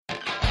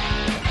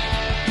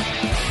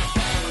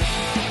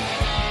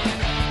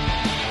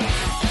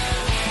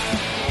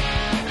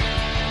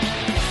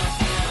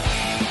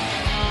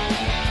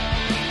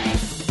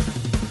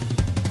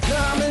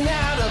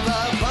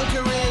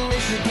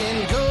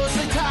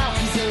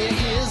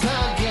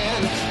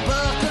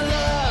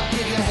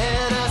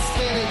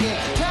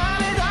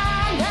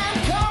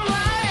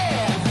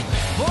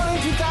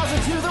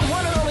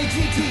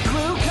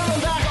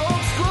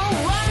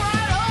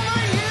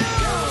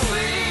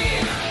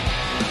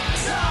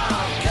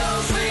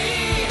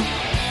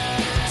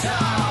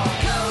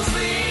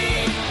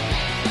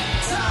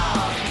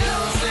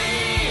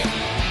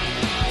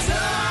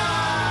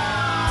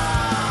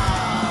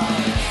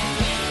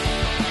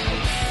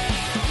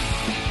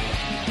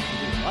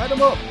Light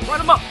them up. Light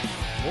them up.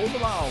 Hold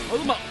them out.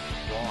 Hold them up.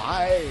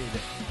 Ride.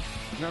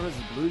 Remember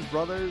the Blues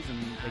Brothers and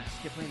they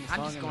just kept playing the song.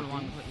 I'm just in going repeat?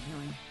 along with what you're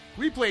doing.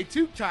 We play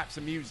two types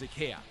of music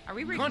here. Are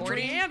we Country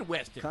recording? and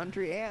Western.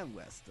 Country and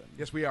Western.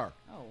 Yes, we are.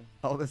 Oh.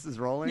 Oh, this is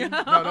rolling?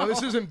 No,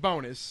 this isn't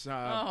bonus.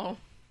 Oh.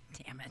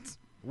 Damn it.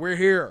 We're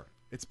here.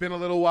 It's been a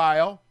little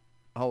while.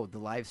 Oh, the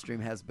live stream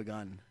has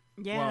begun.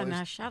 Yeah, Well, now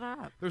it's- shut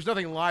up. There's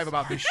nothing live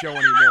about this show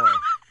anymore.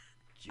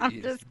 I'm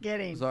Jeez. just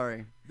kidding.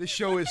 Sorry. This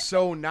show is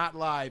so not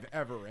live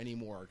ever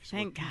anymore because we're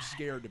Thank too God.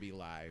 scared to be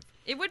live.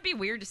 It would be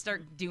weird to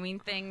start doing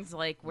things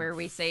like where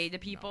we say to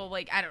people,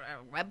 like, I don't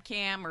know,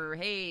 webcam or,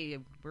 hey,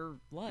 we're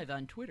live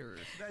on Twitter.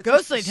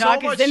 Ghostly so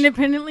Talk much- is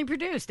independently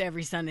produced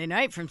every Sunday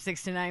night from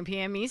 6 to 9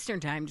 p.m. Eastern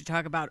Time to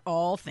talk about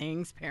all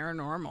things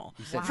paranormal.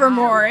 said- For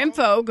more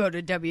info, go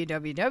to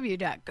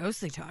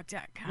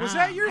www.ghostlytalk.com. Was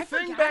that your I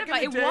thing forgot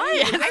back in about the it. day?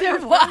 Was. Yes, I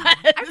it was. I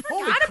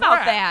Holy forgot about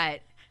crap. that.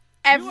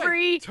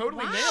 Every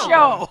totally nailed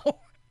show.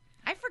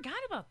 I forgot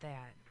about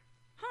that.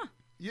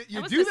 You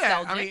That was do that. I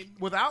nostalgic. mean,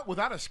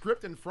 without a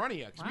script in front of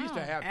you. 'Cause we used to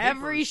Wow. have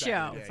Every papers back in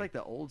show. the It's day. like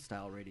the old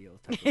style radio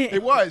type of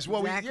It was.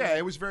 Well, Exactly.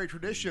 it was very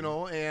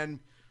traditional,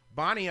 and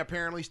Bonnie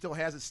apparently still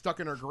has it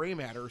stuck in her gray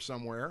matter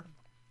somewhere.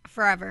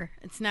 Forever.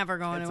 It's never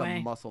going It's away.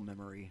 a muscle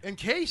memory. In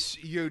case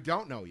you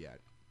don't know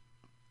yet,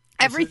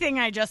 Everything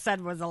I just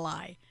said was a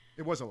lie.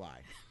 it was a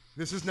lie.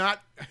 This is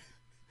not.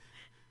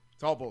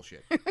 It's all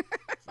bullshit.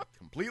 It's a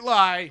complete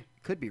lie.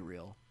 Could be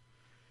real.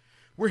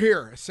 We're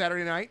here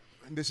Saturday night.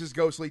 This is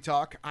Ghostly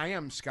Talk. I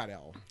am Scott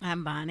L.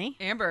 I'm Bonnie.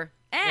 Amber.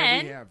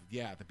 And we And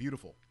have, the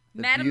beautiful,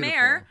 The Madam beautiful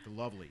Mayor. the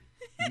lovely.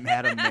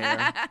 Madam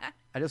Mayor.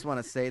 I just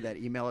want to say that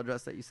email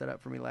address that you set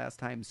up for me last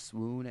time,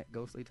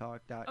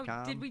 swoon@ghostlytalk.com.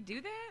 oh, did we do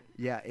that?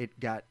 Yeah, it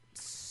got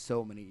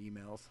so many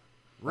emails.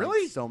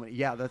 Really? Like, so many.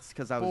 Yeah, that's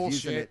because I was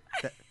using Bullshit.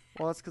 it.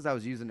 Well, that's because I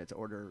was using it to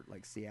order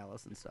like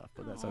Cialis and stuff,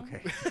 but that's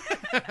okay.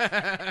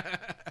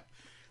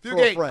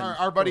 Fugate, friends.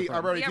 our buddy, For a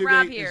our buddy We got Fugate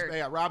Rob is- here.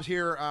 yeah, Rob's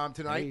here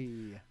tonight.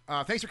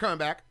 Hey, Thanks for coming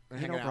back. and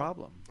hey, no hanging out.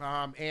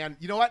 problem. And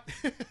you know what?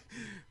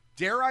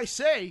 Dare I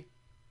say,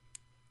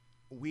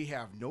 we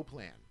have no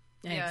plan.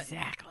 Yeah.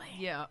 Exactly.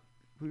 Yeah.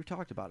 We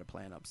talked about a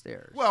plan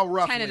upstairs. Well,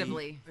 roughly.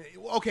 Tentatively.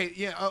 Okay,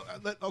 yeah.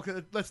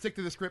 Let's stick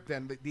to the script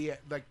then. The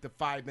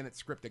 5-minute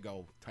script to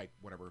go type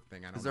whatever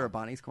thing. I don't Is know. there a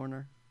Bonnie's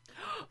corner?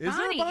 Is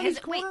there a Bonnie, Bonnie's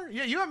has- wait. corner?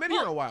 Yeah, you haven't been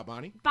here in a while,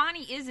 Bonnie.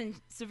 Bonnie is in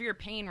severe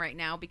pain right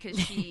now because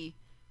she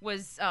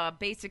was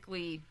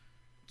basically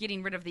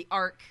getting rid of the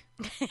ark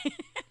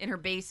in her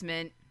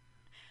basement.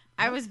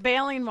 I was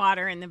bailing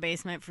water in the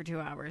basement for 2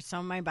 hours,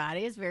 so my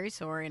body is very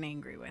sore and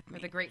angry with me.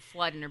 With a great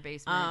flood in her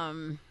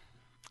basement.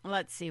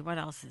 Let's see what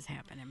else is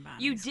happening.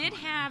 Bonnie's You did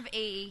corner. have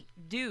a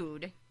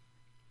dude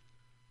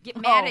get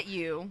mad Oh. at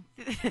you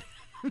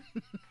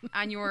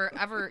on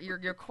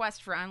your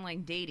quest for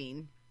online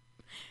dating.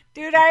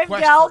 Dude, I've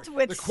Quest dealt for-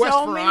 with the quest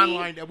so for many,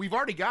 online. We've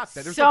already got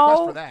that. There's no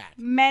quest for that.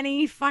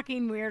 many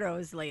fucking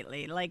weirdos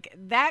lately. Like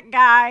that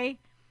guy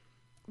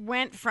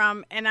went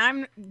from, and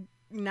I'm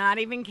not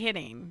even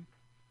kidding.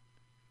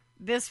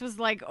 This was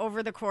like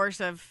over the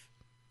course of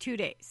 2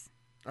 days.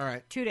 All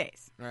right. 2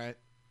 days. All right.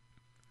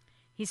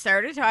 He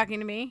started talking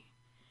to me,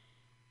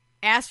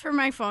 asked for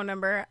my phone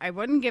number. I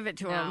wouldn't give it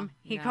to No, him.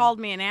 He no. called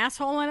me an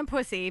asshole and a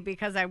pussy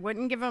because I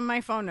wouldn't give him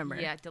my phone number.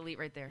 Yeah, delete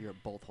right there. You're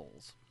both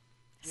holes.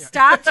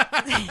 Stopped.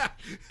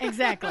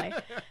 Exactly.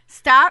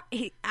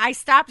 I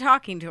stopped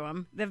talking to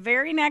him. The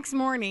very next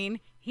morning,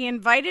 he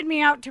invited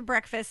me out to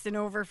breakfast and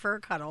over for a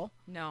cuddle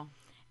No,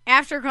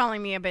 after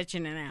calling me a bitch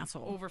and an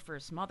asshole. over for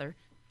his mother.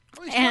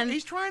 Well, And-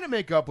 he's trying to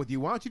make up with you.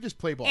 Why don't you just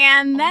play ball?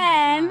 And God.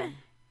 then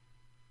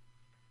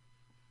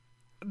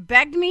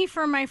begged me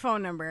for my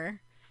phone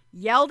number,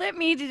 yelled at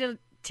me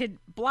to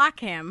block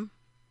him,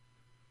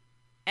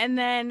 and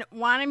then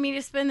wanted me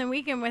to spend the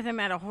weekend with him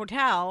at a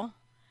hotel,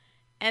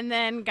 and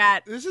then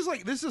got This is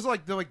like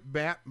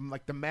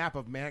the map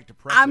of manic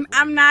depression.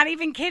 I'm not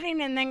even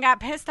kidding, and then got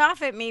pissed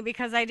off at me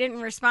because I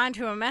didn't respond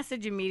to a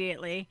message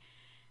immediately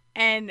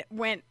and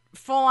went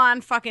full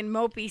on fucking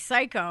mopey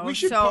psycho.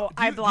 So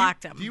I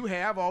blocked him. Do you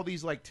have all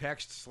these like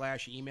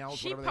texts/emails?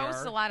 She whatever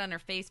posts they are? a lot on her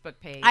Facebook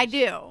page. I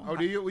do. Oh,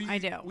 do you? I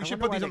do. We I should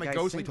wonder put these why on the that guy's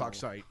Ghostly single. Talk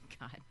site.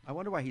 God. I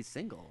wonder why he's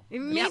single.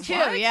 Me Yeah, too,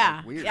 what?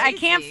 yeah. Weird. I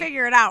can't Crazy.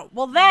 figure it out.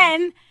 Well,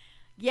 then,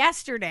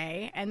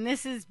 yesterday, and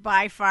this is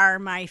by far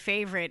my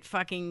favorite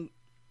fucking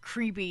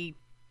creepy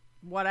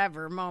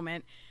whatever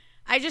moment,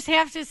 I just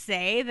have to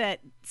say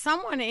that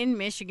someone in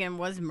Michigan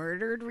was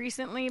murdered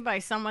recently by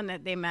someone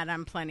that they met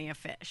on Plenty of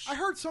Fish. I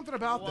heard something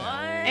about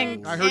that.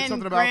 And, I heard and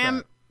something about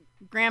that.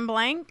 Graham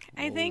Blank,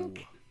 I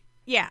think.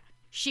 Yeah.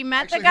 She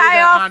met Actually the heard guy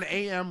that off on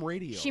AM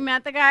radio. She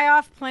met the guy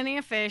off Plenty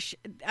of Fish.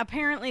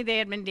 Apparently, they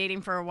had been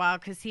dating for a while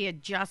because he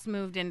had just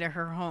moved into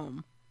her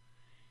home.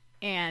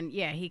 And,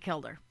 yeah, he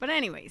killed her. But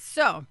anyways,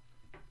 so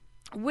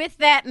with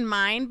that in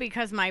mind,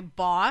 because my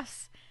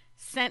boss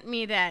sent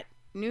me that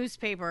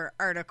newspaper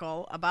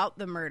article about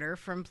the murder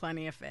from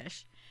Plenty of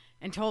Fish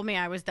and told me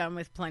I was done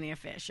with Plenty of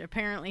Fish.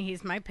 Apparently,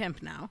 he's my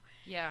pimp now.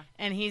 Yeah.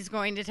 And he's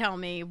going to tell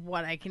me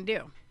what I can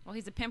do. Well,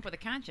 he's a pimp with a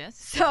conscience.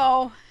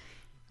 So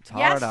It's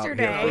hard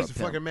Yesterday- out here. He's a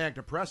fucking manic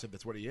depressive.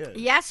 That's what he is.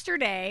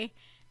 Yesterday,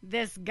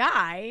 this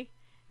guy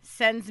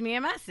sends me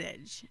a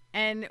message,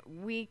 and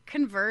we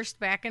conversed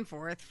back and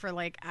forth for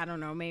like, I don't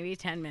know, maybe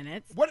 10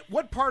 minutes.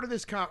 What part of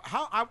this?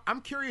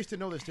 I'm curious to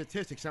know the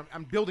statistics.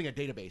 I'm building a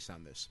database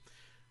on this.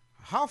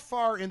 How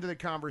far into the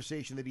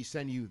conversation did he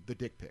send you the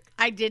dick pic?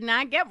 I did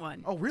not get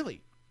one. Oh,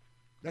 really?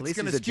 That's least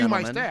going he's to a skew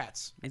my gentleman.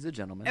 stats. He's a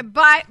gentleman.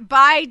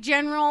 By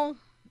general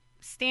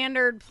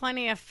standard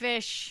Plenty of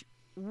Fish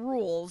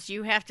rules,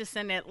 you have to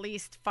send at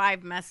least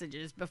 5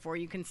 messages before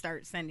you can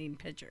start sending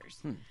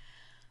pictures.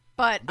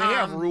 But They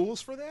have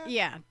rules for that?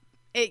 yeah,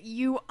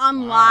 you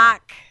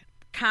unlock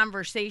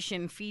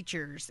conversation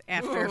features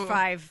after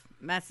 5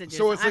 messages.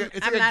 So it's I'm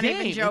like I'm a not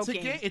game. even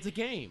joking. It's a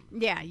game.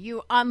 Yeah,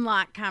 you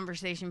unlock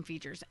conversation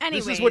features.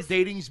 Anyways, This is what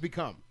dating's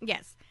become.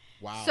 yes.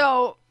 Wow.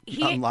 So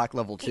he Unlock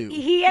level 2.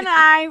 he and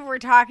I were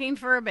talking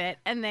for a bit,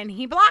 and then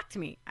he blocked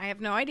me. I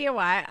have no idea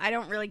why. I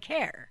don't really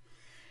care.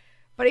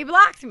 But he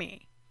blocked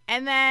me.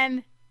 And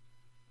then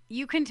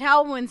you can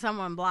tell when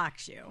someone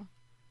blocks you.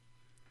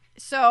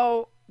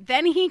 So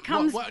then he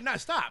comes No,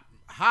 stop.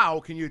 How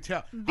can you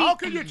tell? How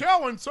can you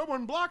tell when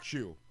someone blocks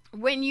you?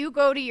 when you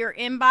go to your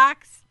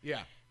inbox,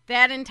 Yeah.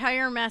 that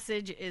entire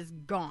message is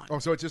gone. Oh,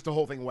 so it's just the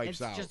whole thing wipes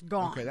It's out. just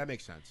gone. Okay, that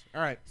makes sense.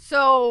 All right.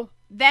 So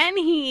then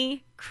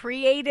he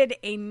created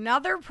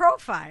another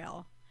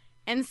profile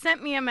and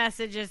sent me a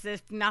message as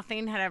if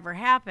nothing had ever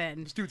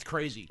happened. This dude's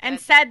crazy. And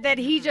said that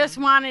he just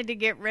wanted to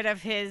get rid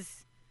of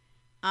his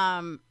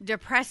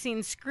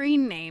depressing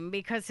screen name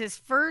because his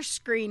first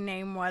screen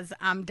name was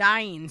 "I'm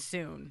dying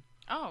soon,"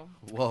 Oh,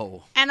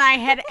 Whoa. and I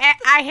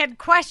had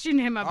questioned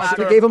him about Should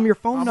have it. gave him your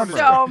phone number.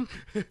 So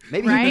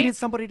Maybe Right? he needed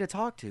somebody to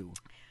talk to.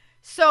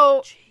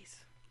 Jeez.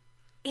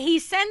 he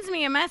sends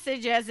me a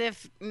message as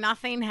if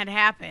nothing had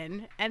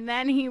happened, and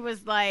then he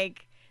was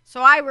like,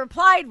 so I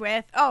replied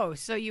with, "Oh,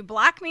 so you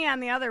blocked me on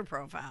the other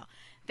profile,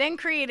 then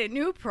create a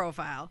new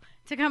profile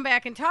to come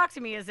back and talk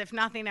to me as if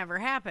nothing ever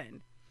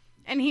happened."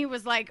 And he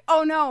was like,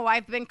 "Oh no,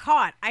 I've been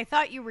caught. I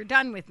thought you were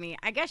done with me.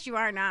 I guess you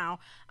are now.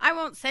 I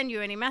won't send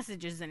you any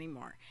messages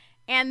anymore."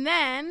 And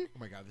then Oh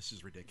my God, this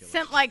is ridiculous.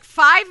 sent like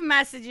 5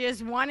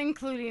 messages, one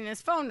including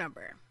his phone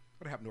number.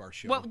 What happened to our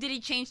show? what did he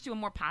change to a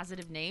more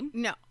positive name?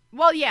 No.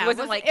 Well, yeah, It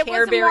wasn't like it was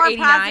Care a Bear more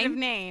 89? positive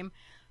name.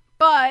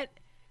 But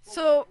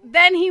so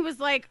then he was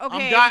like,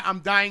 "Okay, I'm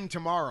dying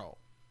tomorrow.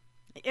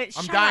 I'm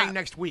shut dying up.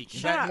 next week.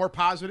 Is Shut that up. more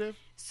positive?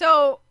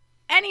 So,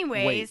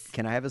 anyways, Wait,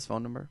 can I have his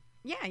phone number?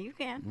 yeah, you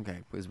can. Okay,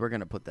 because we're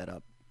going to put that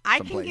up. I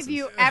some can places. give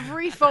you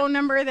every phone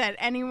number that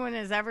anyone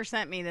has ever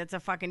sent me that's a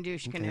fucking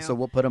douche canoe. Okay, so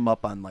we'll put him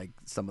up on like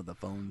some of the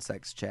phone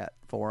sex chat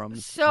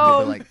forums.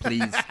 So- Maybe, like,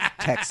 please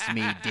text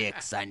me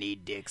dicks. I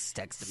need dicks.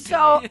 Text them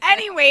So, to me.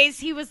 anyways,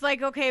 he was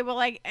like, "Okay, well,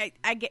 like,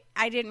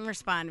 I didn't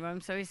respond to him,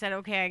 so he said,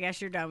 "Okay, I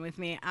guess you're done with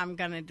me. I'm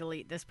gonna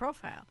delete this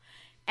profile,"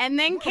 and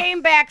then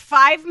came back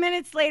 5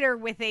 minutes later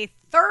with a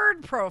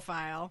third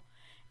profile,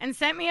 and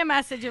sent me a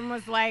message and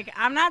was like,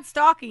 "I'm not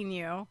stalking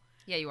you.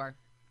 Yeah, you are.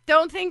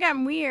 Don't think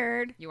I'm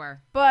weird, You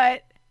are.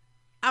 but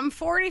I'm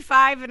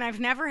 45 and I've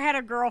never had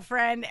a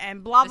girlfriend,"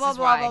 and blah This blah is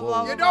blah why.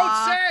 blah blah. You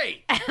blah. don't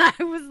say. And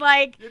I was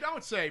like, You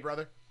don't say,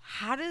 brother.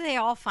 "How do they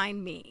all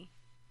find me?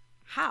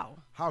 How?"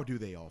 How do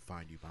they all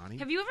find you, Bonnie?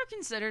 Have you ever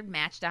considered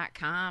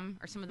Match.com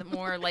or some of the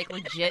more like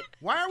legit?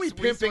 Why are we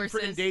pimping for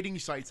resources? dating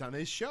sites on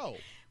this show?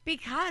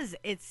 Because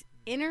it's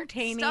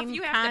entertaining Stuff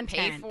you have content. to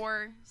pay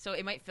for, so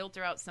it might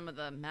filter out some of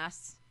the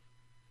mess.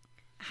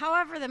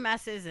 However, the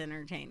mess is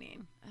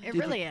entertaining. It Do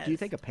you really thi- is. Do you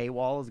think a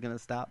paywall is going to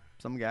stop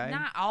some guy?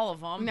 Not all of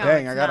them. No.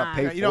 Dang, it's I got to not.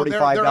 pay Yeah, you know,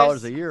 there $45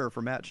 is- a year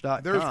for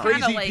Match.com. There's Kinda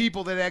crazy like-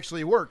 people that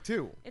actually work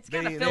too. It's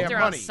got to They filter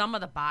have out money. some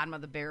of the bottom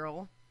of the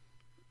barrel.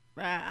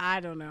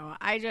 I don't know.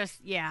 I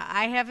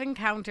have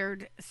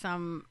encountered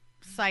some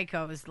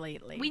psychos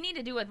lately. We need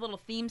to do a little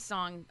theme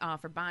song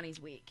for Bonnie's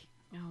Week.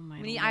 oh my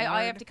I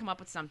Lord. have to come up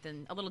with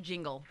something, a little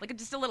jingle, like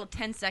just a little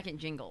 10-second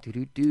jingle.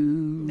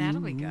 Do-do-do.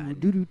 That'll be good.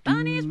 Do-do-do.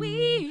 Bonnie's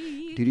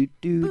Week.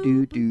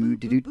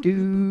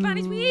 Do-do-do-do-do-do-do.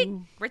 Bonnie's Week.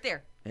 Right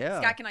there.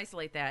 Yeah. Scott can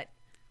isolate that.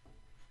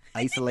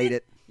 Isolate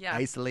it. Yeah.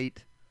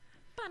 Isolate.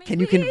 Bonnie's Can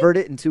you Week. convert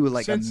it into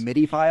like Since- a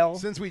MIDI file?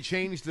 Since we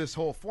changed this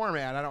whole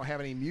format, I don't have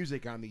any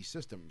music on these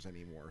systems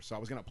anymore. So I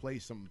was gonna play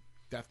some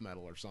death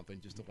metal or something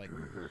just to like.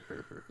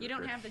 You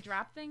don't have the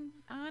drop thing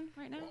on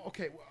right now?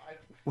 Okay, well,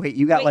 Wait,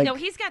 you got Wait, like no,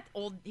 he's got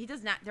old. He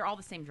does not. They're all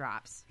the same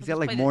drops. He's He'll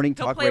got, just like, play morning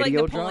he'll talk play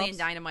radio like Napoleon drops?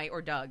 Dynamite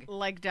or Doug.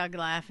 like Doug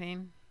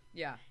laughing.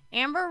 Yeah.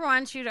 Amber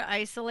wants you to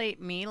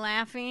isolate me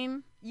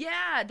laughing.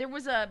 Yeah, there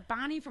was a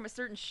Bonnie from a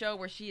certain show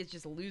where she is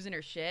just losing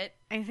her shit.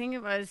 I think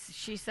it was.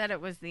 She said it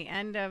was the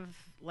end of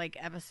like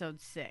episode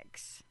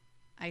 6.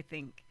 I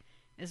think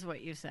is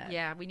what you said.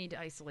 Yeah, we need to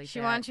isolate She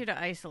that. wants you to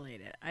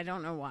isolate it. I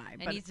don't know why,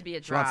 It but needs to be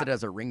a she wants drop. it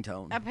as a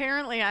ringtone.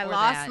 apparently I Or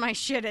lost that. my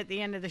shit at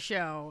the end of the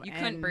show. You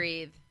couldn't and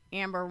breathe.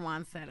 Amber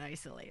wants that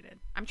isolated.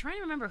 I'm trying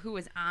to remember who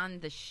was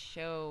on the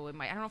show.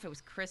 I don't know if it was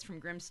Chris from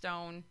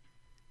Grimstone.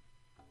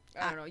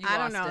 I don't know. You I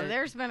don't lost know. it.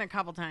 There's been a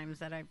couple times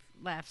that I've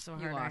laughed so You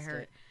hard I lost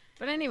hurt. it.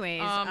 But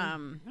anyways,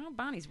 well,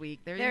 Bonnie's week.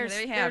 There you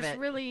have there's it.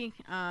 really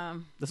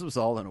This was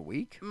all in a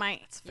week? my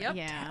Yep.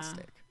 yeah.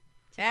 Fantastic.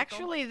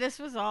 Actually, this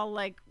was all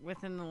like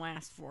within the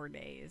last 4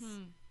 days.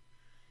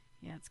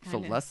 Yeah, it's So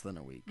kind of less than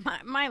a week.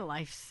 my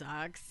life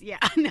sucks. Yeah,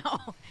 no,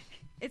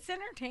 it's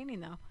entertaining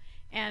though,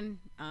 and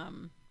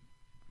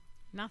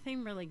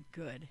nothing really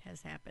good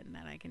has happened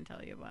that I can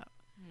tell you about.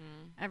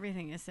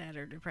 Everything is sad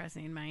or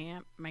depressing.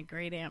 My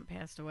great aunt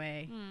passed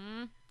away.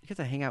 You get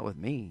to hang out with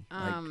me.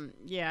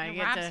 Yeah, I And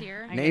get Rob's to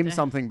here. I get Name to-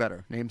 something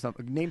better.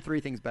 Name 3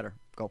 things better.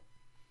 Go.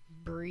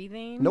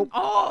 breathing. Nope.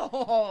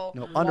 Oh.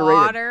 Nope. Underrated.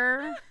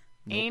 Water,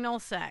 Nope. anal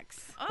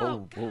sex.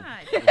 Oh, whoa.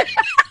 God.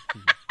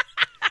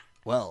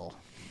 Well.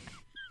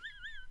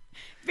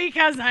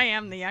 Because I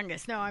am the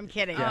youngest. No, I'm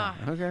kidding. Yeah.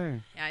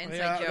 Okay. Yeah, inside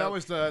Yeah, joke. that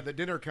was the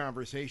dinner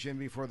conversation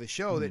before the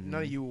show that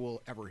none of you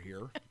will ever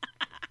hear.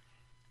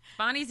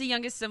 Bonnie's the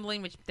youngest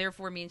sibling, which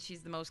therefore means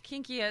she's the most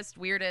kinkiest,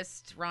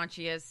 weirdest,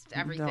 raunchiest,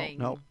 everything.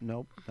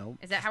 Nope.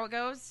 Is that how it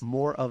goes?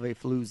 More of a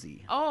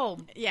floozy. Oh,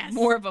 Yes.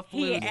 more of a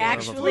He floozy.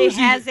 actually Floozy-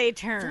 has a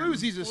term.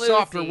 Floozy's a Floozy.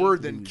 softer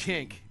word than Floozy.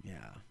 kink. Yeah.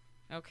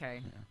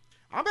 Okay.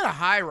 I'm at a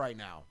high right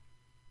now.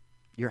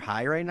 You're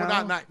high right now?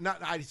 Well, not.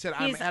 I said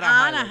I'm He's at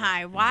on a a high.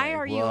 high. Why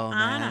are you Whoa, on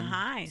a man.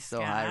 high, So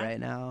Scott? high right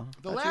now.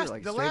 The I thought you were last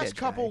like a the straight last edge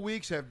couple guy.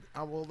 weeks have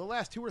the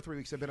last 2 or 3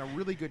 weeks have been a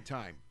really good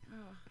time.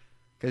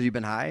 Because you've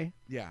been high?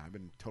 Yeah, I've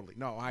been totally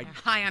I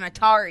High on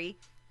Atari.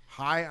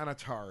 high on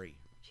Atari.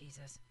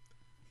 Jesus.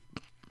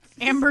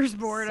 Amber's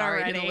bored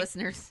Sorry already. to the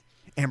listeners.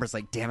 Amber's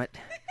like, damn it.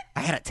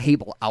 I had a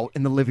table out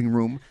in the living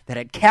room that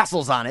had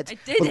castles on it I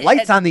did. with It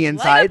lights had on the light up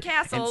inside. And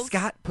castles.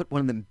 Scott put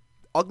one of them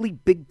ugly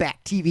big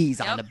back TVs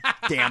on the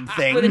damn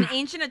thing. With an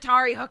ancient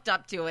Atari hooked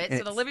up to it, so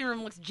the It's- living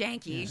room looks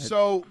janky.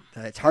 So The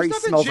there's Atari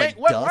nothing smells like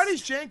what dust.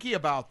 is janky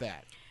about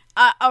that?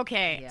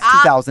 Okay. Yeah.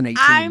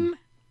 2018.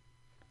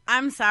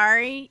 I'm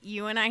sorry.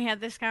 You and I had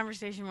this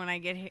conversation when I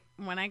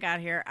got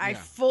here. I Yeah.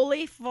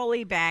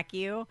 fully back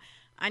you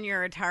on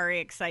your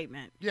Atari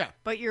excitement. Yeah.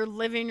 But your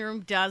living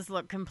room does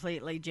look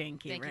completely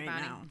janky Thank you, right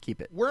Bonnie. now.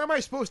 Keep it. Where am I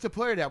supposed to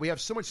play it at? We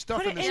have so much stuff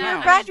Put in it this in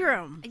house. your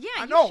bedroom. Yeah,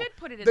 I you know. should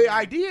put it in The there.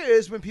 idea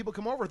is when people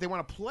come over, if they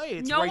want to play,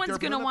 it's No right one's there.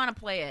 going to want to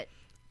play it.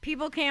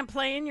 People can't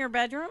play in your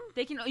bedroom?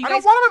 They can. You I guys,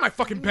 don't want them in my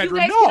fucking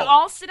bedroom. You guys no. can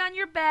all sit on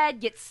your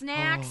bed, get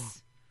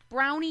snacks,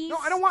 brownies. No,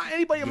 I don't want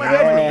anybody in my Yeah.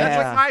 bedroom.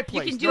 That's like my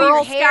place. can do No. your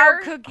Girl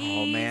hair. Scout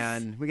cookies. Oh,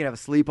 man. We can have a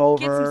sleepover.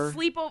 Get some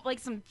sleepover, like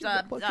some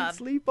Fucking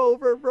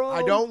sleepover, bro.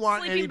 I don't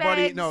want Sleeping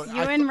anybody. bags. No, You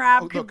I- and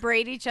Rob oh, could look,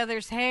 braid each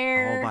other's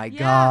hair. Oh, my Yeah.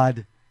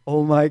 God.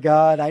 Oh, my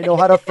God. I know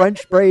how to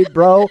French braid,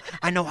 bro.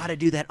 I know how to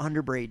do that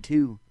under braid,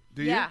 too.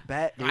 Do you? Yeah.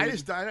 Bet, dude. I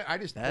just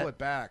That- pull it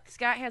back.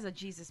 Scott has a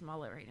Jesus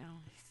mullet right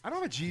now. I don't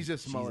have a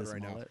Jesus mullet Jesus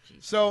right now. mullet.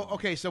 So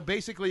okay, so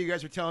basically, you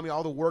guys are telling me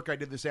all the work I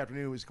did this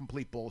afternoon was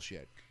complete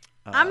bullshit.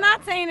 I'm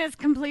not saying it's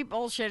complete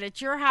bullshit. It's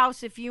your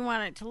house if you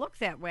want it to look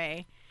that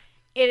way.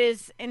 It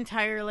is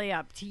entirely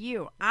up to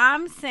you.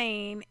 I'm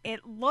saying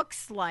it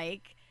looks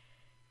like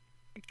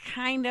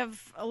kind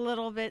of a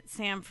little bit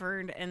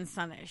Sanford and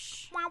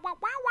Sonish.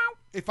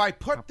 If I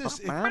put this,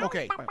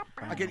 okay,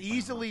 I could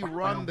easily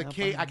run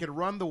I could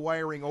run the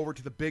wiring over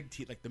to the big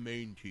TV, like the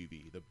main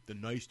TV, the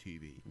nice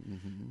TV.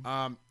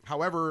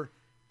 However,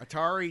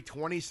 Atari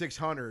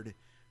 2600,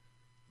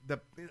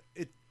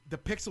 the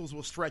pixels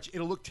will stretch.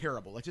 It'll look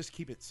terrible. Let's just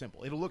keep it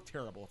simple. It'll look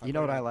terrible. If You know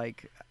put what it I on-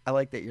 like? I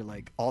like that you're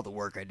like, all the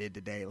work I did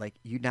today. Like,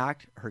 you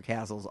knocked her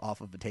castles off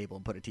of the table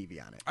and put a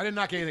TV on it. I didn't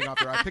knock anything off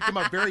there. I picked them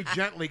up very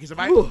gently because if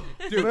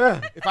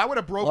man. if I would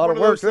have broke Lot one of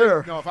of those work there.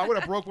 things, no, if I would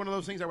have broke one of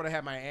those things, I would have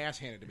had my ass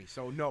handed to me.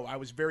 So no, I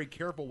was very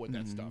careful with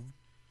that stuff.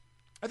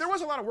 And there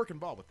was a lot of work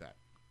involved with that.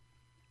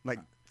 Like,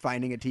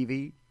 finding a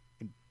TV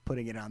and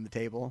putting it on the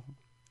table.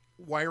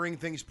 Wiring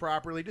things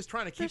properly, just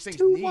trying to keep There's things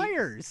two neat.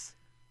 wires.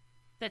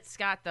 That's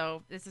Scott,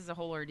 though. This is a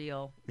whole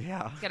ordeal.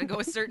 Yeah. It's got to go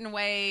a certain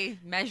way,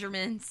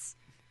 measurements,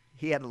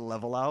 He had to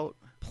level out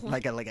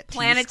like a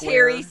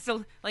planetary, T-square.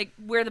 so like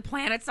where the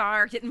planets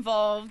are, get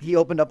involved. He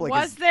opened up like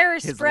Was his, there a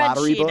his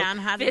lottery spreadsheet book. on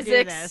how to do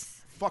Physics. this?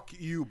 Fuck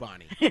you,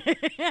 Bonnie.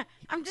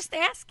 I'm just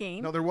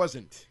asking. No, there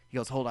wasn't. He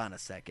goes, hold on a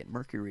second.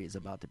 Mercury is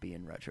about to be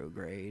in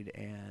retrograde,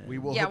 and We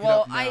will Yeah, hook well,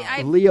 it up now.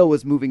 I- Leo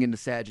was moving into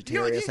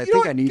Sagittarius. you I know think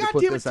what? I need to God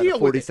put damn it, this at a deal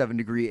with it.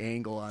 47-degree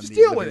angle on Just the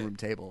deal with living it. room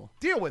table.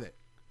 Deal with it.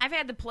 I've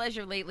had the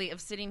pleasure lately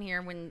of sitting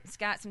here when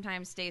Scott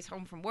sometimes stays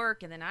home from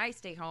work, and then I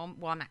stay home.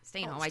 Well, I'm not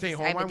staying home. Stay I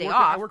home. have I the day work,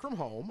 off. I work from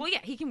home. Well, yeah,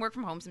 he can work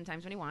from home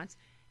sometimes when he wants,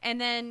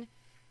 and then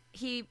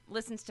he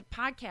listens to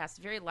podcasts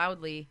very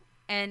loudly.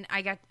 And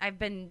I've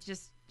been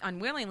just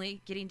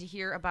unwillingly getting to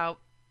hear about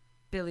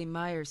Billy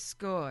Myers'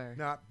 score.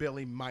 Not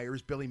Billy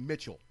Myers, Billy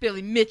Mitchell.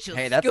 Billy Mitchell's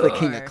Hey, that's score. the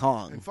King of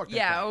Kong. And fuck that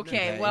Yeah, guy.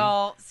 okay. Okay.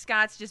 Well,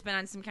 Scott's just been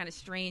on some kind of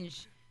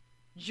strange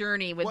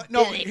journey with What?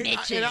 No, Billy I-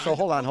 Mitchell. and I- So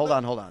hold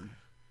on.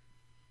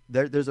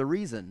 There's a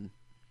reason.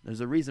 There's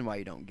a reason why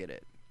you don't get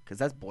it, because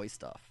that's boy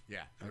stuff.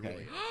 Yeah. it Okay.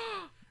 really is.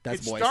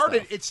 That's boy started.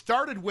 stuff. It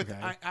started with.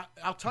 Okay.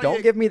 I'll tell Don't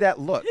you. give me that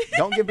look.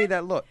 Don't give me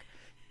that look.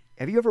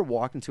 Have you ever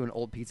walked into an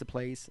old pizza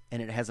place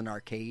and it has an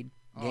arcade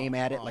game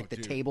at it, like the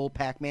dude. table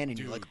Pac-Man, and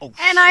you're like, oh and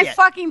shit. I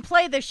fucking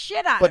play the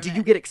shit out But of do it.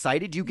 you get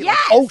excited? Do you get Yes!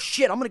 like, oh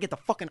shit, I'm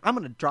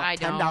gonna drop I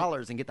don't.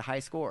 $10 and get the high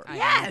score? I-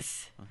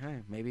 Yes. Okay,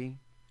 maybe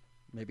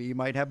you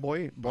might have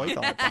boy thoughts.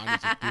 Bonnie's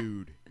a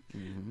dude.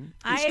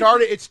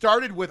 It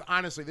started with,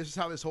 honestly, this is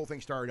how this whole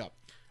thing started up.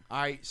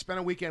 I spent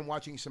a weekend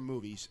watching some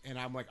movies, and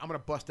I'm like, I'm going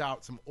to bust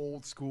out some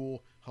old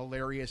school,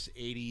 hilarious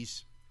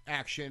 80s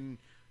action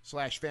 /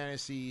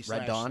 fantasy.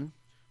 Red Dawn?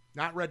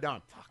 Not Red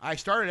Dawn. I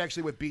started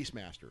actually with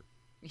Beastmaster,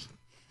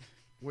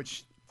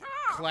 which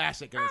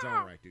classic in its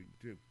own right,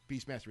 dude.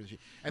 Beastmaster.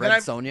 And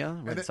Red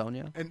Sonja?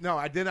 Sonja? And no,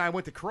 I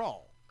went to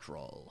Krull.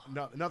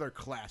 Another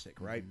classic,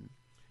 right? Mm-hmm.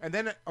 And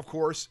then, of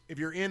course, if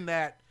you're in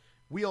that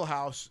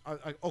wheelhouse,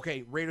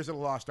 okay, Raiders of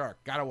the Lost Ark,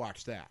 gotta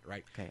watch that,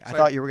 right? Okay, so I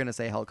thought you were going to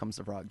say Hell Comes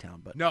to Frogtown,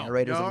 but no,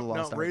 Raiders of the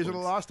Lost Ark. Raiders of the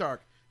Lost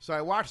Ark. So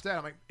I watched that.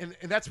 I'm like, and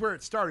that's where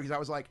it started because I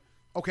was like,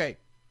 okay,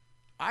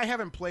 I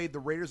haven't played the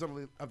Raiders of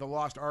the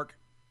Lost Ark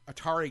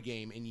Atari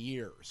game in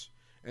years,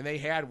 and they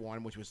had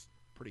one which was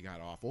pretty god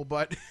awful,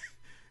 but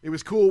it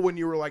was cool when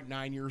you were like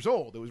 9 years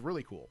old. It was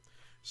really cool.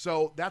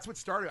 So that's what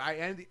started.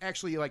 I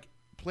actually like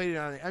played it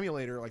on an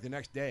emulator like the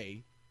next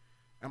day.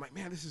 I'm like,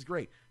 man, this is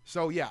great.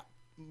 So yeah,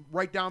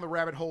 right down the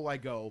rabbit hole I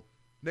go.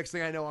 Next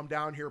thing I know, I'm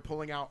down here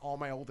pulling out all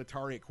my old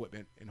Atari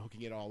equipment and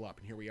hooking it all up,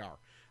 and here we are.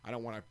 I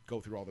don't want to go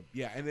through all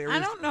the and there. I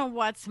don't know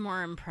what's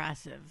more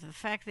impressive: the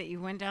fact that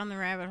you went down the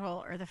rabbit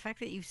hole, or the fact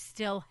that you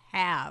still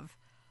have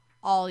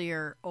all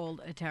your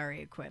old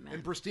Atari equipment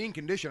in pristine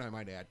condition. I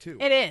might add too.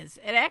 It is.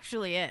 It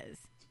actually is.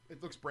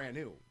 It looks brand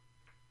new,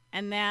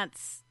 and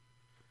that's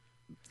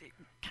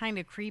kind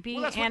of creepy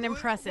and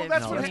impressive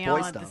that's to me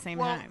all at the same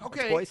time. Okay,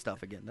 that's boy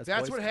stuff again. That's boy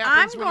what stuff.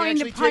 happens. I'm when going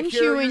you to actually punch take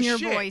care you of in your your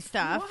shit. boy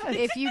stuff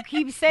if you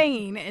keep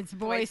saying it's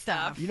boy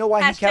stuff. You know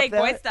why he kept Hashtag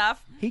boy that?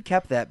 stuff. He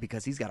kept that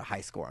because he's got a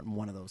high score on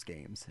one of those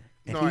games.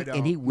 And No, he, I don't.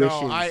 And he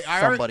wishes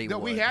somebody no,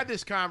 would. we had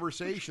this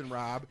conversation,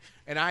 Rob,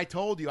 and I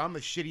told you I'm the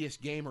shittiest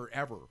gamer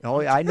ever.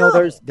 Oh, I'm I know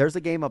terrible. there's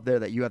a game up there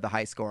that you have the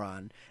high score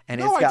on, and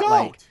No, it's got I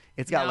like don't.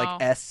 it's got No. like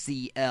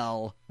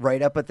SCL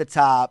right up at the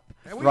top,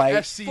 And we right?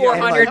 SCL.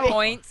 400 And, like,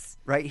 points.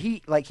 Right,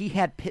 he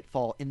had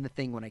Pitfall in the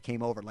thing when I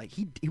came over. Like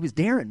he was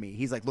daring me.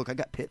 He's like, "Look, I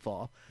got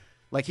Pitfall."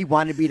 Like he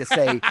wanted me to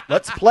say,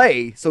 "Let's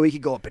play," so he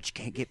could go, "But you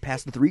can't get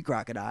past the 3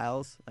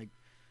 crocodiles." Like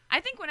I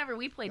think whenever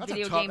we played That's a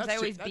video tough- games, that's I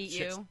always shit- beat that's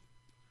shit's- you.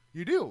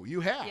 You do. You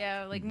have.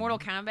 Yeah, like Mortal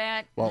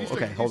Kombat. well, Used to-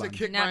 okay, used hold to on.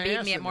 kick Not my beating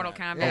ass me at in Mortal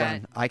that. Kombat. Hold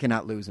on. I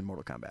cannot lose in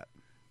Mortal Kombat.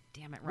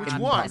 Damn it, Which Rob.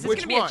 one? Is this Which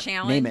going to be one? a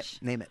challenge?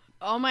 Name it.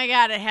 Oh my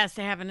God, it has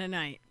to happen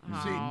tonight.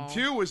 Oh. See,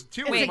 two was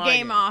It's my a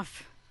game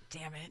off.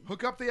 Damn it.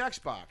 Hook up the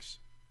Xbox.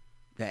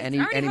 Yeah, already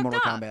any hooked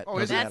Mortal up. Kombat. Oh,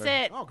 is doesn't it? That's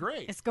matter. it. Oh,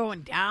 great. It's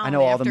going down. I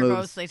know all the after moves.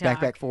 Ghostly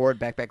Talk. Back forward,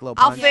 back low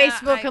I'll punch. Yeah,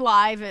 Facebook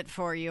Live it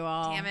for you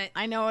all. Damn it.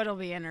 I know it'll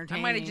be I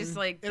entertaining. might have just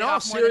like In bit all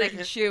off more than I serious-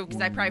 can chew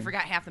because I probably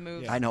forgot half the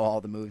moves. Yeah. I know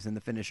all the moves and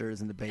the finishers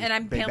and the base. And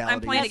I'm playing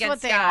That's against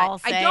what they Scott. all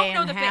say, I don't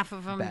know and the half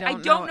of them Back. I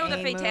don't don't know know the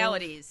a move.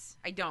 fatalities.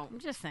 I I'm don't.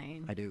 just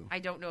saying. I do. I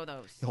don't know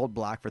those. You hold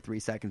block for 3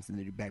 seconds and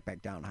then you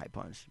back down, high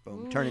punch.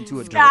 Boom. Turn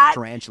into a Scott.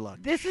 tarantula.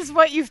 This is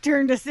what you've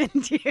turned us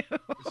into.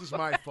 This is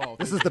my fault.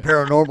 This is the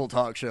paranormal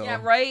talk show. Yeah,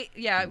 right.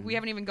 Yeah, we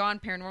haven't even gone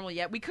paranormal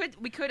yet. We could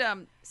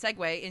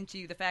segue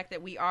into the fact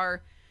that we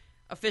are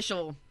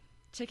official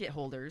ticket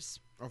holders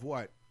Of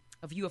what?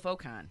 of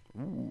UFOCon.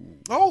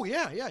 Oh,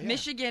 yeah.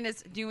 Michigan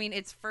is doing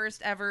its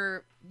first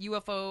ever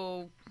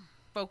UFO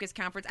focus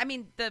conference. I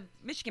mean, the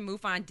Michigan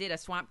MUFON did a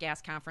swamp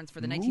gas conference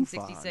for the MUFON.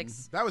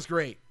 1966 That was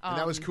great. And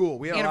that was cool.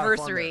 We had anniversary, a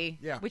lot of fun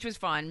there. Yeah. which was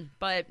fun.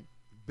 But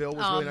Bill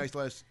was really nice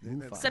last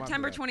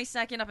September month for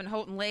that. 22nd up in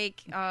Houghton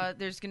Lake,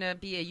 there's going to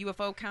be a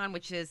UFO con,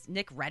 which is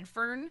Nick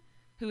Redfern,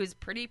 who is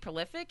pretty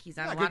prolific. He's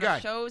on Yeah, a good lot guy.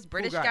 of shows.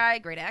 British guy. guy,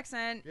 great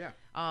accent.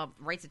 Yeah.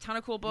 Writes a ton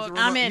of cool He's books.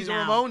 a I'm in He's a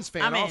now. Ramones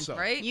fan I'm in. also.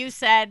 Right? You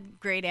said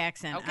great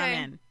accent. Okay.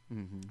 I'm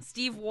in.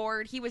 Steve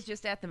Ward, he was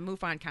just at the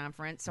MUFON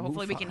conference, so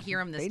hopefully we can hear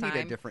him this they time.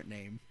 need a different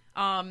name.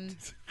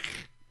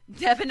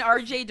 Deb and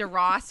RJ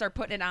DeRoss are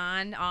putting it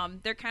on.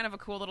 They're kind of a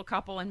cool little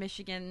couple in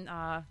Michigan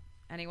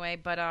anyway.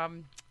 But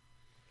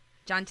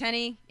John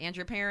Tenney,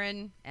 Andrew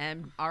Perrin,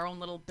 and our own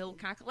little Bill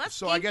Konkolevsky.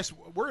 So I guess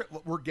we're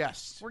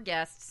guests. we're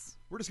guests.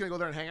 We're just going to go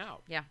there and hang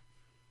out. Yeah.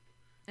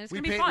 And it's We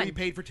going to be paid, fun. we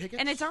paid for tickets?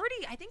 And it's already,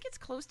 I think it's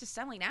close to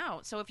selling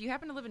out. So if you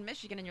happen to live in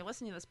Michigan and you're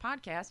listening to this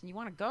podcast and you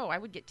want to go, I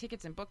would get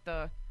tickets and book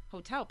the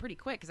hotel pretty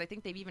quick because I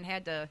think they've even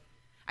had to,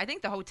 I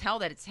think the hotel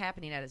that it's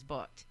happening at is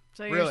booked.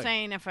 So you're Really?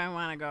 saying if I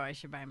want to go, I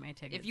should buy my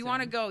ticket. If you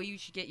want to go, you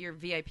should get your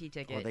VIP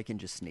ticket. Or they can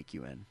just sneak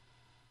you in.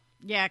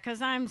 Yeah,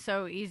 because I'm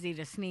so easy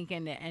to sneak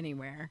into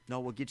anywhere. No,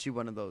 we'll get you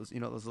one of those,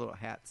 those little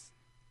hats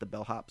the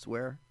bellhops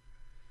wear.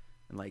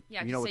 And like,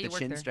 Yeah, with just say the you work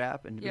chin there.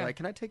 strap. And be Yeah. like,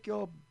 can I take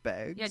your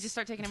bags? Yeah, just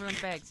start taking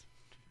everyone's bags.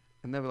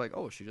 And they'll be like,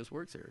 oh, she just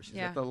works here. She's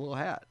Yeah. got the little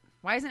hat.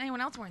 Why isn't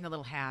anyone else wearing the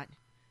little hat?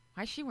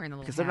 Why is she wearing the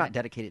little hat? Because they're not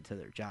dedicated to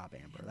their job,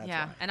 Amber. That's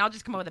yeah, why. and I'll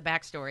just come up with a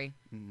backstory.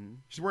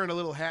 She's wearing a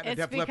little hat and a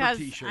It's Def Leppard because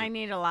t-shirt. I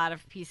need a lot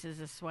of pieces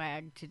of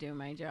swag to do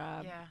my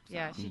job.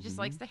 Yeah, she just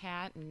likes the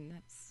hat, and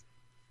that's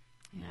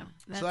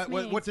That's so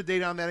me. what's the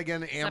date on that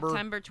again, Amber?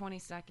 September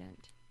 22nd.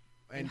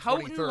 and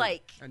Houghton 23rd.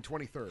 Lake. And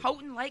 23rd.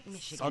 Houghton Lake,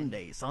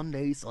 Michigan.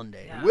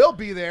 Sunday. Yeah. We'll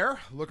be there.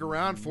 Look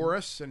around for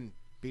us and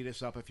beat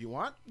us up if you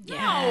want.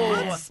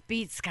 Yes,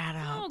 beat Scott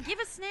No, up. give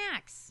us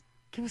snacks.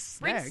 Give us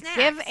Bring snacks. snacks.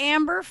 Give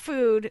Amber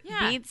food.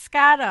 Yeah. Beat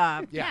Scott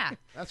up. Yeah, Yeah.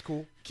 that's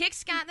cool. Kick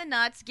Scott in the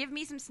nuts. Give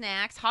me some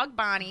snacks. Hug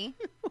Bonnie.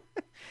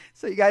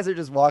 So you guys are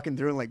just walking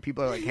through and like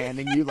people are like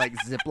handing you like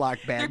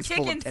Ziploc bags full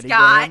of kicking Teddy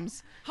Scott.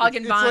 Grahams.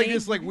 Hugging It's Bonnie. like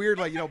this like weird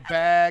like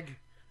bag,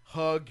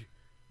 hug,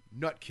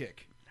 nut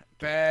kick,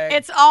 bag.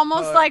 It's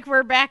almost hug. like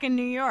we're back in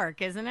New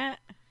York, isn't it?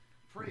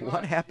 Pretty What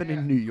much, happened yeah.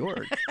 in New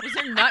York? Was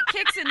there nut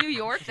kicks in New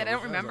York that I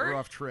don't That was a remember?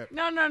 rough trip.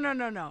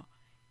 No.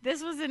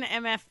 This was an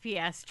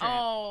MFPS trip.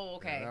 Oh,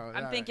 okay. Yeah,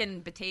 I'm yeah. thinking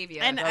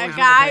Batavia. And That a was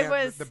when guy the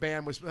band, was- the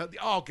band was.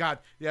 Oh God,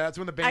 yeah, that's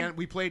when the band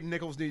we played in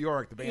Nichols, New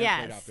York. The band played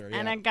out Yes, there. Yeah.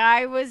 and a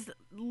guy was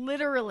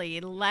literally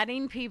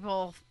letting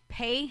people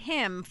pay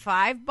him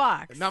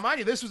 $5 Now, mind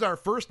you, this was our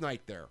first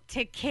night there.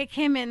 to kick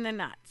him in the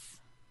nuts.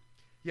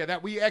 Yeah,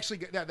 that we actually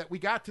that we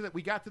got to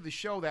the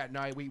show that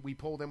night. We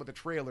pulled in with the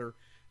trailer,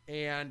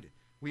 and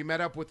we met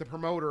up with the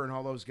promoter and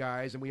all those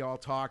guys, and we all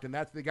talked. And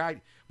that's the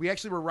guy. We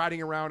actually were riding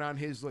around on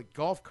his like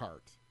golf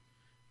cart,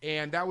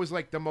 and that was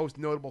like the most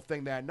notable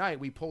thing that night.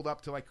 We pulled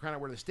up to like kind of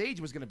where the stage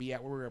was going to be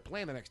at, where we were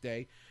playing the next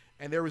day,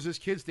 and there was this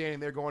kid standing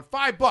there going,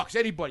 $5,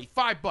 anybody,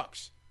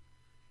 $5,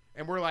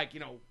 and we're like,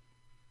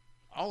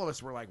 all of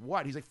us were like,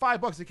 what? He's like,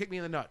 $5 to kick me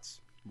in the nuts.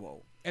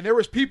 Whoa. And there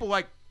was people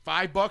like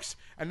 $5,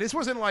 and this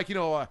wasn't like a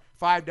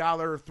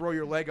 $5 throw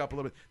your leg up a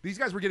little bit. These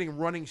guys were getting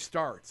running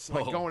starts,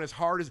 like Whoa. going as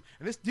hard as.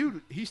 And this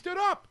dude, he stood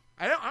up.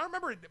 I don't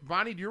remember.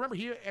 Bonnie, do you remember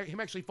him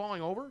actually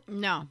falling over?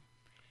 No.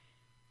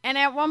 And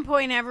at one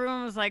point,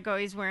 everyone was like, "Oh,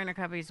 he's wearing a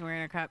cup. He's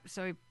wearing a cup."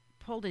 So he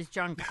pulled his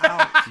junk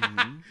out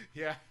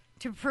Yeah.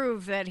 to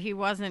prove that he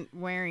wasn't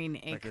wearing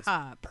a Like his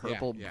cup.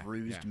 purple Yeah,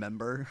 bruised yeah.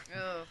 member.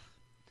 Ugh.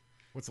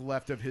 What's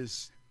left of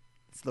his?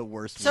 It's the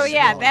worst. So one.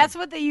 yeah, that's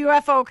what the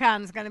UFO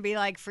con's going to be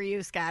like for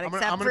you, Scott. I'm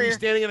gonna be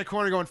standing in the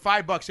corner going,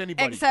 $5,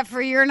 anybody. Except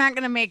for you're not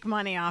going to make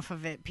money off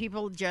of it.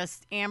 People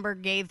just Amber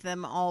gave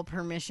them all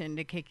permission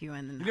to kick you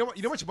in the nuts.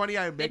 You know how much money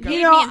I would make? They on- paid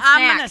You know, me in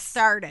I'm going to snacks.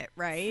 start it,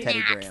 right?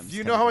 Teddy Grahams. Do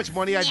you know how much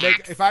money I'd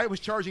make if I was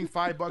charging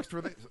 $5 for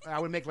it? I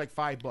would make like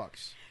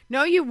 $5.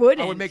 No, you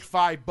wouldn't. I would make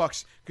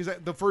 $5 because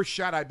the first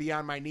shot I'd be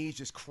on my knees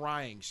just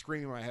crying,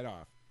 screaming my head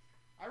off.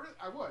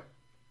 I would.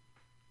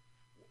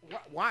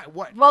 Why?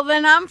 What? Well,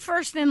 then I'm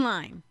first in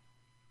line.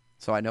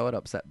 So I know it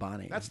upset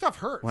Bonnie That stuff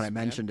hurts. when I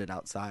man. mentioned it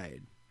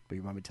outside. But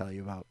you want me to tell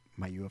you about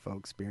my UFO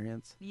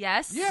experience?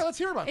 Yes. Yeah, let's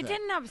hear about It that.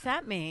 didn't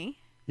upset me.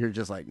 You're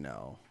just like,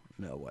 no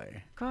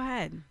way. Go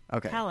ahead.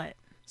 Okay. Tell it.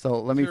 So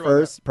let me Hear about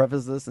first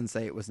preface this and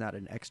say it was not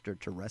an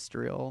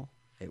extraterrestrial.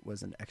 It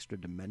was an extra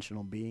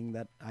dimensional being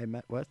that I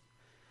met with.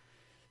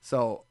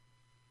 So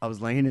I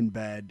was laying in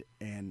bed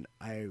and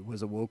I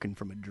was awoken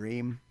from a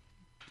dream.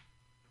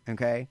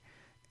 Okay?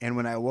 And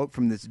when I awoke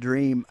from this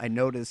dream, I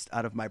noticed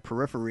out of my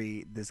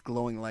periphery this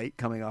glowing light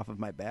coming off of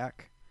my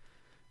back.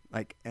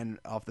 Like, and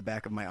off the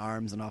back of my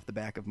arms and off the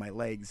back of my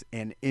legs.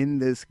 And in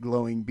this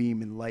glowing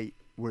beam and light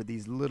were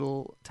these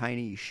little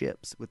tiny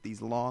ships with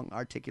these long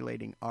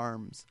articulating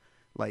arms,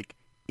 like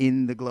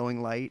in the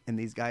glowing light. And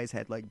these guys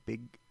had like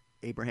big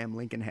Abraham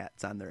Lincoln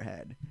hats on their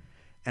head.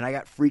 And I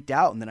got freaked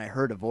out. And then I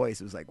heard a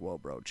voice. It was like, whoa,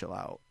 bro, chill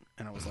out.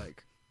 And I was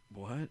like,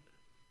 what?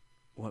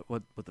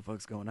 What the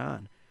fuck's going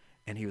on?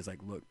 And he was like,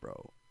 look,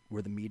 bro,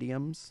 we're the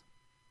mediums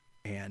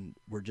and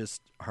we're just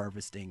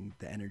harvesting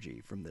the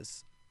energy from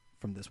this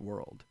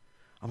world.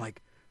 I'm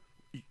like,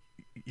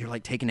 you're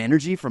like taking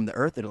energy from the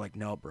earth? They're like,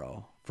 no,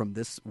 bro, from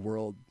this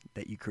world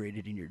that you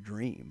created in your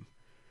dream.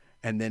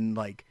 And then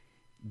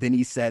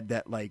he said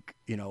that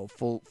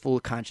full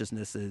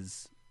consciousness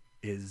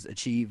is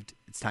achieved.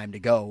 It's time to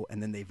go.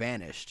 And then they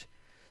vanished.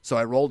 So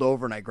I rolled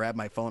over and I grabbed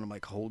my phone. I'm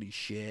like, holy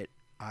shit.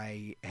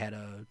 I had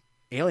a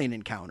alien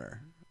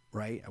encounter,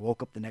 right? I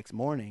woke up the next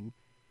morning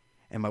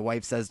and my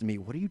wife says to me,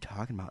 what are you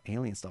talking about?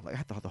 Alien stuff. Like,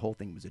 I thought the whole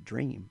thing was a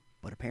dream,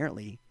 but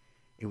apparently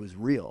it was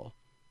real.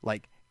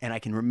 And I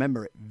can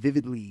remember it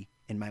vividly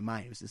in my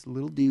mind. It was this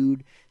little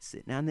dude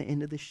sitting on the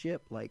end of the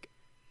ship, like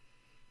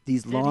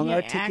these long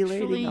Did he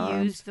articulating actually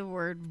arms. use the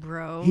word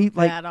bro He,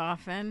 that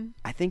often?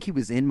 I think he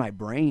was in my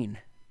brain.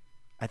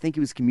 I think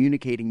he was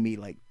communicating me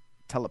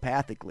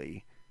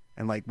telepathically,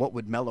 and what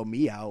would mellow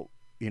me out,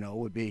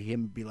 would be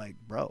him be like,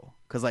 bro,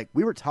 because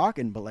we were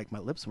talking, but my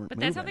lips weren't But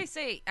moving. that's how they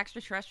say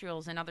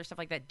extraterrestrials and other stuff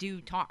like that do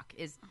talk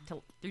is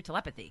through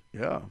telepathy.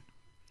 Yeah.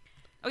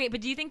 Okay,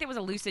 but do you think that was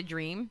a lucid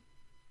dream?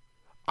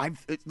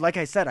 Like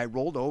I said, I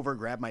rolled over,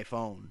 grabbed my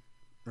phone,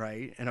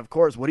 right? And of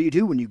course, what do you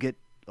do when you get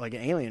an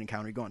alien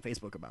encounter? You go on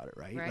Facebook about it,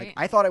 right? Right.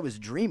 I thought I was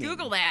dreaming.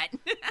 Google that.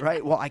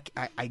 Right. Well,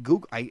 I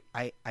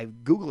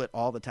Google it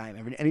all the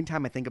time.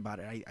 Anytime I think about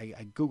it,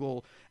 I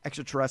Google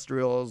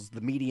extraterrestrials,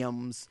 the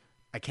mediums.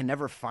 I can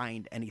never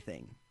find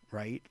anything.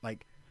 Right.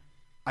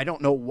 I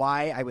don't know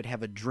why I would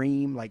have a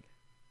dream.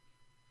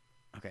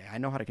 Okay, I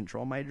know how to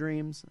control my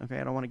dreams. Okay,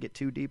 I don't want to get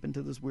too deep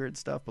into this weird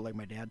stuff, but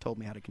my dad told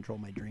me how to control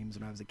my dreams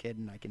when I was a kid,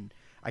 and I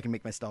can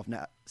make myself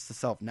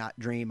not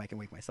dream. I can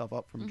wake myself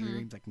up from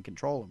dreams. I can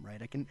control them,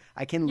 right?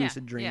 I can Yeah,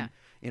 lucid dream.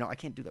 yeah. I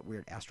can't do that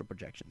weird astral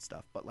projection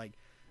stuff, but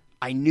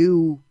I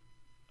knew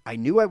I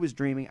was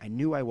dreaming. I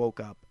knew I woke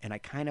up, and I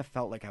kind of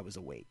felt like I was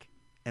awake.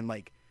 And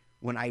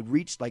when I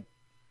reached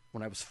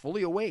when I was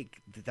fully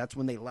awake, that's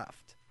when they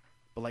left.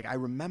 But I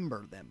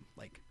remember them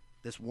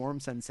this warm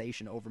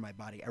sensation over my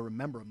body. I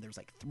remember them. There's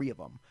 3 of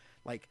them,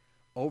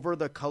 over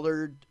the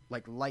colored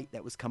like light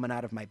that was coming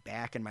out of my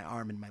back and my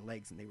arm and my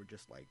legs, and they were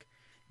just like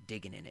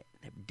digging in it.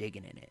 They were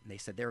digging in it, and they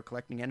said they were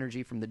collecting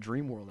energy from the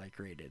dream world I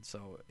created.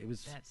 So it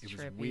was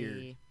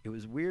weird. It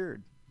was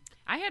weird.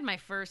 I had my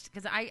first,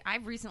 because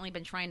I've recently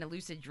been trying to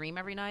lucid dream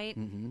every night,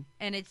 and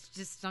it's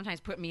just sometimes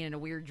put me in a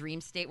weird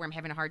dream state where I'm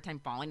having a hard time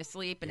falling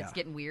asleep, and it's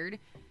getting weird.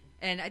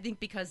 And I think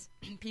because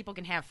people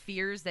can have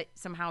fears that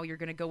somehow you're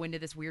going to go into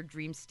this weird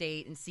dream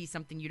state and see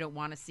something you don't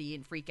want to see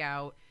and freak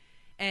out.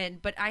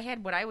 But I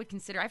had what I would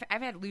consider,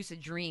 I've had lucid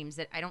dreams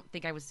that I don't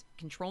think I was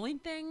controlling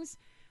things,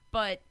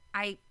 but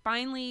I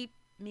finally,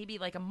 maybe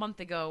like a month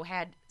ago,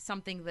 had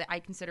something that I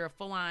consider a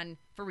full-on,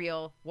 for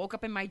real, woke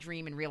up in my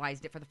dream and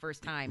realized it for the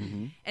first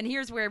time. And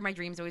here's where my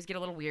dreams always get a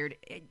little weird.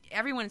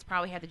 Everyone's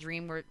probably had the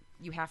dream where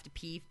you have to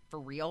pee for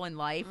real in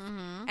life,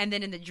 and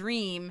then in the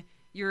dream,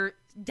 you're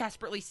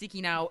desperately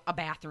seeking out a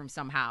bathroom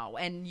somehow,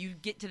 and you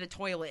get to the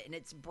toilet and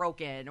it's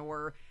broken,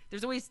 or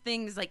there's always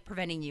things like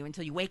preventing you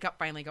until you wake up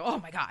finally and go, oh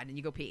my God, and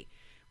you go pee.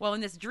 Well,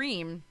 in this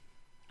dream,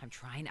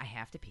 I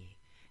have to pee.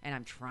 And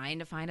I'm trying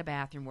to find a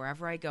bathroom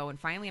wherever I go. And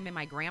finally, I'm in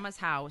my grandma's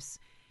house,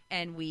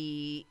 and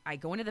I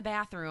go into the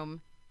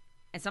bathroom,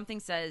 and something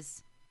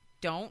says,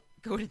 "Don't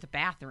go to the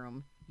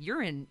bathroom.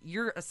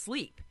 You're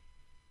asleep.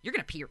 You're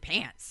gonna pee your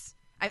pants."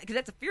 Because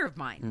that's a fear of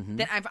mine.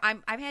 That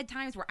I've had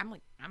times where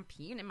I'm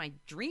peeing in my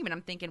dream, and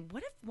I'm thinking,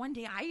 what if one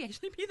day I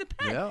actually pee the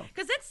bed? Yeah.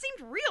 Because that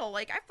seemed real.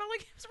 Like I felt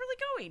like it was really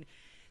going.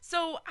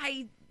 So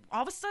I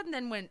all of a sudden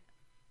then went,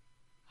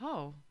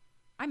 oh,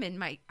 I'm in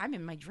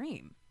my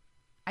dream.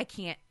 I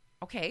can't.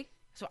 Okay,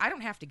 so I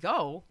don't have to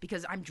go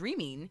because I'm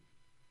dreaming.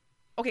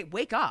 Okay,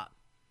 wake up.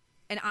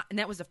 And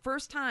that was the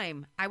first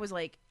time I was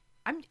like,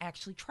 I'm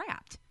actually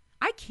trapped.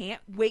 I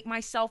can't wake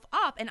myself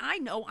up, and I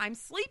know I'm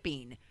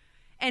sleeping.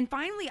 And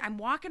finally, I'm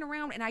walking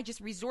around, and I just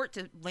resort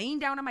to laying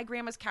down on my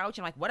grandma's couch.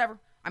 And I'm like, whatever,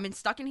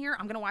 stuck in here.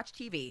 I'm going to watch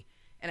TV.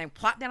 And I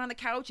plopped down on the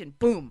couch, and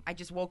boom, I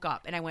just woke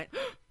up. And I went,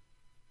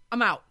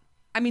 I'm out.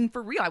 I mean,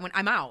 for real,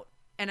 I'm out.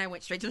 And I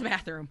went straight to the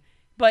bathroom.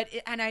 But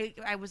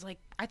I was like,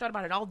 I thought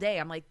about it all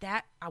day. I'm like,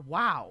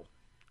 wow.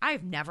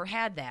 I've never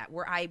had that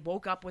where I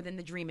woke up within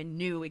the dream and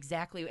knew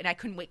exactly, and I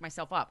couldn't wake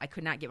myself up. I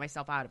could not get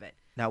myself out of it.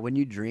 Now, when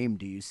you dream,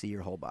 do you see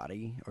your whole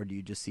body, or do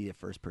you just see a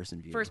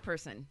first-person view? First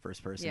person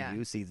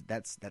view. See,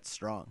 that's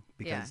strong,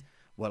 because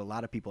what a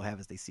lot of people have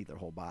is they see their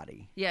whole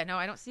body. Yeah, no,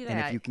 I don't see that. And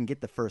if you can get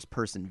the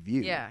first-person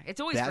view, it's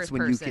always that's first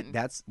when person.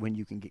 That's when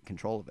you can get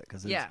control of it,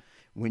 because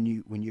when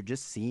you're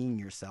just seeing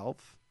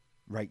yourself,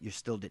 right, you're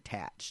still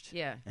detached.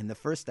 Yeah. And the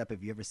first step,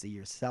 if you ever see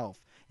yourself,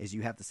 is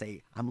you have to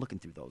say, I'm looking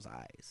through those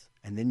eyes.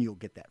 And then you'll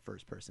get that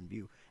first-person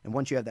view. And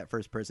once you have that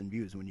first-person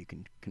view is when you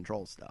can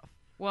control stuff.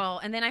 Well,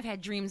 and then I've had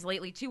dreams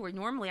lately, too, where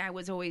normally I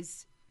was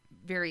always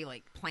very,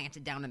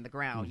 planted down in the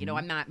ground. You know,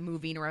 I'm not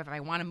moving, or if I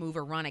want to move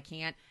or run, I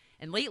can't.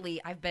 And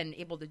lately, I've been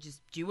able to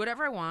just do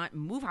whatever I want,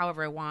 move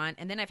however I want.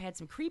 And then I've had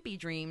some creepy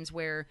dreams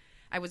where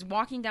I was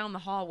walking down the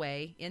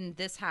hallway in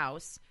this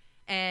house,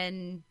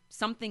 and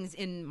something's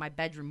in my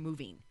bedroom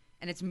moving.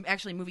 And it's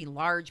actually moving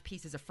large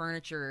pieces of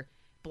furniture,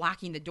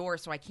 blocking the door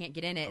so I can't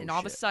get in it. And all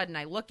of a sudden,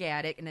 I look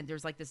at it, and then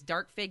there's this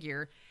dark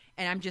figure,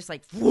 and I'm just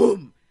like,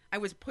 boom! I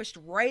was pushed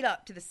right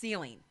up to the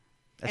ceiling.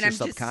 That's and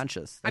your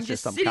subconscious. I'm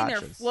just sitting there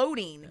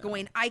floating,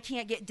 going, I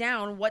can't get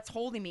down. What's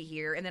holding me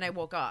here? And then I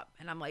woke up,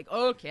 and I'm like,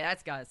 okay,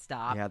 that's got to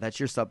stop. Yeah, that's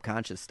your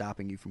subconscious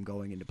stopping you from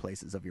going into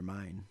places of your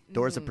mind.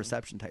 Doors of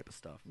perception type of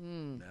stuff.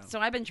 No. So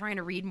I've been trying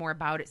to read more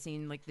about it,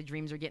 seeing the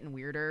dreams are getting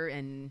weirder.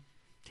 And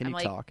can you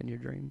talk in your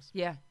dreams?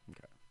 Yeah.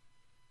 Okay.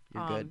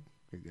 You're good.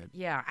 You're good.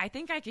 Yeah, I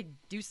think I could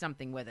do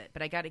something with it,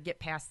 but I got to get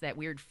past that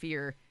weird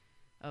fear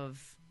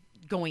of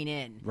going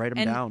in. Write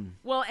them down.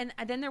 Well, and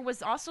then there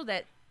was also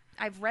that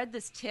I've read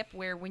this tip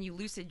where when you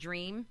lucid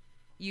dream,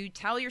 you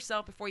tell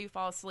yourself before you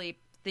fall asleep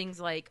things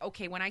like,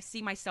 okay, when I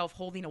see myself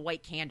holding a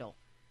white candle,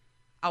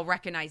 I'll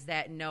recognize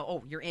that and know,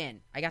 oh, you're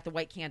in. I got the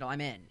white candle.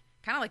 I'm in.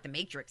 Kind of like the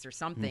Matrix or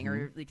something,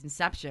 or the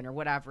Inception or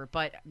whatever.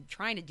 But I'm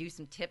trying to do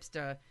some tips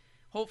to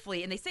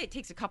hopefully, and they say it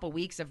takes a couple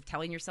weeks of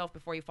telling yourself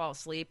before you fall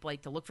asleep,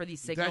 to look for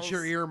these signals. That's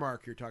your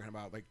earmark you're talking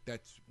about.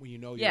 That's when you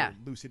know you're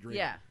lucid dreaming.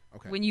 Yeah.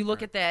 Okay. When you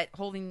look at that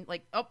holding,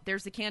 oh,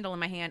 there's the candle in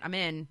my hand. I'm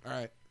in. All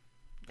right.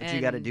 What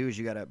you got to do is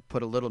you got to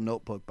put a little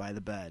notebook by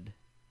the bed,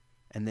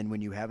 and then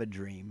when you have a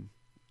dream,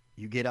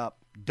 you get up.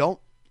 Don't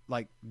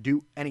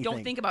do anything.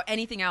 Don't think about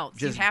anything else.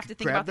 Just you have to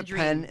think about the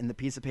dream. Grab the pen and the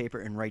piece of paper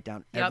and write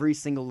down every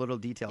single little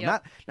detail.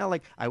 Not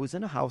like I was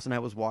in a house and I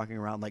was walking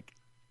around.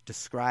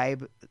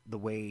 Describe the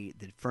way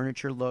the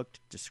furniture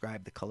looked,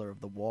 describe the color of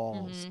the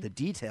walls, the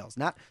details,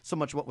 not so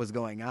much what was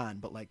going on,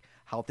 but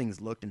how things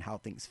looked and how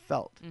things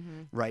felt,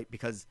 right?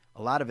 Because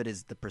a lot of it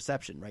is the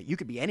perception, right? You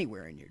could be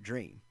anywhere in your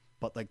dream,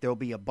 but there'll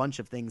be a bunch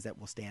of things that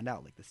will stand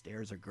out. The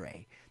stairs are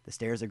gray.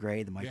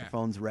 The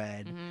microphone's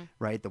red,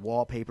 right? The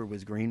wallpaper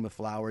was green with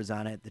flowers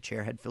on it. The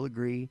chair had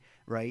filigree,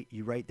 right?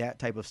 You write that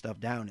type of stuff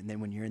down, and then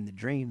when you're in the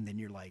dream, then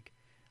you're like,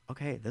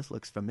 okay, this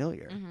looks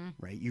familiar,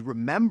 right? You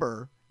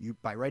remember,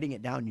 by writing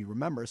it down, you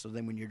remember. So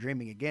then when you're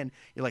dreaming again,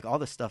 you're like, all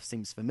this stuff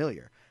seems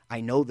familiar.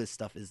 I know this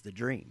stuff is the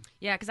dream.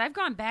 Yeah, because I've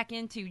gone back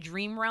into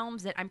dream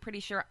realms that I'm pretty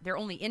sure they're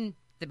only in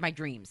my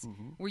dreams,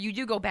 where you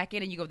do go back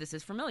in and you go, this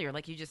is familiar,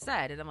 like you just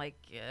said. And I'm like,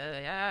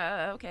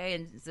 yeah, okay.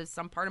 And there's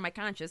some part of my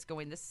conscious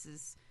going, this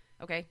is,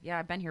 okay, yeah,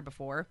 I've been here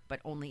before, but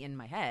only in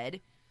my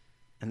head.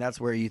 And that's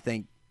where you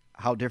think,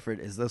 how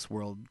different is this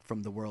world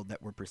from the world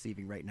that we're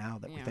perceiving right now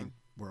that we think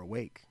we're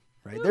awake,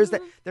 right? There's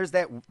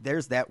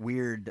that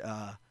weird,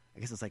 I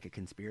guess it's like a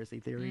conspiracy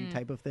theory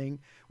type of thing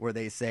where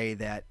they say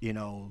that,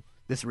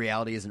 this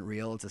reality isn't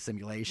real, it's a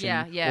simulation.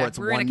 Yeah. Or it's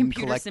we're in a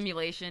computer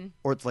simulation.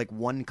 Or it's like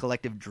one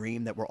collective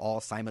dream that we're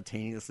all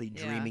simultaneously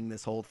dreaming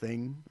this whole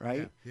thing,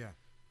 right? Yeah.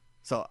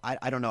 So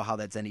I don't know how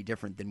that's any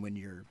different than when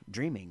you're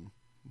dreaming,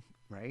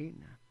 right?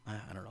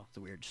 I don't know.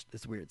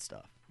 It's weird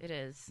stuff. It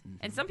is.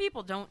 And some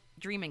people don't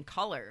dream in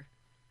color.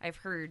 I've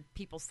heard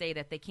people say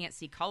that they can't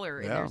see color.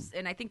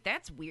 And I think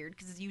that's weird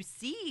because you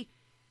see,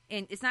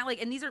 and it's not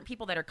like, and these aren't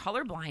people that are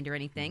colorblind or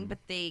anything, but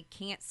they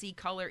can't see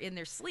color in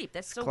their sleep.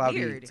 That's so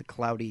weird. It's a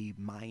cloudy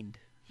mind.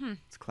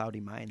 It's a cloudy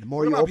mind. The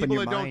more What you about open people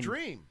your that mind. don't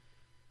dream?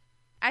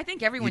 I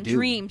think everyone You do.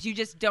 dreams. You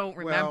just don't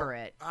remember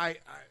it.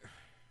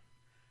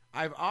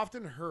 I've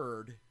often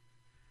heard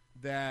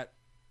that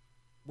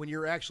when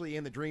you're actually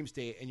in the dream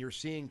state and you're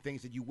seeing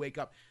things that you wake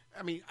up.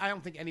 I mean, I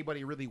don't think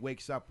anybody really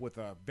wakes up with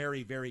a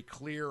very, very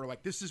clear,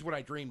 like, this is what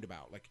I dreamed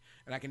about. Like,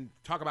 and I can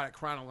talk about it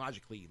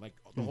chronologically, like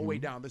the whole way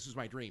down. This is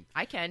my dream.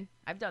 I can.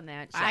 I've done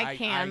that. So I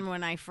can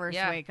when I first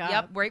wake up.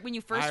 Yep, right when you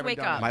I first haven't wake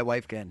done up. that. My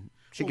wife can.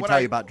 She can What tell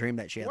I- you about dream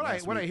that she had What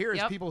last I week. hear is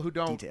Yep. people who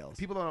don't Details.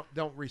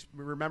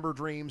 remember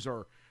dreams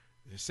or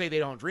say they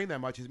don't dream that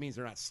much. It means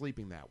they're not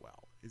sleeping that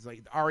well. It's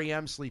like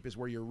REM sleep is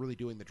where you're really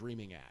doing the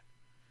dreaming at.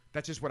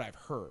 That's just what I've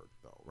heard,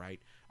 though,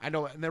 right? I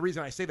know, and the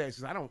reason I say that is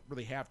because I don't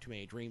really have too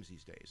many dreams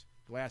these days.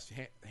 The last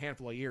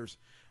handful of years,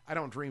 I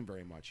don't dream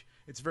very much.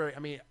 It's very, I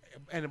mean,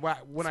 and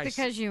when It's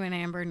because you and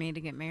Amber need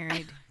to get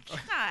married.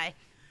 Hi.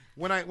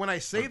 when I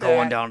say that,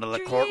 Going down to the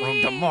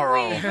courtroom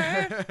tomorrow.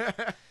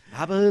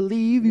 I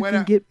believe you When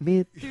can I- get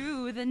me.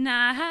 Through the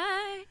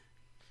night.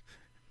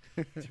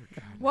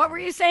 What were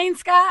you saying,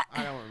 Scott?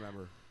 I don't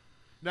remember.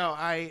 No,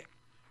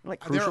 Like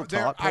Crucial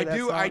Talk. play that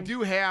I song?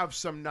 do have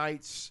some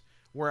nights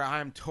where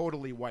I'm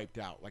totally wiped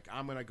out. Like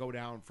I'm gonna go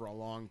down for a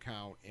long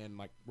count, and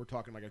like we're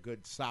talking like a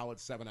good solid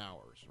 7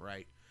 hours,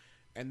 right?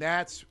 And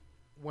that's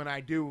when I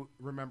do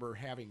remember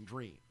having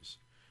dreams.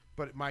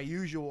 But my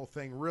usual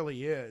thing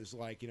really is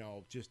like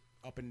just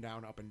up and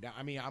down, up and down.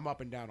 I mean, I'm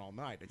up and down all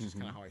night. It's just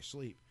kind of how I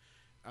sleep,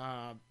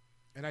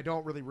 and I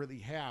don't really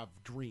have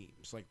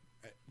dreams. Like,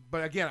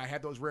 but again, I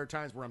have those rare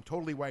times where I'm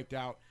totally wiped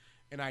out.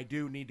 And I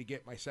do need to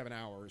get my 7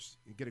 hours,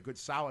 get a good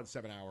solid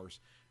 7 hours,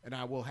 and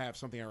I will have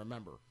something I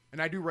remember. And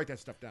I do write that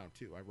stuff down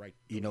too. I write.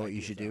 You know those what you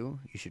ideas should down. do?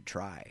 You should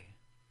try.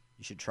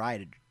 You should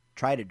try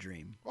to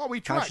dream. Well, we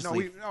tried.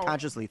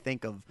 Consciously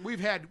think of. We've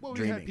had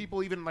dreaming.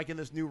 people even like in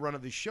this new run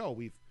of this show.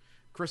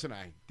 Chris and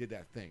I did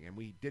that thing, and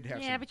we did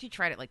have. Yeah, but you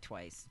tried it like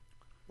twice.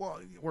 Well,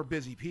 we're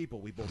busy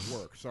people. We both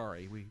work.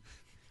 Sorry,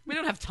 We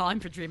don't have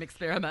time for dream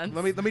experiments.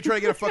 Let me try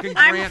to get a fucking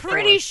grant. I'm for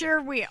pretty it.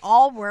 sure we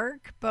all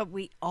work, but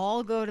we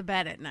all go to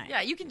bed at night.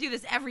 Yeah, you can do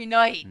this every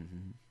night.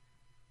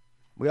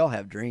 We all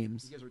have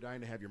dreams. You guys are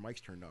dying to have your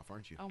mics turned off,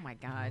 aren't you? Oh my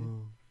god.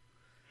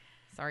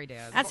 Sorry,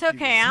 Dad. That's Fuck you,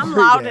 okay. I'm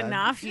Sorry, loud Dad.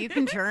 enough. You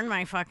can turn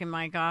my fucking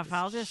mic off.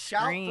 I'll just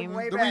scream.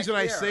 The reason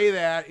I say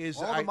that is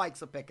all the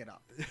mics will pick it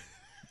up.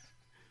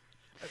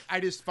 I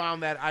just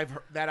found that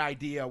that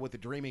idea with the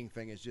dreaming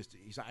thing is just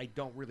I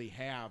don't really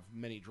have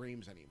many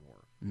dreams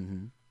anymore.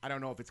 Mm-hmm. I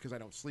don't know if it's because I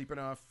don't sleep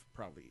enough.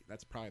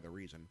 That's probably the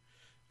reason,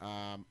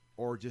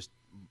 or just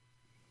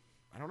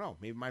I don't know.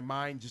 Maybe my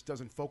mind just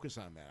doesn't focus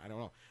on that. I don't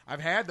know. I've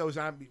had those.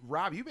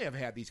 Rob, you may have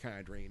had these kind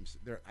of dreams.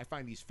 I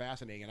find these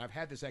fascinating, and I've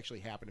had this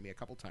actually happen to me a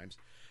couple times,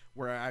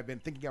 where I've been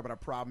thinking about a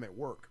problem at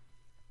work.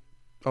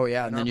 Oh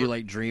yeah, and then you I've-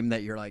 like dream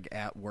that you're like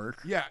at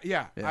work. Yeah.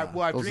 Yeah, I've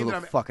those are dreamed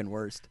the that fucking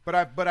worst. But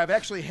I've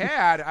actually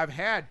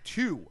had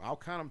two. I'll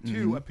count them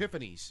 2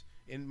 epiphanies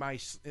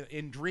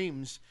in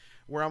dreams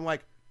where I'm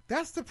like,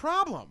 that's the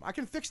problem. I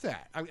can fix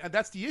that.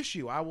 That's the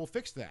issue. I will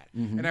fix that.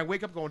 And I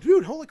wake up going,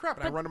 dude, holy crap!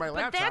 And I run to my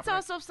laptop. But that's and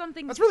also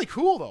something. that's really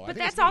cool, though. I But think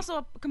that's it's neat.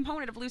 also a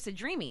component of lucid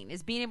dreaming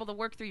is being able to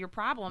work through your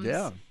problems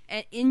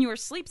in your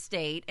sleep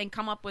state and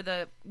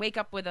wake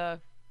up with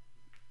a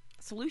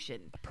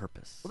solution. A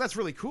purpose. Well, that's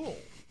really cool.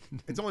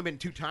 It's only been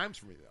 2 times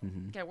for me though.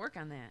 Got to work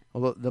on that.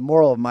 Well, the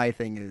moral of my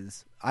thing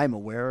is I'm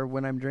aware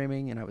when I'm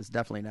dreaming, and I was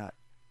definitely not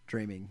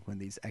dreaming when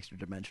these extra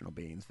dimensional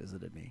beings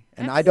visited me.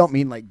 And I don't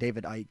mean like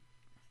David Icke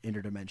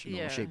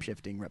interdimensional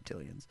shape-shifting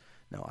reptilians.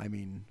 No, I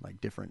mean like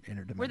different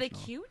interdimensional. Were they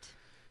cute?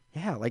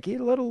 Yeah, like a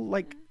little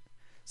like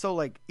so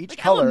like each Like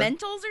color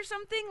elementals or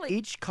something? Like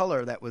each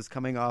color that was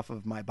coming off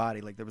of my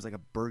body, like there was like a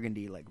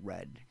burgundy like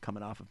red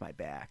coming off of my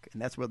back, and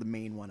that's where the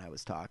main one I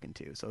was talking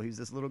to. So he was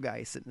this little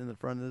guy sitting in the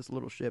front of this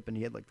little ship, and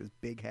he had like this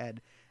big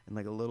head and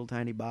like a little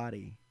tiny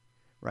body,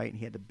 right? And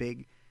he had the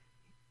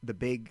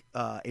big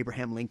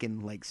Abraham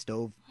Lincoln like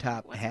stove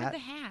top what's hat.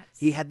 with the hats?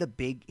 He had the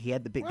big.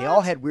 They What?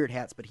 all had weird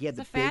hats, but he had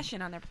It's the a big,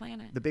 fashion on their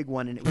planet. the big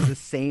one, and it was the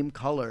same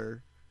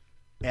color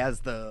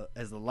as the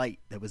light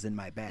that was in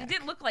my back. It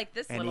didn't look like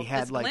this And little he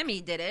had, this like-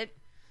 Glimmy did it.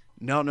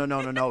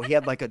 No. He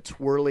had like a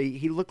twirly.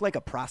 He looked like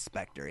a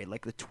prospector. He had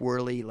like the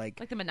twirly, like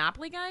Like the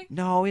Monopoly guy?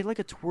 no, he had like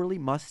a twirly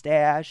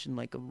mustache and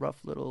like a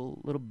rough little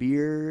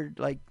beard.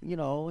 Like he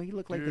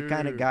looked like the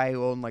kind of guy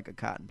who owned like a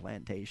cotton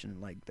plantation in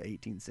like the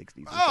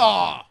 1860s. or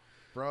Oh,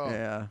 bro. something.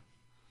 Yeah,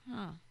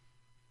 Huh.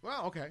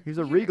 Well, okay. he was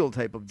a regal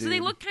type of dude. So they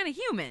look kind of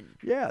human.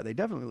 Yeah, they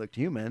definitely looked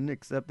human,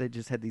 except they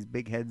just had these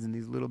big heads and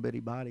these little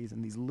bitty bodies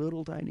and these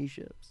little tiny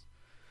ships.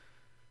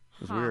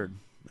 It was Huh. weird.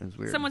 It was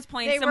weird. Someone's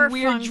playing They some were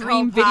weird Funko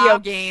dream video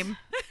Pops. game.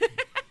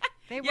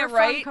 They Yeah, were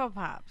right? Funko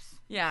Pops.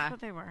 Yeah. That's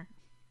what they were.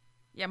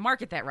 Yeah,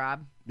 market that,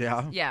 Rob.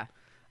 Yeah. Yeah.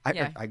 I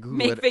Yeah. Google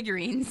Make it.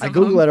 figurines. I of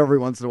Google them. it every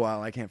once in a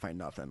while. I can't find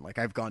nothing. Like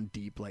I've gone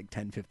deep, like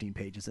 10, 15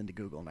 pages into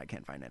Google, and I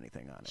can't find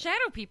anything on it.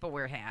 Shadow people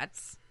wear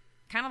hats.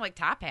 Kind of like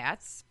top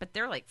hats, but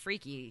they're like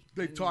freaky.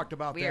 They and talked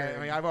about weird. that.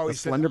 I mean, I've The always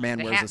said Slender Man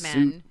The wears Hat a Men.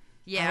 suit.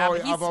 Yeah,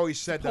 but he's I've always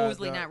said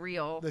supposedly the not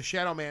real. The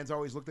Shadow Man's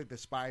always looked like the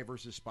Spy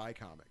versus Spy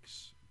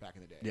comics back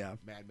in the day. Yeah.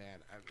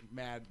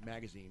 Mad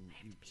Magazine.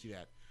 You see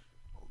that?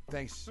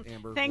 Thanks,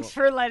 Amber. Thanks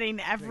Well, for letting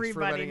thanks for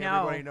everybody letting know.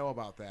 everybody know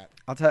about that.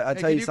 I'll tell Hey, you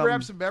can you something.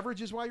 grab some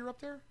beverages while you're up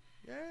there?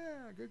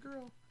 Yeah, good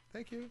girl.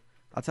 Thank you.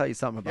 I'll tell you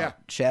something about Yeah.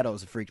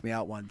 shadows that freaked me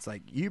out once.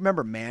 Like you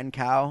remember Man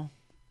Cow?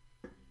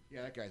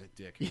 Yeah, that guy's a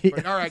dick. Yeah.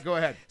 But, all right, go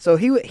ahead. So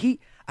he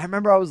I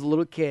remember I was a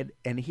little kid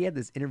and he had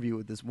this interview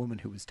with this woman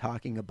who was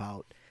talking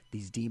about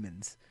these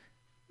demons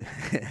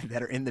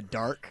that are in the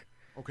dark,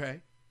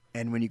 Okay.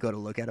 and when you go to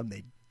look at them,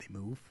 they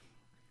move.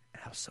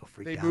 And I was so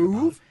freaked They out. move?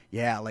 About it.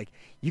 Yeah, like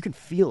you can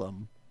feel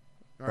them,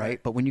 All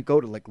right? But when you go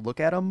to like look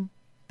at them,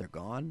 they're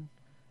gone.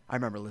 I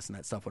remember listening to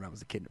that stuff when I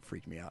was a kid and it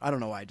freaked me out. I don't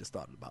know why I just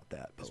thought about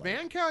that. But Is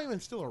like, Mancow even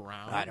still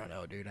around? I don't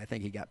know, dude. I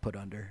think he got put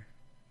under.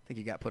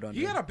 He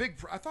had a big.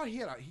 I thought he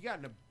got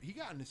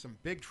into some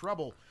big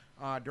trouble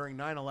during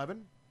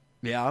 9/11.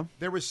 Yeah.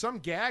 There was some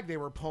gag they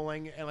were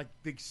pulling, and like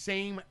the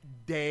same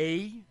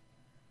day.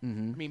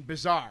 Mm-hmm. I mean,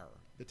 bizarre.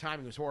 The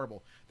timing was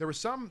horrible. There was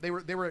some. They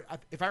were.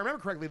 If I remember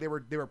correctly, they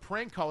were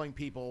prank calling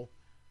people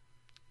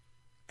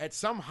at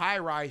some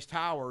high-rise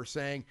tower,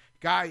 saying,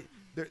 "Guy,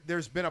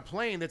 there's been a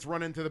plane that's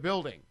run into the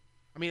building."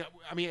 I mean,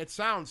 it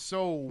sounds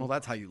so. Well,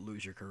 that's how you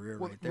lose your career,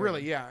 Well, right there.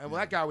 really, yeah. And well,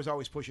 that guy was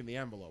always pushing the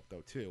envelope,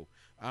 though, too.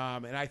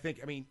 And I think,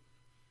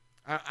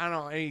 I don't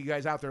know, any of you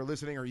guys out there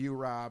listening, or you,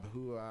 Rob,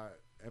 who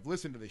have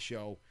listened to the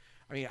show.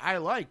 I mean, I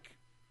like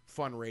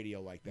fun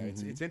radio like that.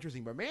 Mm-hmm. It's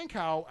interesting. But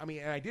Mancow,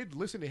 and I did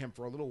listen to him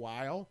for a little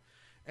while,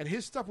 and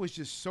his stuff was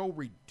just so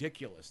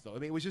ridiculous, though. I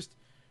mean,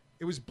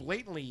 it was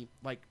blatantly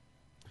like.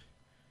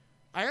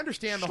 I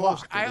understand the whole.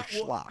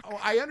 Schlock.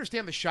 I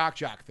understand the shock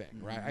jock thing,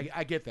 right?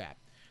 I get that.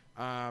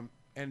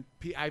 And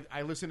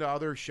I listen to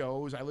other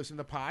shows. I listen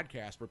to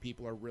podcasts where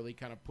people are really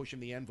kind of pushing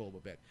the envelope a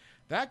bit.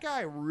 That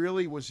guy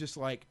really was just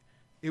like,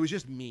 it was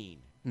just mean.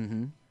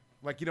 Mm-hmm.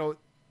 Like,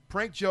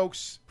 prank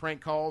jokes,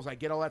 prank calls. I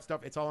get all that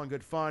stuff. It's all in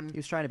good fun. He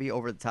was trying to be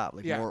over the top,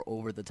 like Yeah. more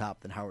over the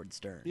top than Howard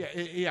Stern.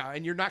 Yeah.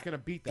 And you're not going to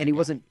beat that. And he guy.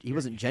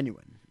 wasn't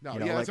genuine. No, you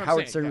know, yeah, like that's what I'm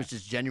Howard saying, Stern yeah. was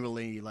just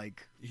genuinely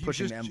like He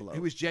pushing was the envelope. He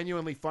was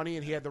genuinely funny,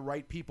 and he had the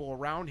right people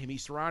around him. He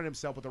surrounded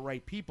himself with the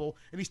right people,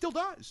 and he still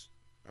does.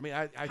 I mean,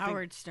 I think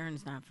Howard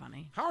Stern's not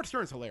funny. Howard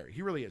Stern's hilarious.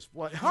 He really is.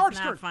 Well,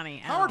 not funny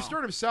at Howard all.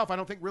 Stern himself, I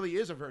don't think really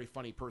is a very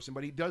funny person,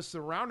 but he does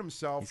surround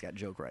himself. He's got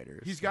joke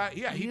writers. He's got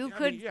You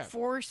could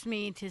force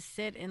me to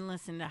sit and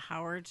listen to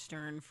Howard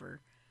Stern for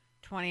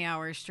 20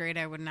 hours straight.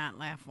 I would not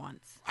laugh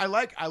once. I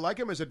like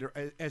him as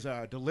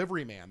a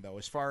delivery man though.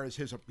 As far as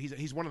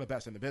he's one of the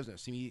best in the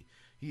business. He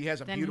has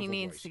a Then beautiful he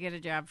needs voice. to get a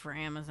job for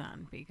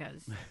Amazon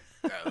because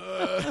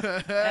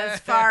as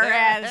far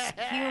as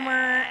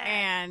humor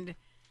and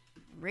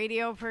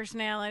radio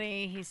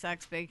personality, he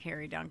sucks big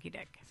hairy donkey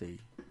dick. See,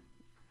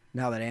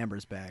 now that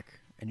Amber's back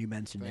and you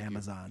mentioned Thank you.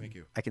 Amazon, Thank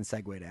you. I can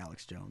segue to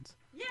Alex Jones.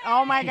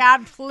 Oh my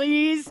God,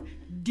 please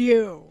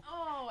do.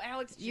 Oh,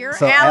 Alex. Your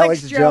So Alex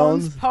Alex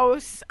Jones Jones-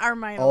 posts are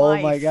my Oh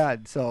life. my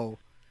God! So,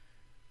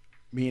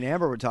 me and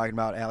Amber were talking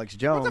about Alex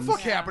Jones. What the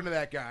fuck happened to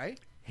that guy?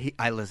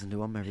 I listen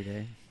to him every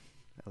day.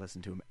 I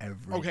listen to him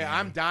every Okay, day.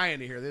 I'm dying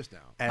to hear this now.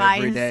 Buy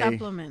every his day.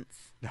 supplements.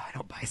 No, I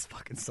don't buy his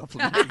fucking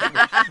supplements.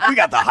 We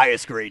got the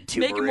highest grade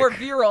turmeric. Make it more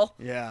virile.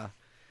 Yeah.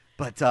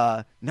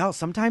 But no,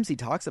 sometimes he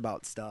talks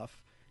about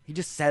stuff. He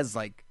just says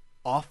like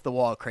off the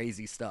wall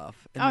crazy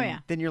stuff. And Oh, then, yeah.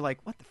 Then you're like,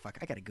 what the fuck?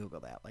 I gotta Google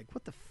that. Like,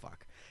 what the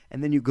fuck?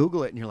 And then you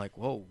Google it and you're like,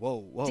 whoa.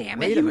 Damn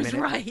wait it, he a was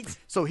minute. right.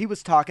 So he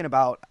was talking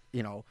about,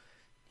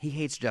 he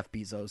hates Jeff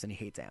Bezos and he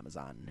hates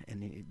Amazon.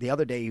 And the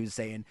other day he was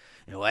saying,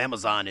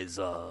 Amazon is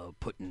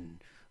putting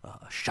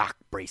shock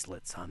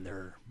bracelets on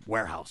their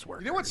warehouse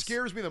workers. You know what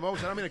scares me the most?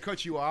 And I'm going to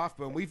cut you off,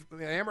 but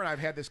Amber and I have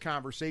had this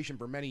conversation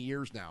for many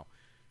years now.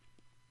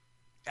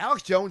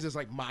 Alex Jones is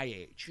like my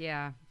age.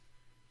 Yeah.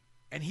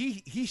 And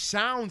he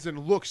sounds and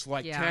looks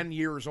like Yeah. 10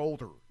 years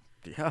older.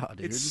 Yeah,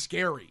 dude. It's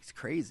scary. It's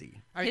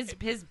crazy.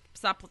 His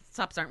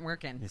sups aren't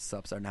working. His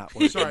subs are not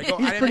working. Sorry, go,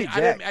 He's I, pretty didn't,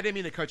 jacked. I didn't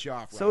mean to cut you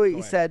off. Rob. So Go he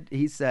ahead.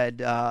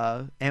 said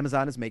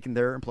Amazon is making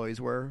their employees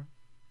wear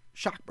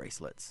shock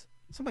bracelets.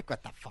 So I'm like,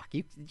 what the fuck?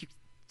 You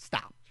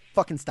stop.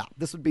 Fucking stop.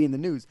 This would be in the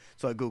news.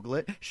 So I Google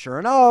it. Sure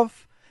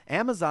enough,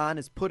 Amazon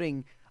is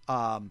putting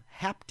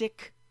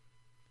haptic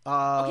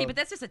Okay, but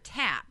that's just a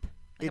tap.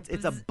 Like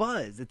It's a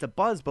buzz. It's a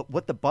buzz. But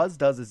what the buzz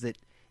does is it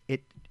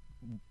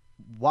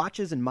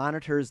watches and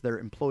monitors their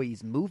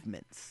employees'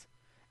 movements.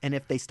 And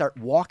if they start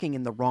walking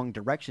in the wrong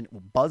direction, it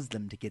will buzz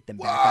them to get them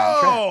back on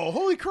track. Whoa!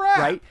 Holy crap!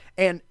 Right?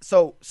 And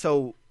so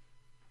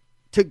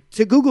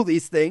to Google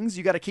these things,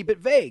 you got to keep it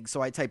vague.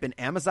 So I type in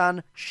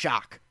Amazon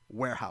shock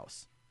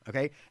warehouse.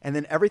 Okay. And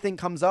then everything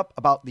comes up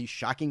about these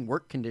shocking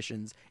work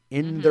conditions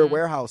in their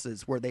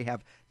warehouses where they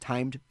have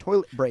timed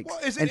toilet breaks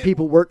Well, and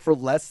people work for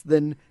less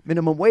than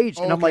minimum wage.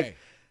 And I'm Okay. like,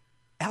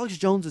 Alex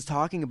Jones is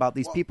talking about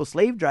these people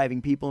slave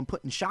driving people and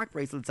putting shock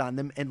bracelets on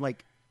them. And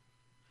like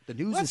the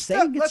news is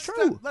saying it's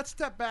true. Let's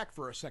step back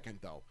for a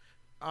second, though.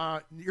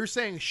 You're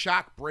saying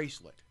shock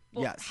bracelet.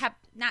 well, yes.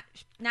 not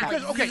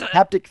Because, like, okay,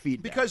 Haptic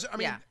feedback. Because, I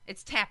mean, yeah,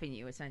 it's tapping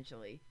you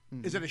essentially.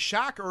 is it a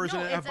shock or is No,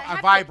 it it's a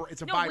haptic. vibrate?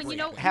 It's a No, vibrate. when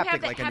you know you Haptic,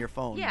 have that like on your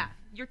phone. Yeah,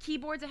 your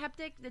keyboard's a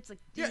haptic. That's like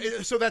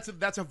Yeah, so that's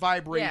a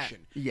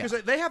vibration. Yeah.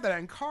 Because they have that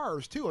in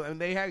cars too, and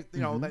they have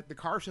the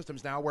car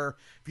systems now where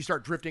if you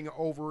start drifting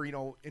over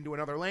into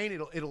another lane,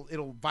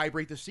 it'll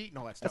vibrate the seat and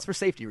all that stuff. That's for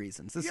safety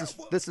reasons. Yeah,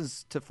 well- This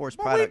is to force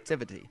But wait-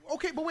 productivity.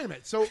 Okay, but wait a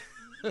minute. So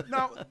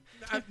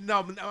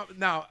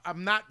no,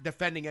 I'm not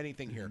defending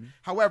anything here.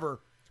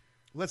 However,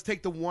 let's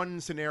take the one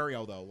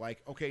scenario though.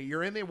 Like, okay,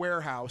 you're in the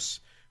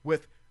warehouse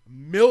with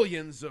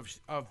millions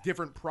of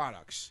different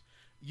products.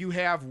 You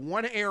have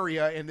one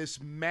area in this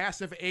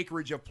massive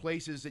acreage of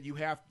places that you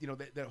have,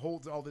 that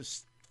holds all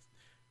this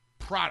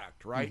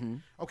product, right?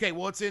 Okay,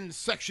 well, it's in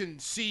section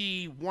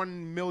C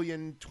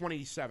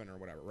 1,000,027 or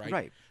whatever, right?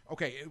 Right.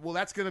 Okay, well,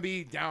 that's going to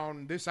be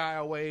down this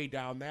aisleway,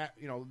 down that,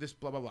 this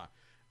blah, blah,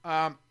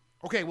 blah.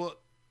 Okay, well,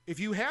 if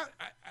you have,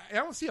 I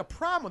don't see a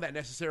problem with that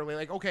necessarily.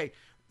 Like, okay,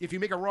 if you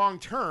make a wrong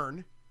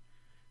turn,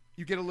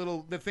 you get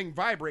the thing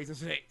vibrates and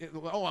say,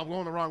 oh, I'm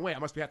going the wrong way. I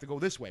must have to go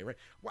this way, right?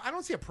 Well, I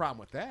don't see a problem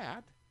with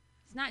that.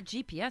 it's not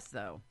GPS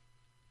though.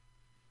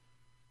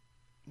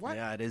 What?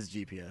 Yeah, it is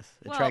GPS.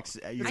 It Well, tracks.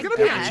 it's It's I going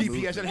to be on guess.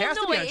 GPS. It has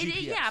to be on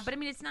GPS. Yeah, but I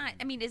mean, it's not.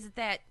 I mean, is it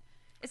that?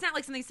 It's not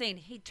like something saying,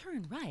 "Hey,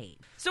 turn right."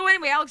 So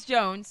anyway, Alex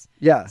Jones.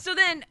 Yeah. So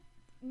then,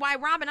 why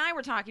Rob and I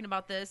were talking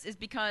about this is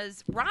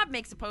because Rob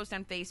makes a post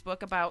on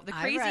Facebook about the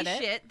I crazy read it.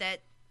 shit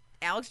that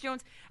Alex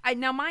Jones.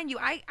 Now, mind you,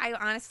 I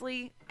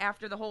honestly,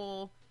 after the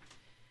whole,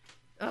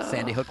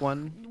 Sandy Hook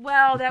one,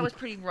 well, that was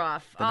pretty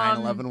rough. the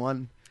 9/11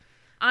 one.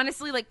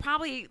 Honestly, like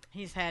probably.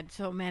 He's had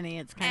so many,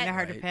 it's kind of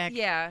hard to pick.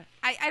 Yeah,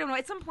 I don't know.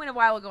 At some point a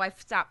while ago, I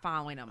stopped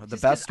following him. The just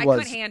 'cause best I was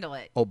couldn't handle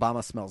it.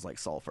 Obama smells like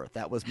sulfur.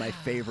 That was my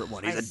favorite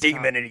one. He's I a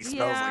demon saw- and he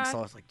smells Yeah. like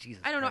sulfur. It's like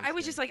Jesus. I don't know. Christ, I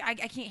was dude. just like, I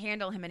can't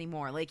handle him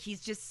anymore. Like,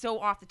 he's just so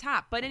off the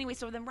top. But anyway,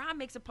 so then Rob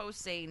makes a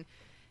post saying,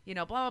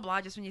 blah, blah,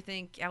 blah. Just when you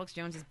think Alex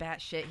Jones is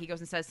batshit, he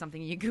goes and says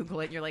something and you Google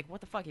it and you're like, what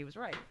the fuck? He was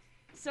right.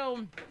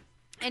 So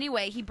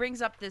anyway, he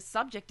brings up this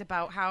subject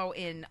about how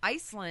in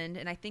Iceland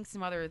and I think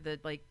some other,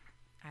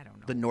 I don't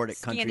know. the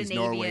Nordic countries,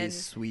 Norway, Scandinavian,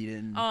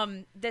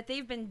 Sweden. that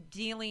they've been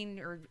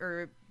dealing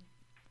or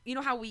you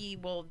know how we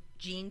will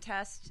gene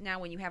test now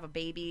when you have a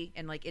baby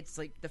and like it's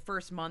like the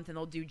first month and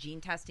they'll do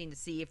gene testing to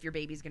see if your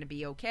baby's going to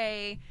be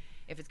okay,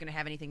 if it's going to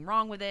have anything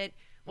wrong with it.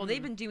 Well,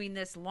 they've been doing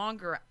this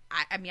longer.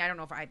 I mean, I don't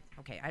know if I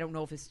don't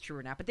know if it's true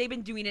or not, but they've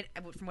been doing it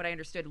from what I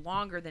understood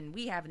longer than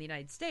we have in the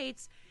United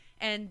States.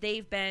 And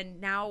they've been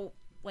now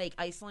like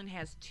Iceland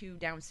has 2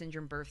 Down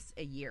syndrome births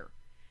a year.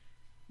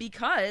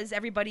 Because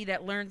everybody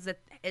that learns that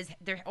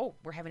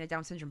we're having a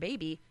Down syndrome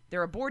baby,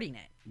 they're aborting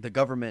it. The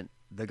government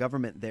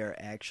there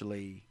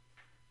actually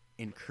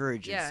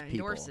encourages people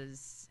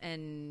endorses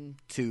and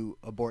to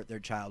abort their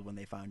child when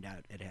they found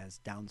out it has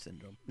Down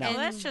syndrome. Now, Well,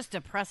 that's just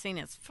depressing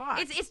as fuck.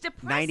 it's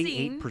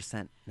depressing.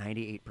 98%.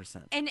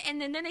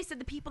 And then they said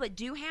the people that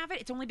do have it,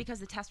 it's only because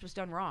the test was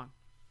done wrong.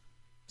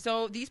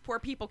 So these poor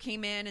people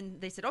came in and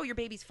they said, "Oh, your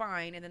baby's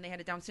fine," and then they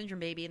had a Down syndrome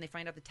baby and they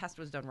find out the test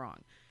was done wrong.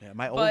 Yeah,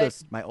 my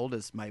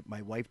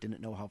wife didn't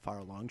know how far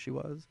along she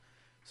was.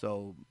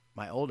 So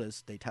my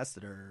oldest, they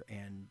tested her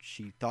and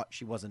she thought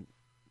she was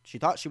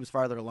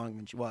farther along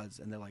than she was,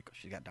 and they're like,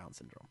 she got Down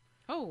syndrome.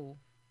 Oh,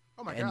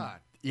 Oh my And- God.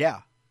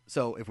 Yeah.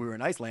 So if we were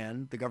in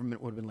Iceland, the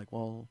government would have been like,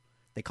 well,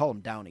 they call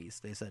them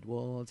Downies. They said,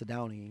 well, it's a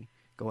Downy.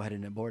 Go ahead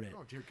and abort it.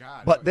 Oh dear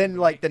God. But then,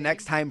 like, the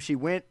next time she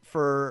went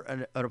for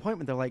an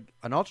appointment, they're like,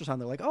 an ultrasound,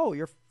 they're like, oh,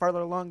 you're farther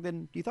along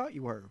than you thought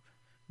you were.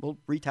 We'll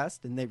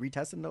retest. And they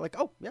retest, and they're like,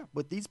 oh, yeah,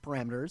 with these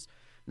parameters,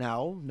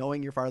 now,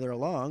 knowing you're farther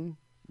along,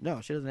 no,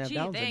 she doesn't have gee,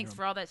 Down thanks syndrome.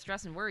 for all that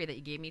stress and worry that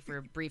you gave me for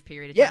a brief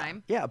period of Yeah,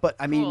 time. yeah, but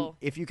I mean, Cool.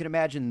 if you can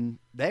imagine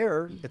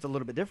there, it's a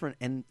little bit different,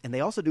 and they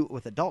also do it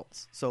with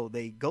adults. So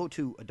they go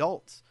to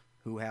adults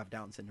who have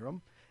Down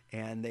syndrome,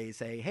 and they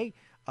say, "Hey,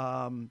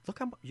 look,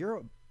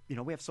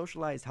 we have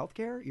socialized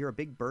healthcare. You're a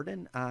big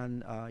burden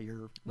on your Would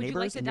you like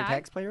neighbors to and your die?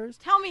 taxpayers.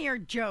 Tell me you're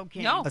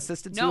joking. No.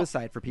 Assisted No.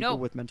 suicide for people No.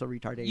 with mental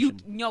retardation.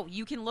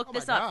 You can look Oh,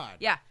 this my up. God.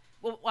 Yeah.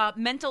 Well,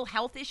 mental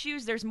health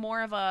issues. There's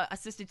more of a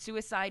assisted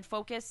suicide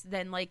focus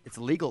than like. It's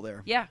illegal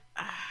there. Yeah,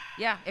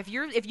 yeah. If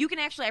you can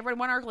actually, I read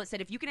one article that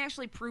said if you can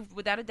actually prove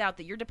without a doubt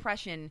that your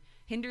depression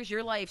hinders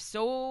your life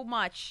so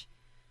much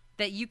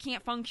that you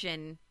can't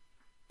function,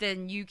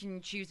 then you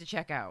can choose to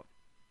check out.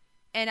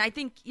 And I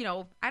think,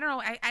 I don't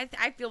know.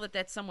 I feel that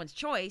that's someone's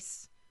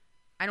choice.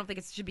 I don't think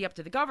it should be up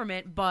to the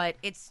government, but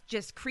it's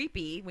just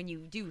creepy when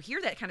you do hear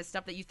that kind of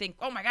stuff that you think,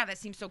 oh my God, that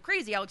seems so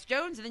crazy, Alex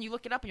Jones. And then you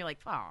look it up and you're like,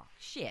 oh,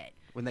 shit.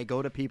 When they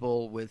go to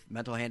people with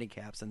mental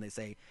handicaps and they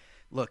say,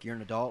 look, you're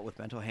an adult with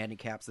mental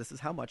handicaps. This is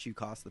how much you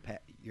cost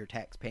your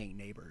tax-paying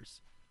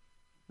neighbors.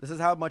 This is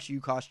how much you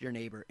cost your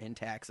neighbor in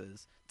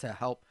taxes to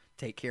help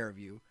take care of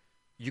you.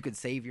 You could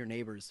save your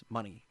neighbors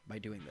money by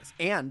doing this.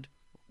 And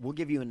we'll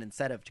give you an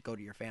incentive to go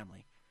to your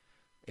family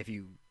if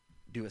you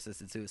do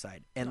assisted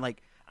suicide. And,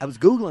 I was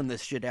Googling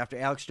this shit after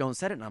Alex Jones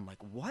said it, and I'm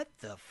like, what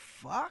the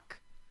fuck?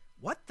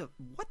 What the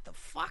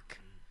fuck?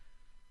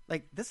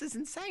 This is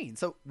insane.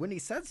 So when he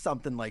says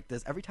something like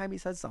this, every time he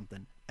says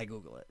something, I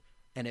Google it.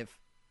 And if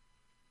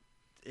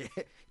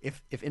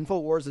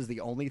InfoWars is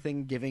the only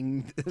thing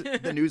giving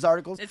the news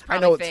articles, It's I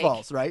know probably it's fake.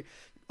 false, right?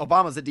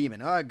 Obama's a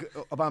demon.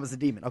 Obama's a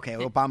demon. Okay,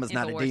 Obama's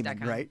not a demon,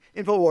 Infowars.com. right?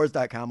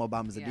 Infowars.com,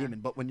 Obama's a Yeah. demon.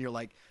 But when you're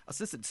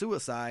assisted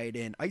suicide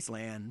in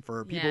Iceland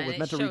for people Yeah, with and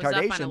mental it shows up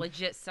on a retardation,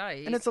 legit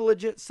site. and it's a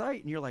legit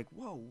site, and you're like,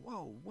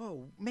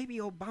 whoa, maybe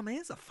Obama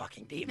is a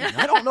fucking demon.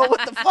 I don't know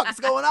what the fuck's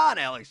going on,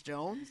 Alex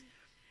Jones.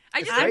 I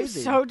just I'm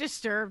crazy. so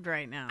disturbed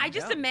right now. I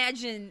just Yeah.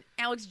 imagine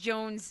Alex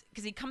Jones,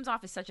 because he comes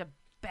off as such a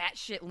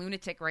batshit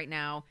lunatic right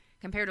now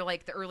compared to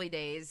the early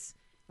days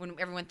when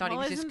everyone thought he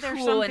was just isn't there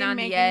cool something and on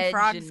making the edge.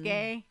 frogs and-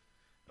 gay?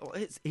 Well,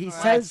 he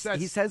that's-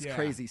 says yeah.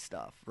 crazy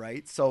stuff,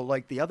 right? So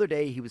the other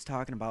day he was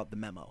talking about the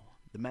memo.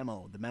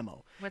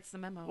 What's the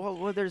memo?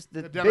 Well, there's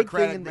the big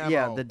Democratic thing,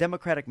 memo. the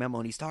Democratic memo,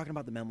 and he's talking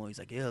about the memo. He's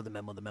like, yeah, the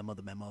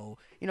memo.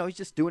 He's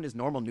just doing his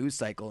normal news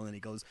cycle, and then he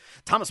goes,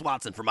 Thomas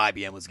Watson from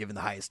IBM was given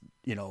the highest,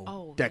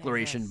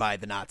 declaration yes. by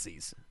the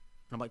Nazis.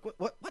 And I'm like,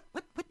 what?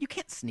 You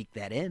can't sneak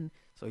that in.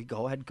 So you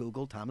go ahead,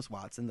 Google Thomas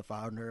Watson, the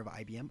founder of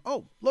IBM.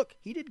 Oh, look,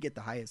 he did get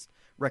the highest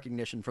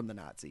recognition from the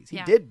Nazis. He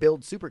Yeah. did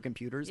build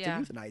supercomputers Yeah.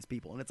 to euthanize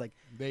people, and it's like,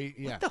 the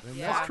fuck?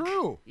 that's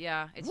true.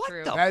 Yeah, it's What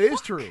true. the- That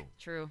is true.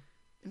 True.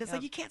 and it's Yep.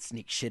 like you can't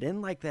sneak shit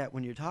in like that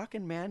when you're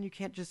talking, man. You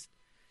can't just.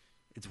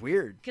 It's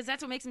weird. Because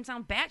that's what makes him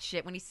sound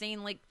batshit when he's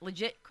saying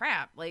legit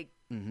crap.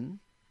 Mm-hmm.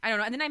 I don't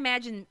know. And then I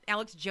imagine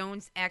Alex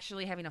Jones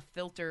actually having a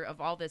filter of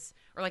all this,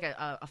 or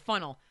a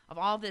funnel of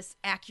all this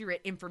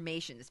accurate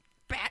information, this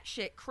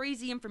batshit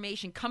crazy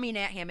information coming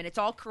at him, and it's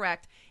all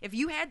correct. If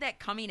you had that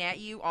coming at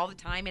you all the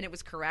time and it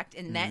was correct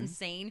and that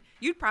insane,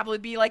 you'd probably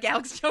be like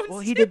Alex Jones. Well,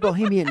 he too. did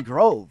Bohemian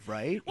Grove,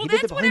 right? Well, he did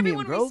that's the what Bohemian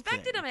everyone Grove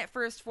respected thing. him at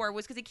first for,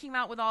 was because he came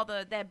out with all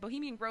that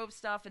Bohemian Grove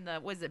stuff and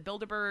was it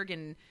Bilderberg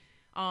and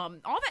all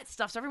that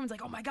stuff. So everyone's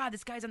like, oh my God,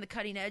 this guy's on the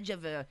cutting edge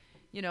of a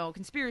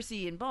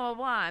conspiracy and blah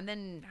blah blah. And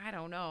then I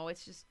don't know.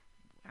 It's just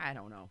I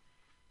don't know.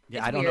 Yeah,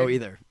 It's I don't weird. know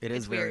either. It is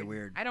It's very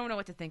weird. I don't know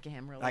what to think of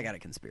him really. I got a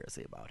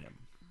conspiracy about him.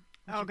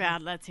 Oh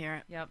God, let's hear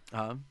it. Yep.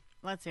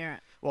 Let's hear it.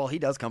 Well, he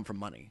does come from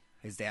money.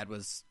 His dad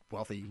was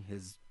wealthy.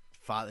 His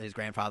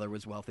grandfather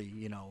was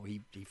wealthy.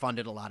 He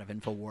funded a lot of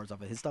InfoWars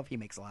off of his stuff. He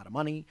makes a lot of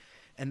money,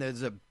 and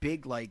there's a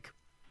big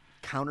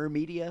counter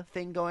media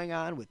thing going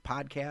on with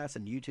podcasts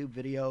and YouTube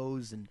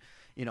videos, and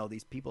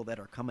these people that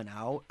are coming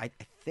out. I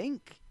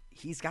think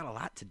he's got a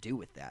lot to do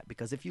with that,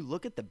 because if you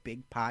look at the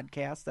big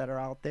podcasts that are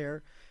out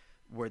there,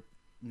 where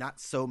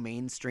not so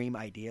mainstream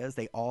ideas,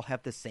 they all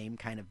have the same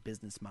kind of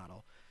business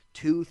model.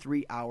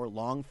 2-3 hour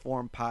long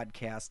form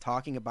podcasts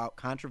talking about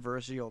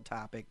controversial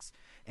topics,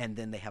 and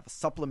then they have a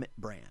supplement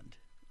brand.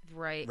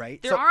 Right.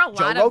 Right? There So, are a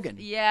Joe lot Rogan. of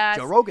yeah.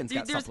 Joe Rogan's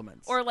got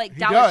supplements. Or He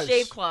Dollar does.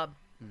 Shave Club.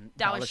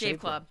 Dollar Shave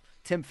Club.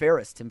 Tim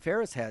Ferriss has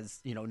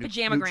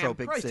Pajamagram.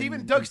 nootropics. Christ, and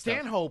even Doug and stuff.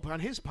 Stanhope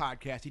on his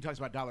podcast, he talks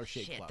about Dollar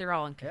Shave Shit, Club. they're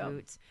all in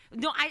cahoots.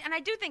 No,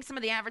 I do think some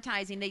of the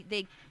advertising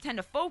they tend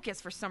to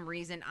focus for some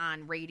reason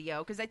on radio,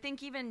 because I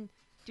think even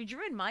do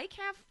Drew and Mike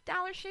have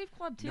Dollar Shave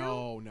Club too?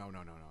 No.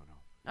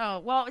 Oh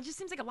well, it just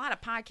seems like a lot of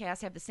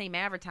podcasts have the same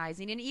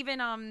advertising, and even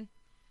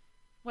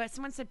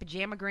someone said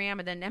Pajamagram,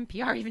 and then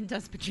NPR even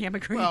does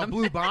Pajamagram. Well,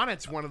 Blue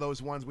Bonnet's one of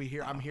those ones we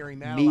hear. I'm hearing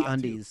that. Me a lot, too.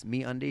 undies.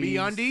 Me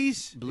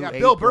undies. Blue Yeah,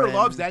 Bill Burr Apron.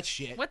 loves that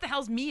shit. What the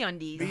hell's Me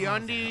Undies? Me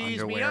undies. Me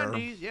underwear.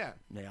 undies. Yeah.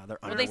 Yeah, they're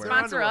Will they underwear.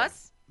 sponsor underwear.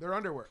 us? They're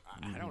underwear.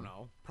 I don't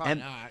know. Probably And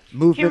not.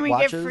 movement Can we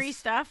watches. give free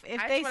stuff if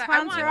That's they what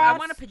sponsor I us?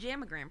 want a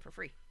Pajamagram for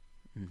free.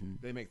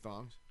 They make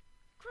thongs.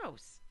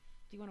 Gross.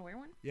 Do you want to wear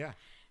one? Yeah.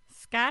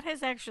 Scott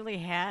has actually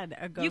had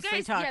a Ghostly You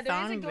guys, Talk yeah, there is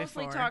thong a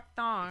Ghostly before. Talk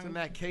thong. It's in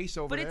that case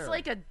over but there. it's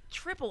like a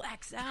triple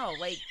XL.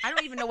 Like I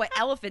don't even know what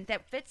elephant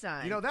that fits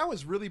on. that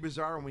was really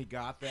bizarre when we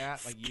got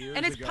that years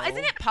and it's ago. isn't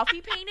it puffy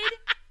painted?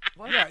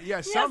 Yeah.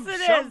 Yes, it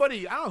is.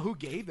 Somebody. I don't know who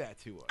gave that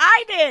to us.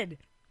 I did.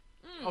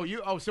 Oh,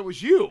 you. Oh, so it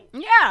was you.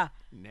 Yeah.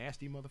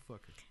 Nasty motherfucker.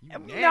 You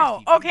nasty, No,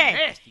 you okay.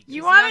 nasty. You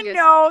She's want to youngest.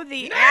 know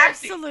the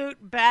Nasty. absolute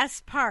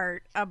best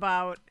part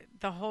about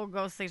the whole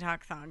Ghostly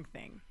Talk thong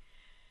thing?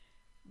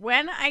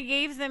 When I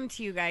gave them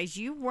to you guys,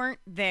 you weren't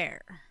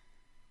there.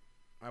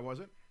 I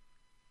wasn't.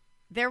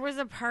 There was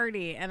a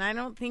party, and I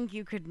don't think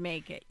you could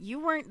make it. You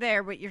weren't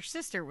there, but your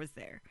sister was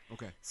there.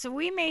 Okay. So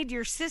we made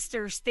your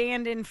sister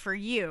stand in for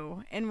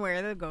you and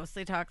wear the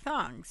Ghostly Talk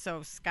thong.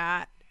 So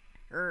Scott,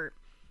 or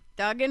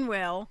Doug and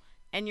Will,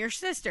 and your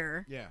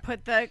sister Yeah.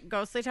 put the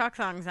Ghostly Talk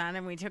thongs on,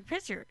 and we took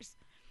pictures.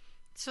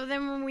 So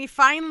then when we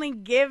finally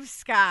give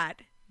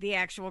Scott the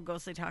actual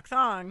Ghostly Talk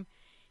song,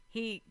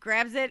 he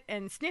grabs it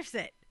and sniffs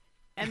it.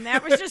 And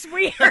that was just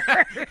weird.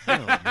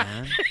 Oh,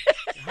 man.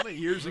 How many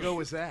years ago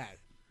was that?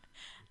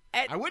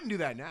 I wouldn't do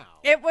that now.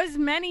 It was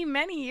many,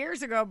 many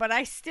years ago, but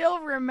I still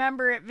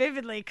remember it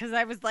vividly because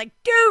I was like,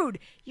 dude,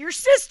 your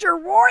sister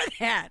wore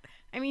that.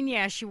 I mean,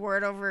 yeah, she wore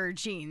it over her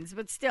jeans,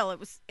 but still,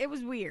 it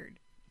was weird.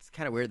 It's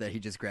kind of weird that he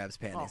just grabs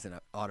panties and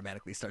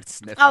automatically starts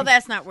sniffing. Oh,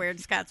 that's not weird.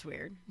 Scott's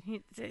weird.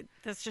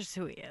 That's just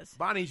who he is.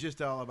 Bonnie's just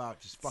all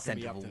about just fucking Scent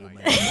me of up a tonight.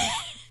 woman.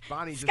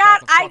 Bonnie's just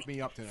Scott, out to fuck me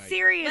up tonight.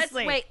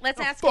 seriously. Let's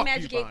Oh, ask fuck the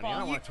Magic you, 8 Bonnie. I Ball.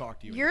 don't want to talk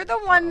to you. You're the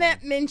one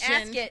that mentioned.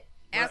 Ask it.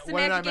 Ask the What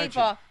did I Magic 8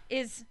 mention? Ball.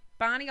 Is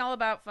Bonnie all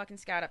about fucking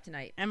Scott up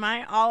tonight? Am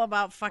I all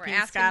about fucking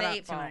asking Scott the up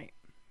 8 Ball. tonight?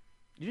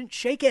 You didn't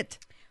shake it.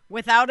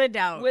 Without a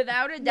doubt.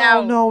 Without a No,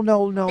 doubt.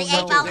 no. The 8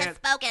 ball Dan. has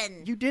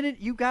spoken. You didn't.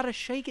 You gotta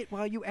shake it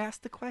while you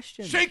ask the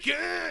question. Shake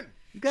it!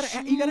 You gotta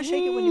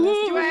shake it when you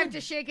ask the Do I question. have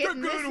to shake it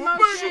in this Good,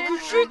 motion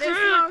or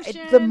this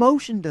motion? The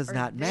motion does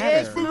not this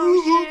matter.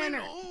 motion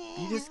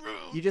or-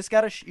 You just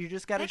gotta That shake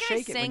guy's it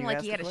when saying you like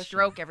ask he the had a question.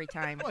 stroke every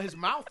time. Well, his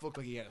mouth looked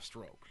like he had a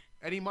stroke.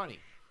 Eddie Money.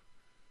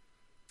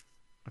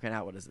 Okay,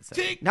 now what does it say?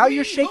 Take Now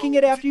you're me shaking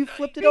it home after you tonight.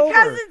 flipped it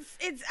Because over.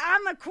 it's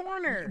on the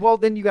corner. Well,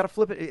 then you gotta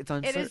flip it. It's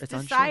it is it's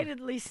unsure.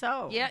 decidedly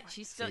so. Yeah,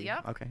 she's still.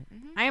 Yep. Okay.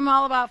 I am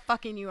all about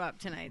fucking you up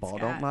tonight, Ball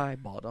Scott. don't lie.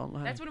 Ball don't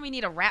lie. That's when we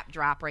need a rap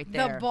drop right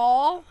there. The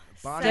ball.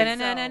 Bonnie. said so.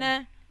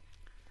 Da-na-na-na-na.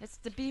 It's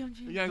the B.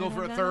 You gonna go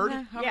for a third?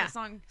 Yeah.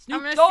 Song. I'm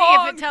Snoop gonna Dogg.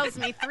 see if it tells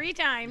me 3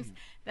 times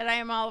that I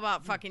am all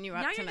about fucking you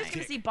up Now you're tonight. just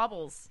gonna see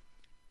bubbles.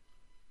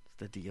 It's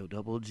the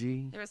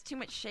D-O-double-G. There was too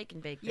much shake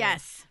and bake. there.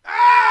 Yes,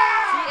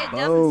 See, it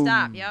doesn't Boom.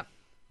 stop. Yep.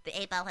 The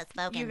 8 ball has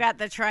spoken. you got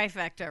the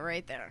trifecta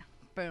right there.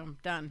 Boom,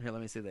 done. Here, let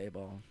me see the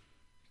A-ball.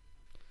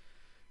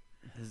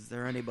 Is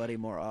there anybody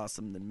more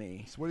awesome than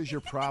me? So what is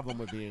your problem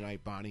with me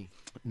tonight, Bonnie?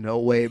 No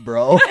way,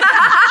 bro.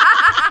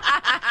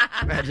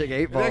 Magic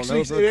 8 It Ball actually,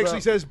 knows it what's actually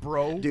up. says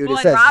bro. Dude, Well, it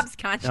in says Rob's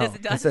conscious, no,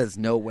 it does. says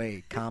no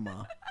way,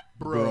 comma,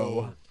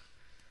 bro.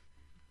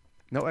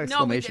 No No,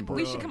 exclamation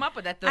we point. should come up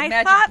with that. The I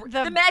magic, thought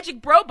the the-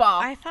 magic bro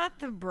ball. I thought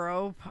the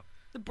bro,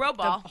 the bro the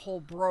ball.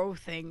 whole bro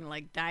thing,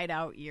 like died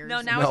out years.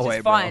 No, now No it's just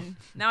way, bro. fun.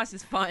 Now it's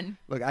just fun.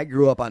 Look, I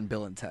grew up on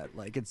Bill and Ted.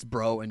 Like it's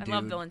bro and I dude.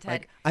 love Bill and Ted.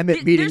 Like, I'm at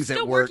They're meetings still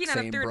at work working on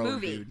a saying third bro and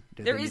movie. dude.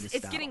 There They is- need to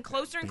it's stop. getting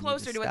closer and They need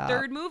closer to a stop.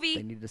 third movie.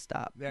 They need to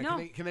stop. Yeah,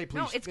 No. can they please?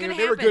 No, it's they, gonna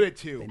they were happen. good at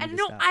 2. They And need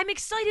no, to stop. I'm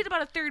excited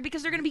about a third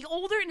because they're going to be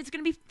older and it's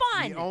going to be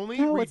fun. The only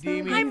No, it's not.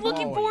 redeeming I'm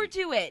looking quality- forward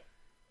to it.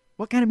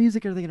 What kind of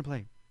music are they gonna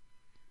play?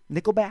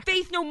 Nickelback?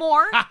 Faith No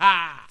More.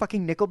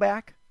 Fucking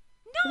Nickelback?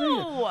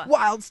 No.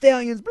 Wild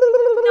Stallions?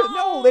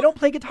 No, they don't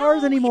play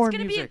guitars No, anymore. It's in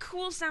going to be a music.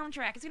 cool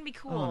soundtrack. It's going to be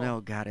cool. Oh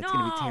no, God, it's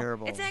gonna be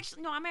terrible. It's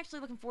actually no. I'm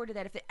actually looking forward to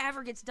that if it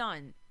ever gets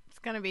done. It's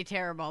gonna be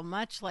terrible,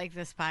 much like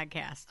this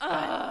podcast.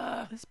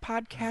 This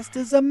podcast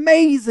is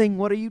amazing.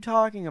 What are you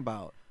talking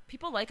about?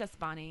 People like us,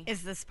 Bonnie.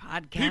 Is this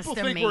podcast People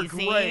think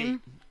amazing? we're great.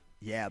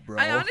 Yeah, bro.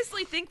 I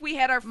honestly think we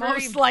had our furry.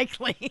 Most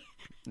likely.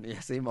 Yeah,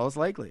 see, most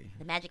likely.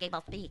 The Magic 8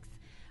 ball speaks.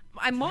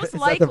 I'm most Is that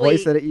the likely.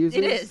 voice that it uses?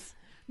 It is.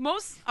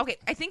 Most okay.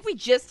 I think we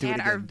just Do it had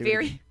again, our do it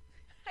very. again.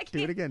 I can't, Do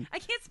it again. I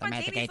can't The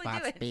Magic 8 spontaneously ball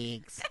do it.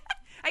 speaks.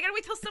 I gotta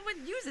wait till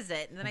someone uses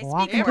it and then I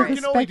Walk speak Amber for it.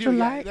 can only do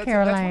Light, that's one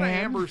of Caroline.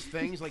 Amber's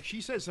things. Like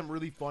she says some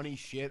really funny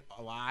shit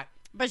a lot,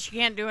 But you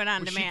can't do it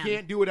on but demand. she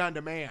can't do it on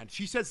demand.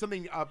 She said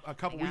something a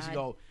couple My weeks God.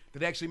 ago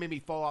that actually made me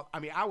fall off. I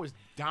mean, I was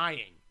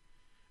dying,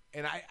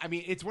 and I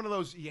mean, it's one of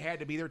those you had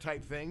to be there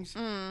type things.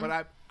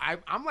 But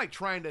I'm like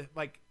trying to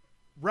like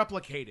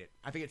replicate it.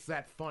 I think it's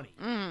that funny.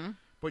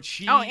 But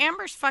she, Oh,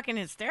 Amber's fucking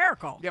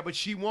hysterical. yeah, but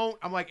she won't.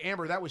 I'm like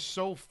Amber, that was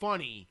so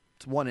funny.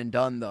 It's one and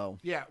done though.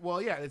 Yeah,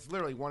 well, yeah, it's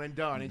literally one and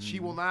done, and she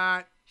will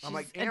not. I'm She's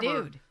like a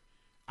Amber. dude.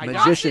 I Magician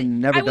know. Actually,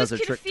 never I does was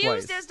a trick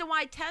confused twice. as to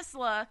why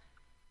Tesla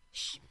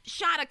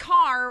shot a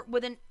car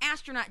with an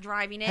astronaut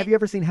driving it. Have you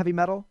ever seen Heavy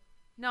Metal?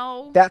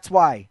 No. That's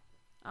why.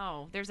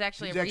 Oh, there's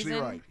actually He's a actually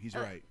reason. right. He's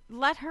right.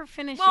 Let her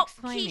finish Well,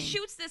 explaining. he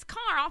shoots this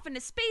car off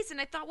into space, and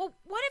I thought, well,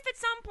 what if at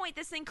some point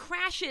this thing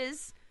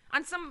crashes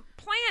on some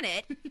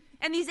planet,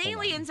 and these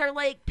aliens are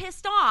like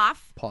pissed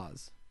off?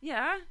 Pause.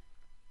 Yeah,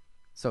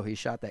 So he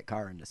shot that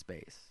car into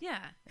space yeah,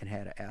 and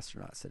had an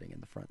astronaut sitting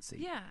in the front seat.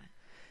 yeah.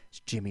 It's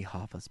Jimmy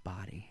Hoffa's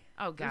body.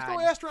 Oh There's God. no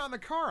astronaut in the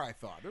car. I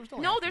thought there was no.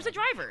 No, there's a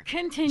astronaut. driver.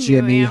 Continue,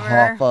 Jimmy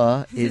Amber.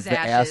 Hoffa His is the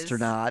ashes.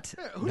 astronaut.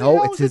 Yeah, who the No,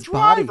 hell it's is the his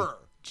body. driver?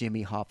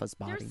 Jimmy Hoffa's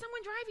body. There's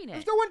someone driving it.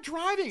 There's no one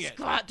driving it.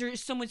 God,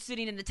 there's someone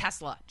sitting in the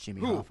Tesla. Jimmy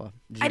Who? Hoffa.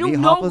 I Jimmy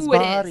don't know Hoffa's who it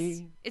body.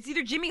 is. It's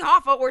either Jimmy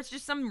Hoffa or it's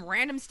just some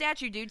random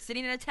statue dude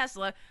sitting in a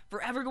Tesla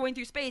forever going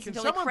through space Can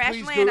until they someone crash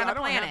please land do? on I a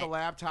don't have the planet.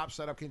 laptop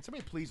set up. Can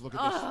somebody please look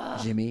at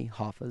this? Jimmy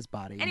Hoffa's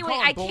body. Anyway,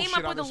 calling I came bullshit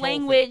up on with a this whole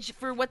thing. language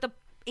for what the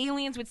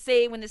aliens would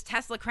say when this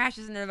Tesla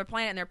crashes into another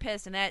planet and they're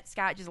pissed, and that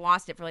Scott just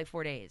lost it for like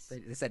 4 days.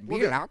 They said, Well,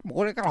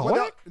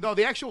 no,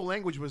 the actual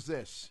language was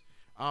this.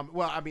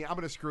 Well, I mean, I'm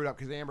going to screw it up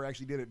because Amber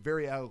actually did it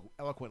very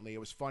eloquently. It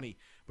was funny.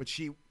 But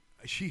she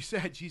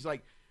said, she's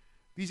like,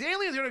 these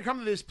aliens are going to come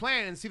to this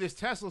planet and see this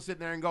Tesla sitting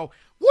there and go,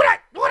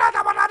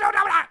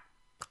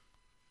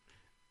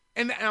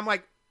 and I'm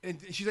like, And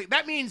she's like,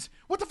 that means,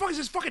 what the fuck is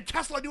this fucking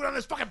Tesla doing on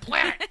this fucking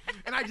planet?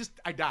 And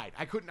I died.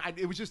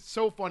 It was just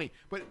so funny.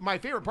 But my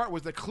favorite part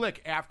was the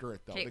click after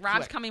it, though. Okay, The Rob's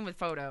click. coming with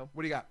photo.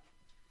 What do you got?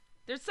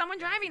 There's someone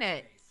driving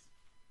it.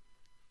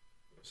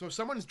 So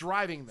someone's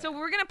driving that. So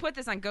we're gonna put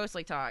this on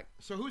Ghostly Talk.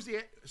 So who is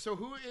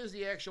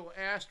the actual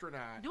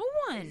astronaut? No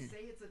one.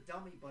 say it's a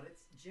dummy, but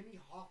it's Jimmy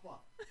Hoffa.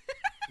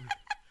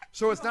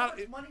 So it's not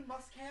money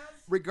Musk has?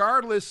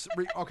 regardless.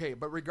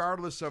 But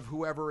regardless of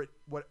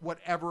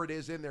whatever it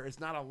is in there, it's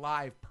not a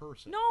live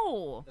person.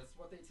 No. That's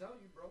what they tell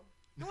you, bro.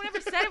 No one ever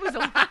said it was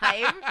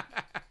alive.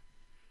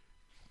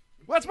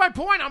 Well, that's my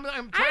point. I'm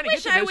trying I to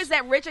wish get to I this. was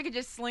that rich I could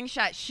just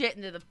slingshot shit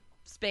into the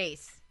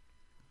space.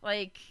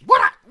 Like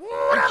What?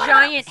 a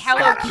giant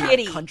Hello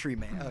Kitty. Company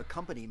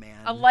man.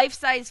 A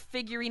life-size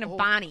figurine of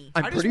Bonnie.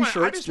 I'm pretty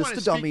sure I it's just just a want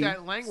to dummy. speak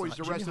that language It's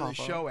the not rest of Jimmy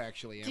the Hoffa. show,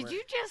 actually. Did Amber.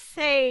 you just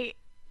say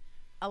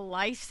a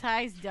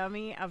life-size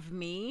dummy of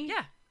me?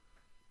 Yeah.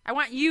 I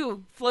want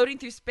you floating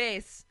through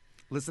space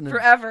Listen to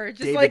forever,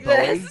 just David like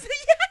Bowie. this.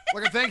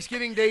 Like a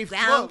Thanksgiving Day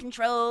Ground float?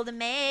 control the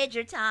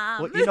Major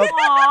Tom. Well, you know,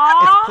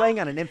 Aw. it's playing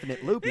on an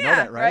infinite loop. You know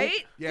that, right?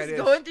 Yeah, Just it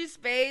is. going through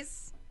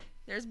space.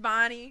 There's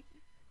Bonnie,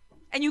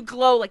 and you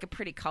glow like a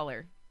pretty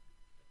color.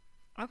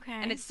 Okay.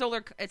 And it's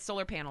solar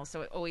panels, so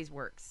it always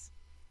works.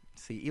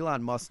 See,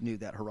 Elon Musk knew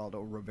that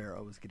Geraldo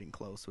Rivera was getting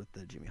close with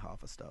the Jimmy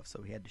Hoffa stuff,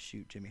 so he had to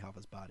shoot Jimmy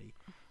Hoffa's body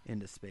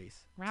into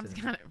space. Rob's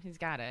to- got it. He's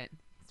got it.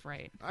 That's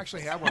right. I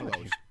actually have one of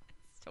those.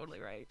 That's totally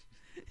right.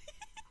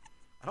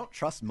 I don't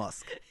trust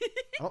Musk.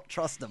 I don't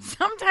trust him.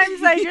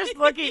 Sometimes I just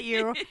look at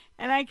you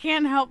and I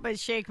can't help but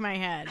shake my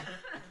head.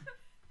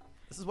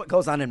 This is what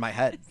goes on in my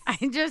head. I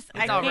It's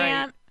all right.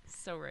 can't.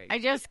 So right. I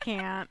just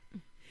can't.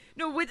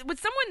 No, with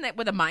someone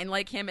with a mind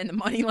like him and the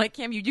money like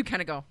him, you do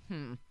kind of go,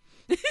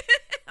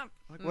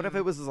 Like, what if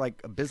it was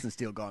like a business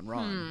deal gone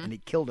wrong and he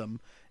killed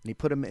him and he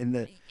put him in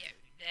the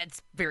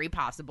That's very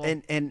possible.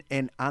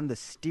 and on the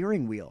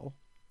steering wheel,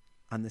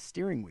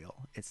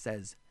 it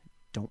says,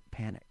 "Don't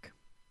panic."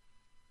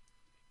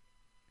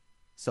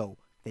 So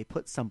they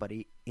put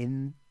somebody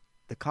in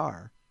the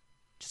car,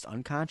 just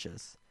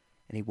unconscious,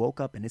 and he woke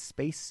up in his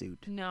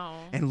spacesuit no.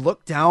 and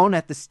looked down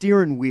at the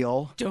steering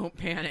wheel. Don't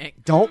panic.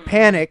 Don't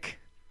panic.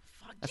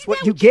 That's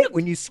what you get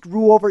when you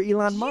screw over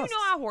Elon Do Musk. you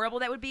know how horrible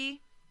that would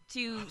be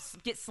to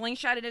get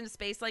slingshotted into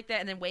space like that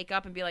and then wake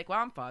up and be like, well,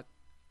 I'm fucked.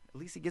 At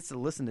least he gets to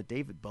listen to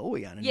David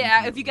Bowie on it.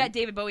 Yeah, if you got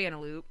David Bowie on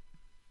a loop.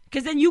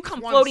 Because then you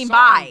come one floating song,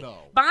 by. though.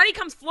 Bonnie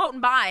comes floating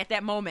by at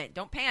that moment.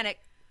 Don't panic.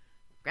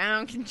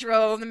 Ground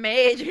control the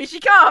major. Here she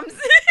comes.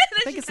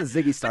 I think it's the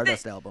Ziggy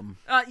Stardust album.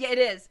 Yeah, it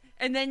is.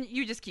 And then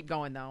you just keep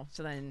going, though.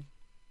 So then,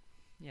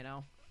 you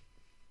know,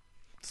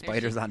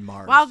 Spiders on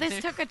Mars. Wow,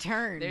 this took a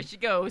turn. there she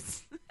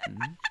goes.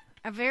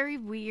 A very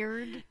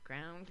weird.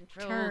 Ground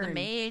control the Turn.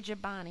 major,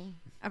 Bonnie.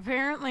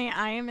 Apparently,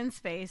 I am in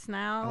space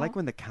now. I like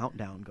when the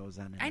countdown goes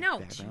on. In I the know.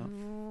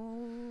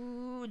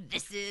 background.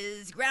 This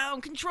is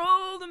ground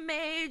control the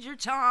major,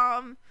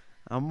 Tom.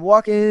 I'm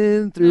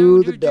walking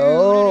through the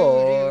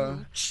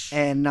door,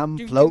 and I'm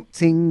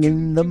floating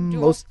in the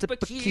most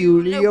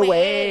peculiar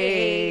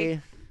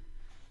way.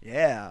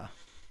 Yeah,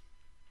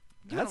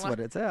 that's what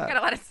it's Got a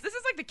at. lot of, this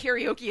is like the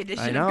karaoke I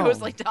edition know. of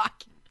Ghostly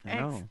Talk. I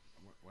know.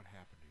 What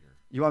happened here?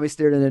 You want me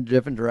steered in a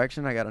different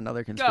direction? I got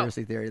another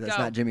conspiracy theory that's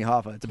Go. not Jimmy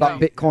Hoffa. It's about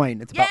Go.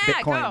 Bitcoin. It's about Yeah,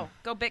 Bitcoin.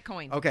 go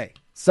Bitcoin. Okay,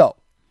 so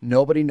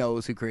nobody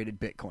knows who created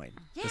Bitcoin.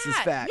 Yeah, This is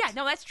fact. Yeah,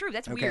 no, that's true.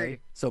 That's Okay, weird.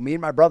 so me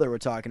and my brother were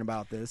talking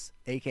about this,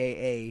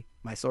 aka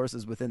my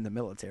sources within the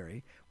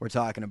military were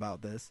talking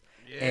about this,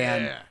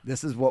 and Yeah.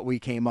 this is what we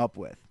came up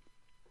with.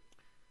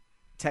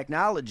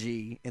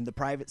 Technology in the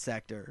private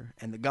sector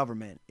and the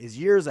government is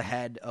years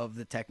ahead of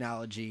the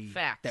technology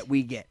Fact. that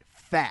we get.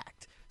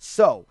 Fact.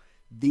 So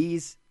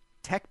these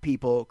tech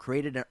people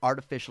created an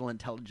artificial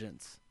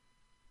intelligence,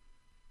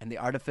 and the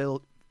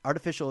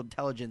artificial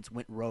intelligence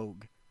went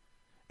rogue,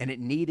 and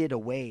it needed a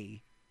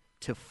way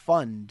to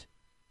fund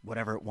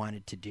whatever it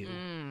wanted to do,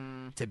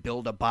 to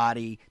build a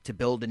body, to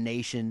build a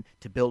nation,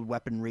 to build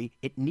weaponry.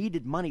 It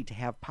needed money to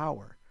have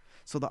power.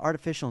 So the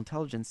artificial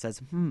intelligence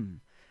says,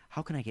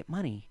 how can I get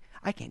money?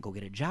 I can't go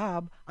get a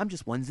job. I'm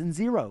just ones and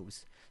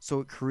zeros. So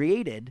it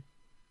created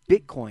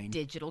Bitcoin,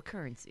 Digital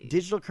currency.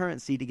 digital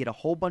currency, to get a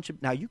whole bunch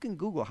of. Now you can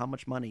Google how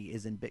much money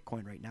is in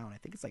Bitcoin right now, and I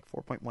think it's like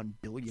 $4.1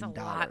 billion. It's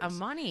a lot of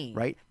money.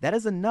 Right? That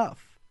is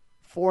enough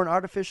for an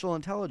artificial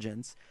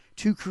intelligence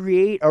to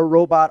create a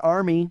robot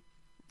army,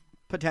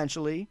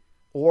 potentially,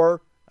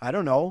 or, I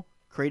don't know,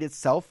 create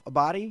itself a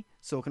body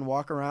so it can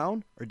walk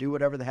around or do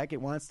whatever the heck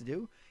it wants to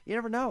do. You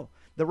never know.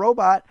 The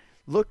robot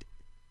looked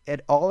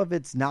at all of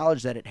its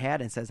knowledge that it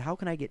had and says, how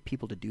can I get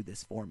people to do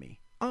this for me?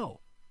 Oh,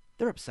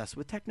 they're obsessed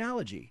with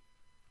technology.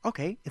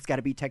 Okay, it's got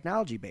to be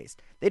technology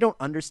based. They don't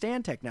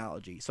understand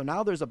technology. So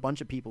now there's a bunch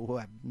of people who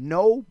have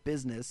no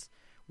business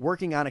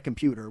working on a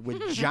computer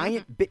with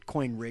giant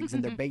Bitcoin rigs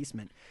in their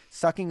basement,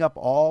 sucking up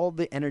all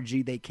the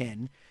energy they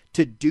can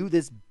to do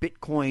this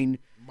Bitcoin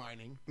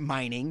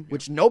mining,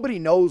 which nobody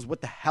knows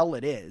what the hell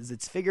it is.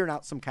 It's figuring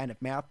out some kind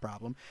of math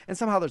problem, and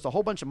somehow there's a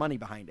whole bunch of money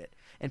behind it.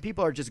 And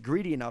people are just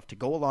greedy enough to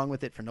go along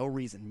with it for no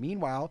reason.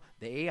 Meanwhile,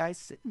 the AI's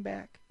sitting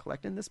back,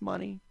 collecting this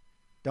money.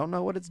 Don't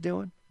know what it's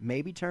doing.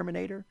 Maybe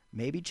Terminator,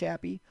 maybe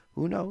Chappie.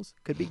 Who knows?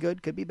 Could be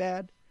good, could be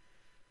bad.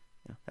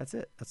 Yeah, that's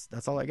it.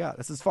 That's all I got.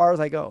 That's as far as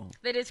I go.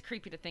 That is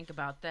creepy to think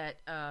about, that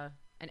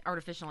an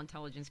artificial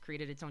intelligence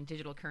created its own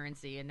digital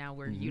currency, and now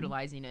we're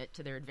utilizing it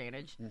to their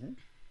advantage.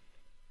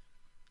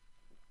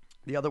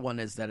 The other one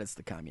is that it's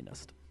the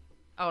communist.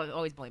 Oh,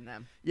 always blame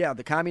them. Yeah,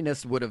 the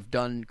communists would have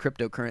done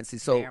cryptocurrency.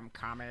 So Damn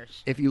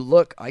commerce. if you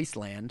look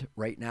Iceland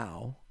right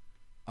now,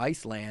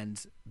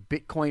 Iceland's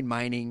Bitcoin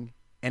mining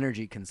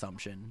energy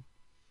consumption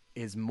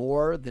is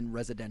more than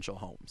residential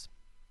homes.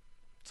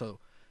 So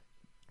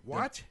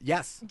What?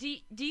 yes, Do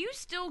you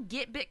still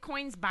get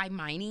Bitcoins by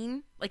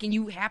mining? Like, and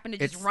you happen to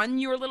just It's- run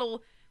your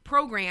little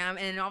program,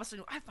 and all of a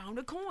sudden, I found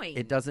a coin.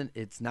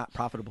 it's not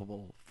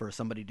profitable for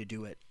somebody to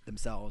do it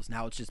themselves.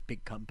 Now it's just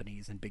big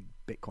companies and big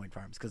Bitcoin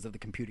farms because of the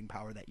computing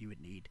power that you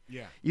would need.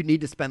 Yeah. You'd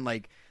need to spend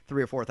like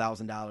 $3,000 or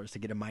 $4,000 to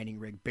get a mining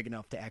rig big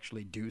enough to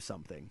actually do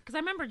something. Because I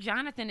remember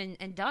Jonathan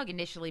and Doug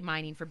initially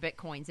mining for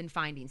Bitcoins and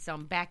finding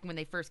some back when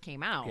they first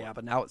came out. Yeah,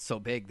 but now it's so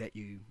big that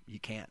you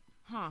can't.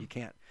 Huh. You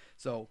can't.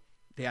 So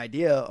the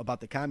idea about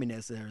the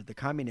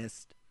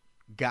communists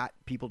got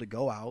people to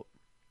go out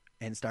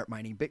and start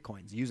mining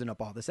Bitcoins, using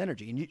up all this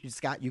energy. And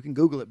Scott, you can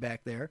Google it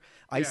back there.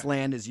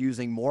 Iceland is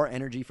using more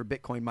energy for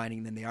Bitcoin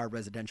mining than they are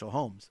residential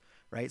homes,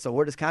 right? So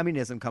where does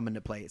communism come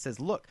into play? It says,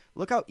 look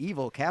how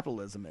evil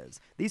capitalism is.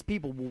 These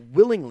people will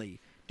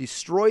willingly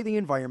destroy the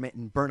environment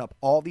and burn up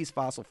all these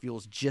fossil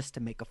fuels just to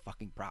make a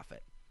fucking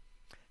profit.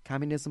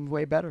 Communism's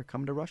way better.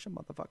 Come to Russia,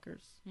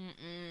 motherfuckers.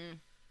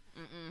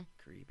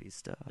 Creepy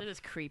stuff. That is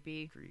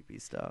creepy. Creepy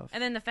stuff.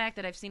 And then the fact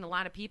that I've seen a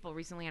lot of people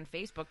recently on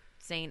Facebook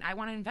saying, I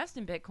want to invest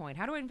in Bitcoin.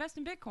 How do I invest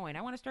in Bitcoin?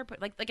 I want to start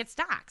like it's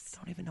stocks.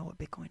 Don't even know what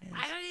Bitcoin is.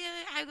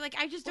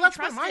 I just Well, don't that's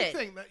been trust my it.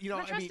 thing. You know, I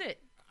don't trust it.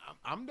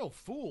 I'm no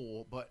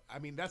fool, but I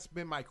mean that's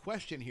been my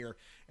question here,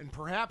 and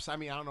perhaps I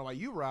don't know about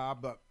you,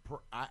 Rob, but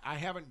I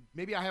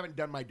haven't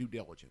done my due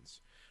diligence.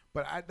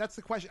 But that's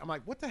the question. I'm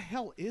like, what the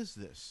hell is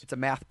this? It's a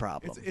math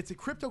problem. It's a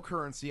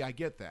cryptocurrency. I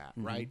get that,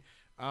 right?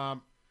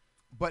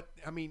 But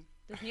I mean,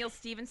 Does Neil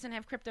Stevenson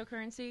have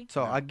cryptocurrency?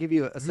 So I'll give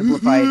you a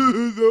simplified.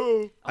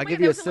 Oh I'll my give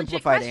God, you a that was a legit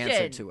simplified answer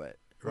question. to it.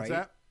 Right? What's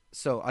that?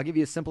 So I'll give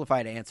you a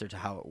simplified answer to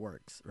how it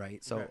works.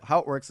 Right. So Okay. how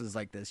it works is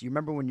like this. You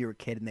remember when you were a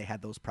kid and they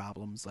had those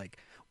problems, like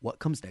what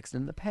comes next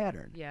in the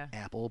pattern? Yeah.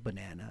 Apple,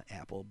 banana,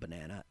 apple,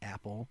 banana,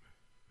 apple.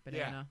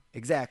 Banana.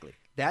 Exactly.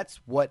 That's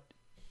what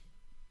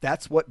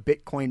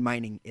Bitcoin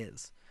mining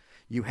is.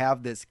 You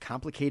have this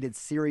complicated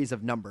series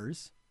of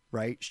numbers,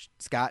 right?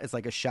 Scott, it's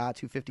like a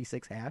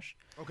SHA-256 hash.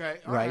 okay,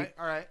 Right.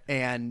 all right.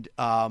 And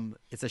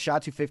it's a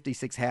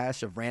SHA-256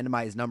 hash of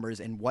randomized numbers.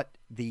 And what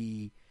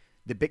the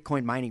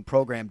Bitcoin mining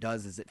program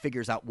does is it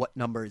figures out what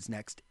number is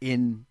next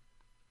in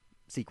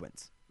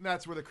sequence. And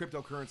that's where the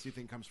cryptocurrency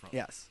thing comes from.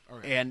 Yes.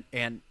 Okay.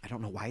 And I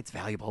don't know why it's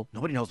valuable.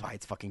 Nobody knows why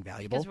it's fucking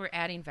valuable. Because we're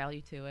adding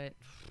value to it.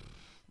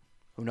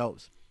 Who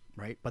knows?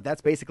 Right? But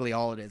that's basically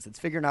all it is. It's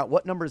figuring out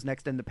what number is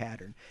next in the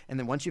pattern. And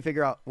then once you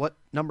figure out what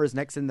number is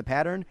next in the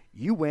pattern,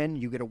 you win.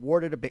 You get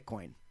awarded a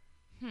Bitcoin.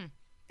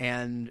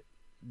 And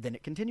then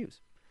it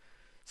continues.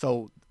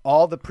 So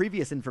all the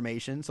previous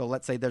information, so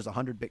let's say there's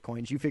 100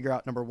 Bitcoins, you figure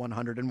out number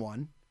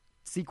 101,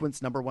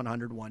 sequence number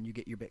 101, you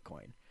get your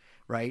Bitcoin,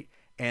 right?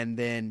 And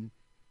then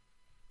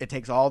it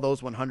takes all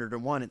those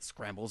 101, it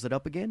scrambles it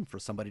up again for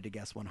somebody to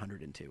guess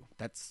 102.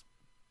 That's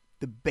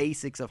the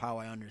basics of how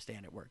I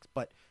understand it works.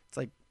 But it's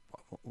like,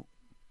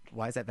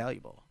 why is that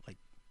valuable? Like,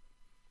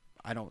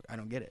 I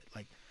don't get it.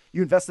 Like,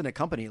 you invest in a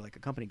company, like a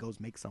company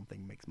goes make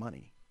something, makes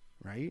money,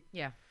 right?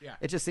 Yeah. Yeah.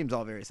 It just seems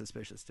all very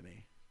suspicious to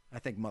me. I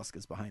think Musk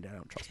is behind it. I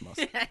don't trust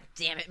Musk.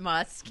 Damn it,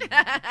 Musk.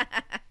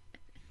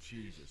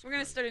 Jesus. We're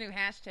going to start a new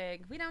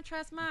hashtag. We don't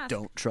trust Musk.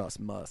 Don't trust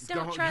Musk.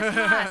 Don't trust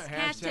Musk.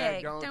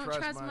 Hashtag Hashtag don't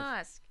trust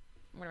Musk.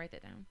 I'm going to write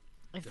that down.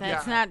 If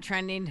that's not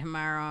trending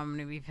tomorrow, I'm going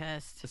to be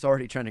pissed. It's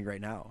already trending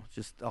right now.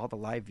 Just all the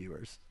live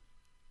viewers.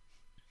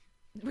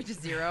 Which is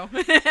 0.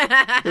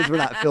 Because we're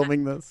not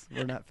filming this.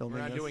 We're not filming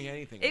We're not this. doing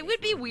anything. It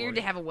would be weird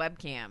to have a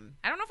webcam.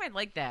 I don't know if I'd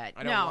like that.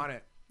 I don't No. want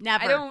it.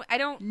 Never. I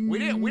don't. We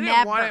didn't want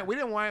Never. it. We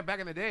didn't want it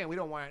back in the day, and we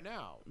don't want it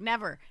now.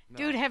 Never. No.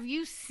 Dude, have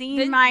you seen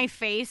Then- my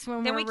face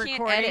when then we're we can't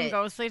recording edit.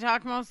 Ghostly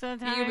Talk most of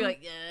the time? You'd be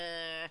like,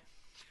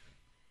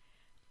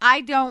 I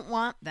don't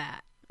want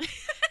that.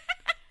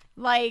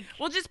 Like,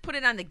 we'll just put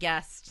it on the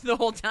guest the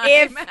whole time.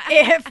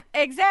 if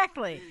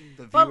exactly.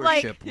 The But,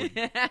 like- viewership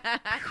would.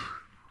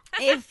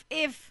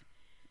 if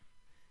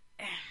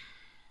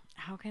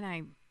how can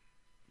I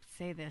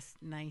say this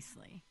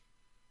nicely?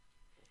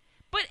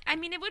 But I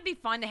mean, it would be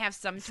fun to have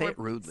some Say torp,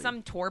 it rudely.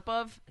 some torp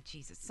of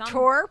Jesus, some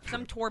Torp?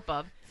 some torp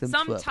of Some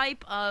some torp.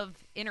 type of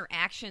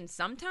interaction.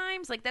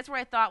 Sometimes, like that's where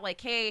I thought, like,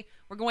 hey,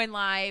 we're going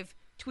live.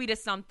 Tweet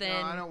us something.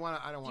 No, I don't want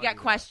to. I don't you want. got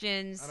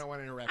questions. I don't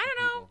want to interact. I with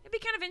don't know. people. It'd be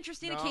kind of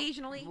interesting No.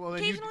 occasionally. Well, then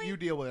occasionally. you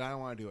deal with it. I don't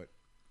want to do it.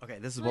 Okay,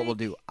 this is what we'll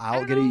do. I I'll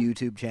don't get a know.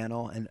 YouTube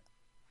channel, and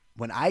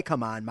when I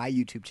come on, my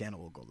YouTube channel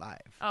will go live.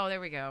 Oh, there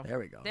we go. There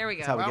we go. There we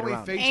That's go. how we Why get don't we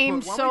around it. Facebook? Aim why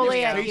don't we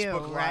solely just at you,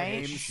 Facebook Live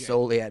right? this Aim shit?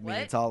 solely at me.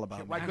 What? It's all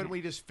about Why me. couldn't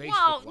we just Facebook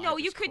Well, Live no,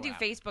 this you could crap?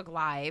 do Facebook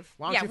Live.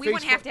 Why don't Yeah, you we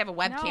wouldn't have Facebook- to have a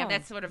webcam. No.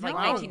 That's sort of like No.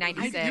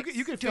 1996.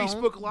 You could Don't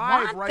Facebook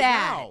Live want right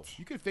that. now.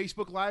 You could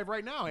Facebook Live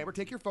right now. Amber,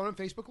 take your phone and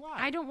Facebook Live.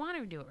 I don't want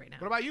to do it right now.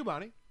 What about you,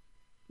 Bonnie?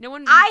 No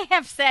one. I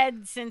have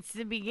said since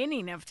the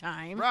beginning of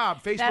time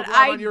Rob, Facebook that Live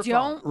I on your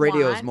don't phone.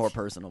 Radio is want more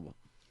personal.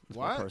 It's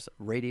more What?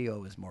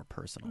 Radio is more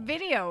personal.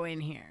 video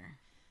in here.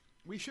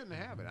 We shouldn't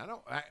have it. I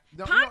don't. No, you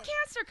know-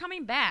 Podcasts are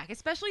coming back,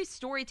 especially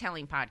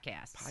storytelling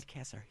podcasts.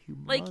 Podcasts are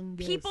humongous. Like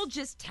people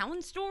just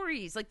telling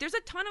stories. Like there's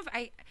a ton of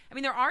I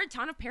mean there are a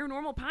ton of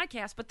paranormal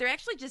podcasts, but they're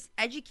actually just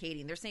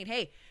educating. They're saying,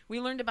 "Hey, we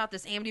learned about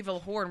this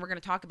Amityville horror, and we're going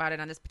to talk about it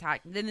on this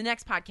podcast." Then the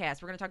next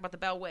podcast, we're going to talk about the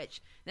Bell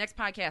Witch. Next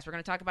podcast, we're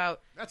going to talk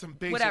about That's some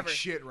basic whatever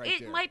shit right it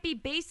there. might be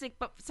basic,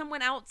 but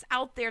someone else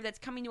out there that's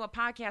coming to a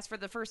podcast for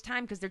the first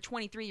time because they're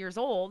 23 years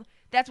old,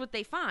 that's what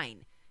they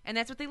find, and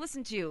that's what they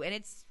listen to, and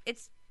it's.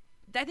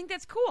 I think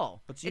that's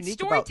cool. What's It's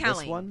unique about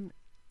storytelling. this one?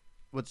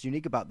 What's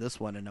unique about this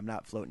one, and I'm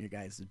not floating your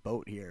guys'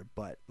 boat here,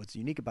 but what's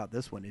unique about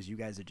this one is you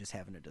guys are just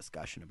having a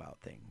discussion about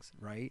things,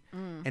 right?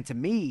 And to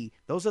me,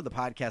 those are the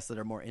podcasts that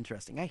are more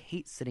interesting. I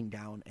hate sitting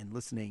down and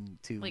listening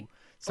to Like,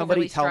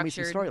 somebody overly tell me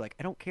some structured. story. Like,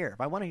 I don't care. If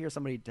I want to hear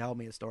somebody tell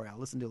me a story, I'll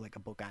listen to like a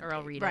book on Or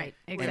I'll tape. read Right,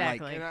 it. And, like,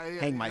 exactly. Yeah, hang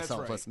that's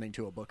myself right. listening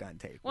to a book on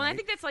tape. Well, and right? I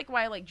think that's like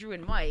why I like Drew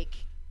and Mike,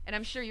 and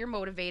I'm sure you're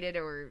motivated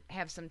or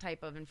have some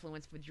type of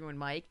influence with Drew and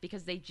Mike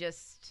because they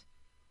just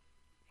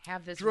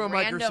have this Drew and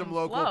Mike random are some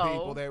local flow.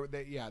 people. They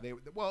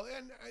well,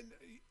 and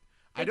They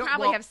I don't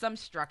probably well, have some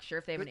structure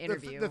if they have an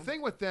interview. The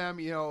thing with them,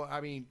 I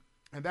mean,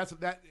 and that's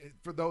that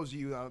for those of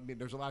you. I mean,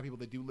 there's a lot of people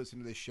that do listen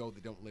to this show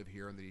that don't live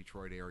here in the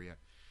Detroit area.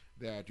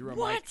 That Drew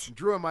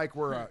and Mike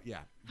were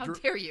How Drew,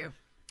 dare you?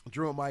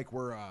 Drew and Mike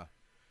were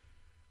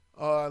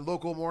a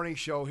local morning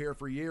show here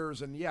for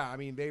years, and I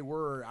mean they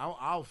were.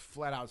 I'll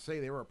flat out say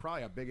they were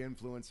probably a big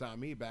influence on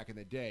me back in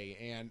the day.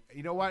 And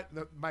you know what?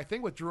 My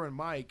thing with Drew and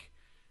Mike,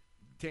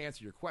 to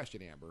answer your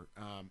question, Amber,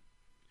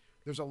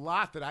 there's a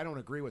lot that I don't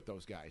agree with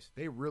those guys.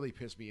 They really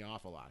piss me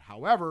off a lot.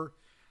 However,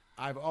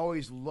 I've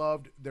always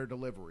loved their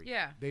delivery.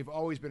 Yeah. They've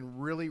always been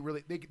really,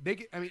 really.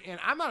 I mean, and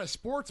I'm not a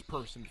sports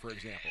person, for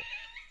example.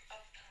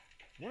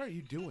 What are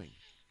you doing?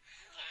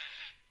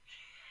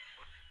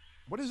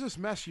 What is this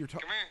mess you're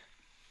talking? Come here.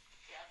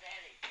 Tell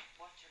Daddy,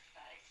 watch your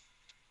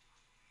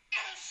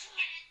face.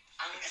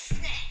 I'm gonna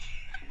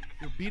snack.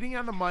 You're beating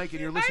on the mic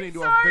and you're listening I'm to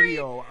sorry. a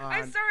video on.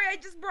 I'm sorry, I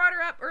just brought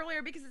her up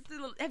earlier because it's the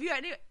little. Have you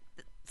had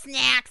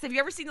snacks? Have you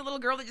ever seen the little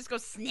girl that just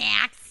goes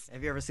snacks?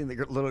 Have you ever seen the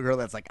little girl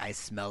that's like, I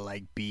smell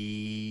like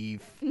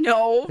beef?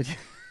 No.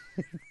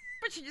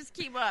 But you just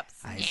keep up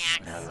I snacks.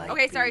 smell like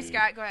Okay, sorry, beef.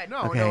 Scott. Go ahead.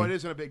 No, Okay. no, it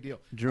isn't a big deal.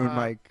 Drew and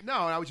Mike. No,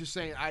 I was just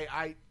saying,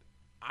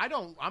 I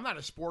don't. I'm not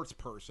a sports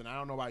person. I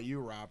don't know about you,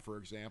 Rob, for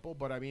example,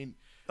 but I mean.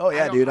 Oh,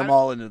 yeah, I don't- dude. I I'm don't-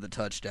 all into the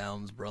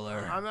touchdowns,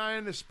 brother. I'm not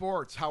into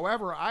sports.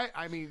 However,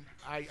 I mean,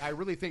 I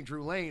really think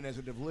Drew Lane as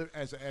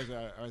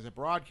a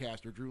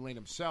broadcaster, Drew Lane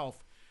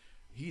himself,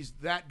 he's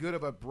that good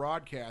of a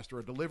broadcaster,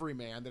 a delivery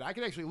man that I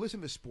can actually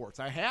listen to sports.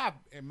 I have,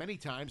 and many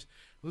times,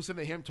 listened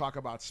to him talk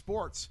about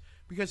sports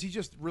because he's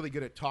just really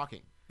good at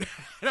talking. I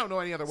don't know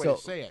any other way So,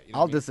 to say it. You know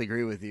I'll what I mean?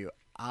 disagree with you.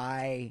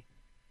 I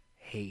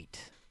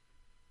hate,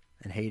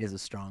 and hate is a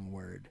strong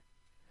word,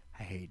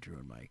 I hate Drew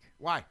and Mike.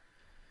 Why?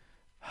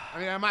 I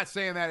mean, I'm not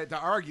saying that to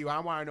argue. I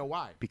want to know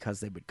why. Because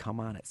they would come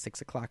on at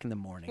 6 o'clock in the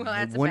morning. Well,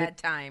 and that's they a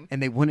wouldn't- bad time.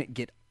 And they wouldn't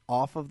get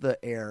off of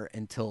the air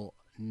until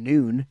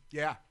noon.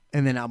 Yeah.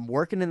 And then I'm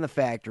working in the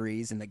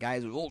factories, and the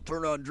guys will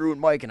turn on Drew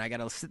and Mike, and I got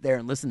to sit there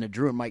and listen to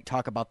Drew and Mike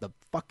talk about the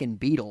fucking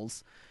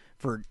Beatles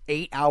for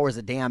 8 hours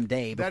a damn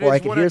day That before is I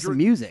could one hear of some Drew-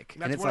 music.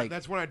 That's And it's one. like,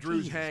 That's one of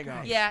Drew's Jesus hang-ups.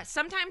 Christ. Yeah,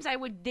 sometimes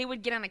they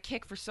would get on a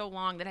kick for so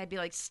long that I'd be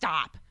like,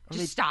 stop. they-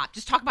 Just stop.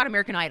 Just talk about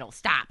American Idol.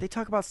 Stop. They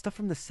talk about stuff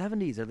from the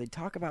 70s, or they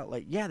talk about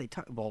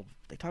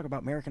they talk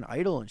about American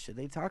Idol and shit.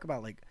 They talk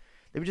about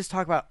they would just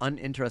talk about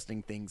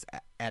uninteresting things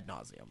ad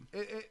nauseum.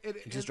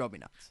 It just drove me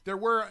nuts. There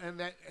were, and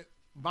that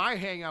my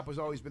hang-up has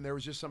always been there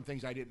was just some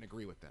things I didn't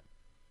agree with them.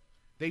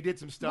 They did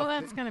some stuff. Well,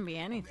 that's going to be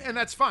anything. And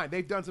that's fine.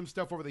 They've done some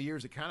stuff over the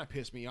years that kind of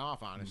pissed me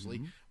off, honestly.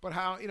 Mm-hmm.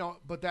 But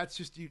but that's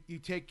just you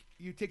take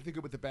the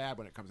good with the bad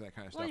when it comes to that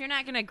kind of Well, stuff. you're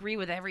not going to agree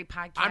with every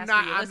podcast. I'm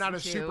that you not a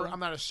listen super to. I'm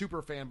not a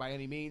super fan by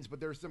any means, but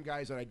there's some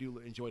guys that I do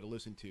enjoy to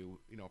listen to,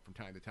 from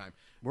time to time.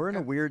 We're in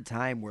a weird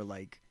time where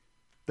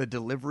the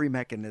delivery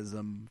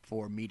mechanism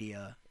for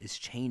media is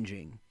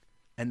changing,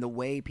 and the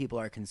way people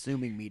are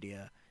consuming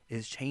media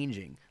is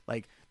changing.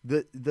 Like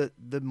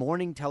the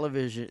morning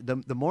television,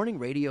 the morning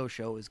radio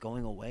show is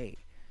going away.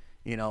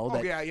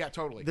 Oh yeah,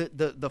 totally.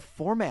 The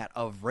format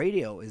of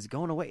radio is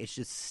going away. It's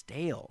just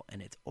stale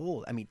and it's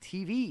old. I mean,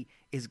 TV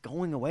is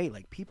going away.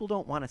 Like, people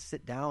don't want to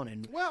sit down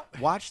and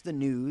watch the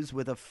news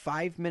with a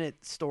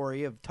 5-minute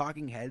story of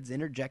talking heads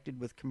interjected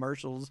with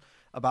commercials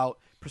about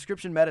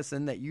prescription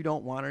medicine that you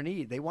don't want or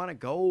need. They want to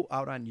go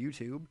out on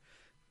YouTube,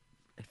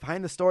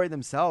 find the story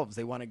themselves.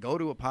 They want to go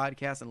to a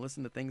podcast and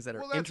listen to things that are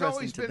Well, that's interesting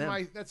always to been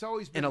them that's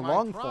always been in a my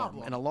long problem.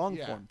 form, in a long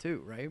Yeah. form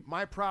too, right?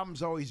 My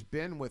problem's always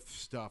been with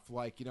stuff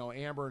like,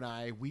 Amber and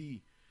I,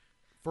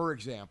 for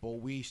example,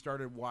 we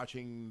started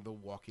watching The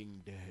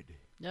Walking Dead.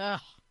 Ugh.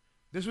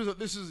 This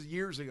is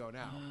years ago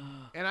now.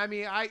 And I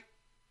mean,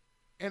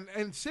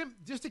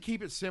 just to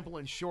keep it simple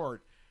and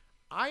short,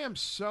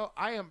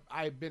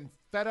 I've been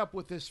fed up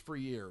with this for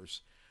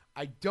years.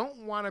 I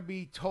don't want to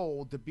be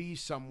told to be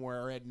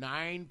somewhere at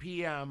 9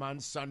 p.m. on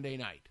Sunday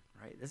night.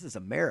 Right. This is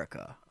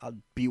America. I'll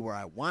be where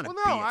I want to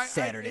Well, no, be at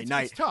Saturday it's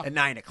night tough. at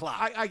 9 o'clock.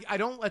 I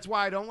don't. That's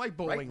why I don't like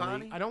bowling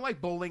Bonnie? leagues. I don't like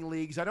bowling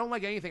leagues. I don't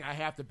like anything. I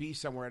have to be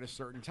somewhere at a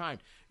certain time.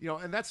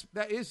 And that's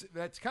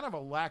kind of a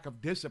lack of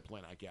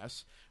discipline, I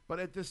guess. But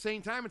at the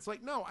same time, it's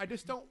like, no, I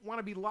just don't want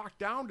to be locked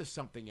down to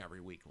something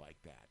every week like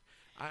that.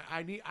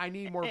 I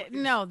need more.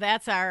 No,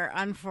 that's our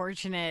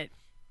unfortunate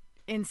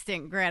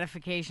instant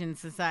gratification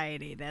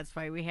society. That's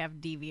why we have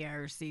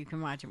DVRs so you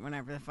can watch it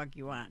whenever the fuck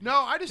you want. No,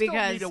 I just don't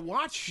Because need to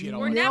watch shit. Or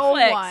all the No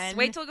Netflix. one-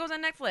 Wait till it goes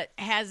on Netflix.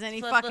 Has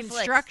any Flip, fucking flip,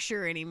 flicks.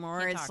 structure anymore.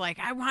 Can't It's talk. like,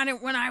 I want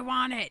it when I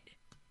want it.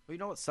 Well, you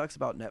know what sucks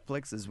about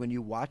Netflix is when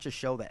you watch a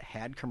show that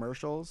had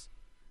commercials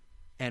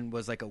and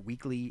was like a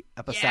weekly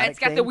episodic Yeah, it's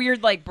got the thing,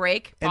 weird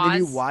break. and then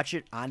you pause. watch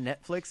it on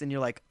Netflix and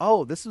you're like,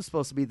 oh, this was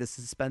supposed to be the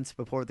suspense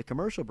before the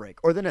commercial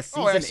break. Or then a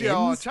season Oh, I see it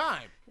all the ends.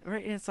 time.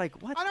 Right? And it's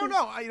like, what? I don't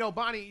know.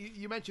 Bonnie,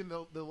 you mentioned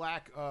the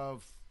lack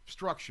of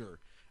structure.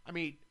 I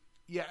mean,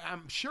 yeah,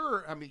 I'm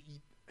sure. I mean,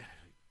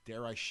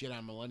 dare I shit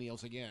on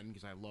millennials again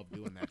because I love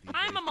doing that. These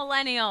I'm days. a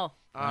millennial.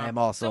 I am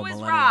also So a is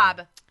millennial.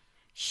 Rob.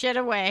 Shit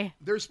away.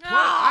 There's plenty.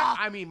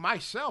 I mean,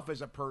 myself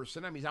as a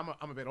person. I mean,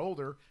 I'm a bit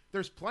older.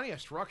 There's plenty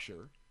of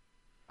structure.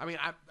 I mean,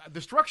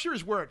 the structure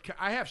is where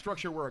I have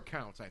structure where it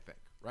counts. I think,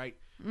 right?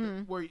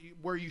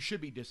 Where you should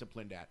be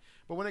disciplined at.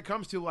 But when it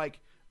comes to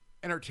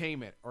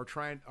entertainment or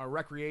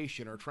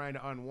recreation or trying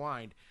to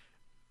unwind,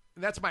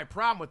 that's my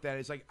problem with that.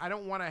 Is like I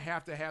don't want to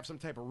have some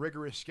type of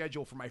rigorous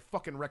schedule for my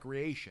fucking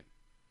recreation.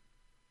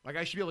 Like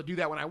I should be able to do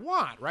that when I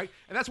want, right?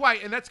 And that's why.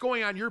 And that's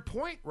going on your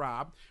point,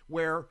 Rob,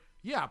 where.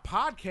 Yeah,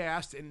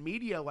 podcasts and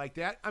media like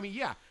that. I mean,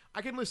 yeah,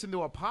 I can listen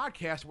to a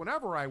podcast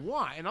whenever I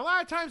want, and a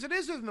lot of times it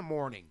is in the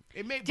morning.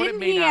 But it Didn't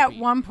may he not at be.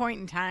 one point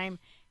in time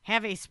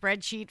have a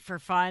spreadsheet for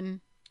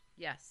fun?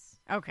 Yes.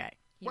 Okay.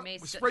 He What- may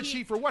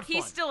spreadsheet for what He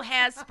fun? still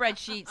has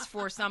spreadsheets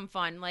for some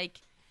fun, like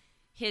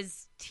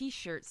his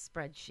T-shirt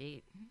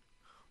spreadsheet.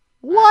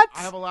 What? I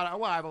have a lot of.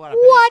 Well, I have a lot of.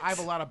 What? I have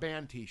a lot of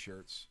band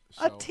T-shirts.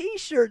 A So.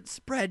 T-shirt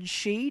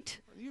spreadsheet.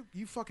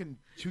 You fucking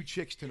two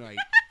chicks tonight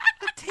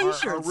A are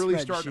T-shirt really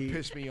spreadsheet. starting to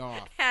piss me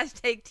off.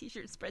 Hashtag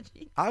T-shirt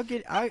spreadsheet. I'll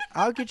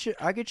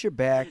get your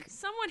back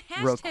Someone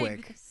hashtag real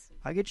quick. this.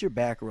 I'll get your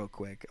back real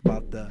quick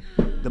about the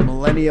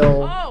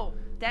millennial Oh,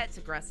 that's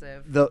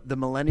aggressive. the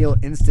millennial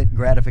instant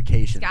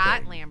gratification Scott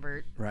thing,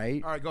 Lambert.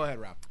 right? All right, go ahead,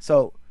 Rob.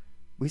 So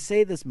we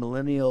say this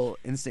millennial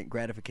instant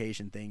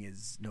gratification thing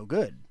is no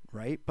good,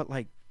 right? But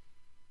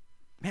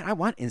man, I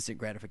want instant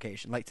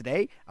gratification. Like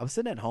today, I was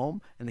sitting at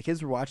home and the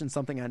kids were watching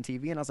something on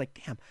TV, and I was like,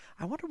 damn,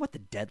 I wonder what the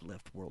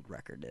deadlift world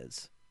record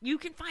is. You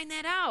can find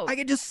that out. I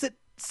could just sit,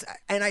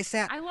 and I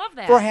sat I love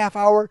that. for a half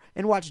hour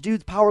and watched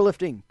dudes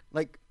powerlifting.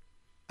 Like,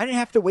 I didn't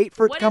have to wait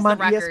for it What to come is on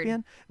the record? ESPN.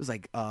 It was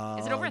like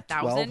Is it over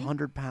 1,000?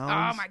 1,200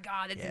 pounds. Oh my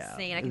god, that's Yeah,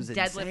 insane! I it can was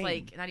deadlift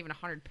insane. not even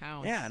 100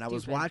 pounds. Yeah, and I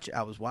was Stupid.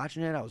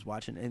 watching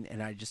it,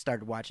 and I just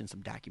started watching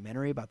some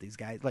documentary about these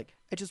guys. Like,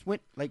 I just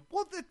went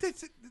Well,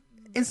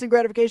 instant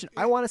gratification.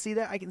 I want to see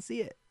that. I can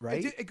see it,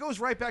 right? it goes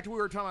right back to what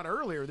we were talking about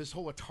earlier. This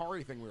whole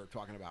Atari thing we were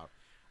talking about.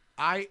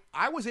 I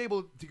was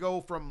able to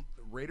go from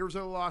Raiders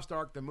of the Lost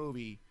Ark, the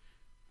movie,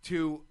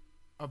 to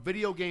a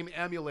video game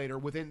emulator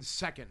within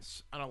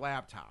seconds on a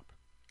laptop,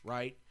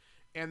 right?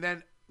 And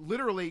then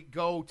literally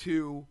go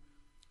to,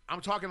 I'm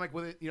talking like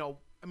with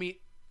it,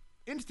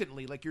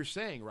 instantly, like you're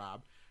saying,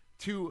 Rob,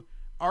 to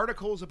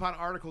articles upon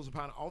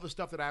all the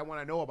stuff that I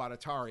want to know about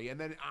Atari, and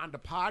then on to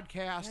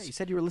podcasts, Yeah, you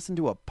said you were listening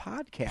to a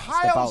podcast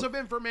piles about of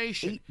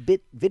information.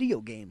 8-bit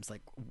video games.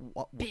 Like,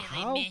 Billy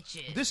how?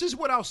 Mitchell. This is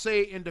what I'll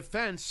say in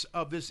defense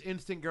of this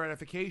instant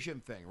gratification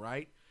thing,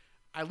 right?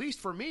 At least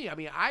for me, I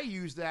mean, I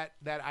use that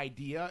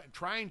idea,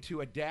 trying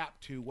to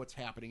adapt to what's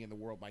happening in the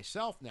world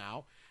myself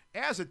now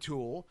as a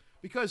tool,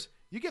 because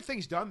you get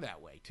things done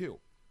that way too.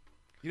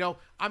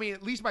 I mean,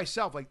 at least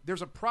myself, like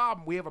there's a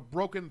problem. We have a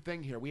broken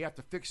thing here. We have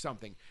to fix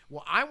something.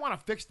 Well, I want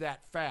to fix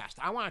that fast.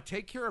 I want to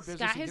take care of business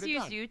Scott and has get it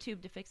used done.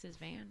 YouTube to fix his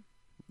van.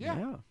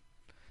 Yeah.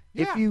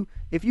 Yeah.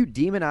 If you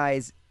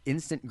demonize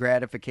instant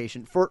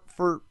gratification for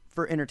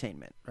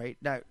entertainment, right?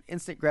 Now,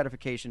 instant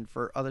gratification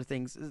for other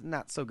things is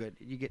not so good.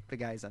 You get the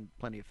guys on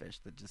Plenty of Fish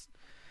that just,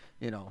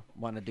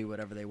 want to do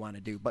whatever they want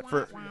to do. But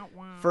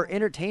for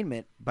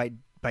entertainment, by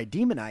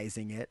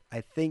demonizing it,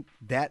 I think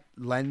that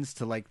lends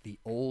to like the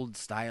old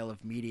style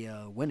of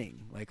media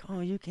winning. Like, oh,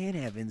 you can't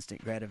have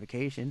instant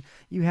gratification.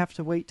 You have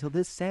to wait till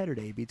this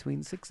Saturday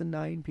between 6 and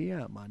 9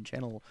 p.m. on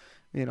channel,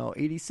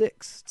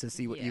 86 to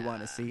see what you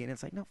want to see. And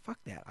it's like, no, fuck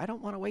that. I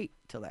don't want to wait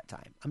till that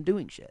time. I'm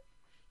doing shit.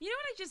 You know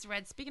what I just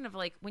read? Speaking of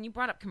like when you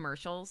brought up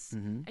commercials,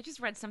 Mhm. I just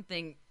read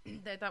something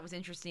that I thought was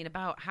interesting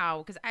about how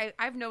because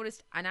I've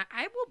noticed, and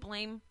I will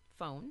blame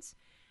phones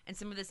and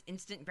some of this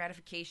instant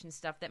gratification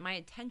stuff that my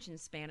attention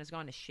span has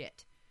gone to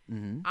shit.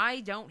 Mhm.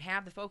 I don't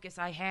have the focus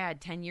I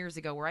had 10 years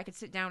ago where I could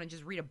sit down and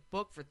just read a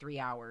book for 3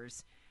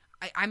 hours.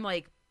 I'm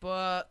like,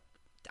 but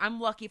I'm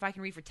lucky if I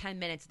can read for 10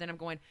 minutes. Then I'm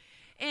going,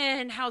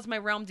 and how's my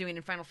realm doing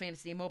in Final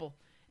Fantasy Mobile?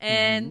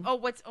 And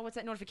what's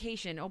that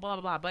notification? Oh, blah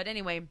blah blah. But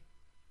anyway,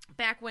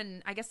 back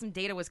when I guess some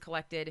data was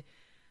collected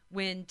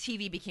when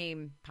TV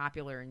became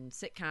popular and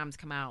sitcoms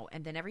come out,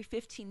 and then every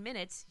 15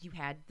 minutes you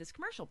had this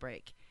commercial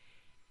break,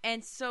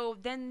 and so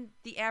then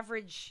the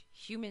average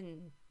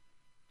human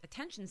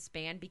attention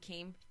span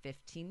became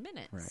 15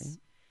 minutes. Right.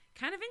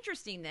 Kind of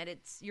interesting that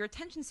it's your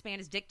attention span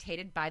is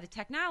dictated by the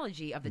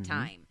technology of the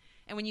time.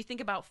 And when you think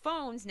about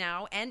phones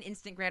now and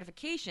instant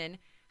gratification,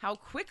 how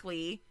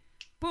quickly,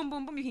 boom,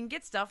 boom, boom, you can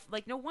get stuff.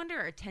 Like, no wonder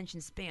our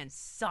attention spans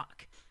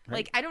suck. Right.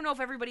 Like, I don't know if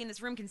everybody in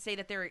this room can say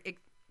that they're.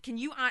 Can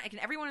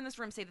everyone in this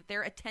room say that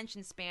their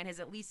attention span has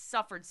at least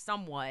suffered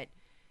somewhat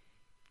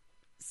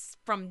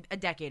from a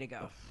decade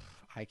ago?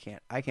 I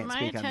can't My speak on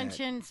that.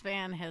 attention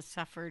span has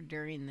suffered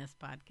during this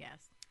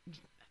podcast.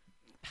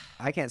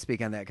 I can't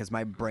speak on that because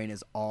my brain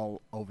is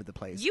all over the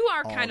place. You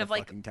are all kind the of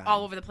like fucking time.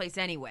 all over the place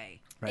anyway.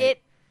 Right?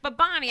 But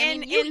Bonnie, I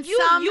mean, in you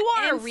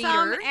are a in reader.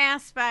 some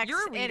aspects,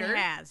 You're a it reader.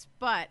 has.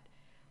 But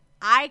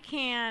I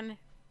can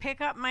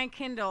pick up my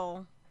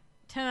Kindle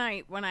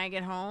tonight when I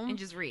get home and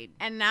just read.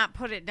 and not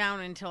put it down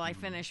until I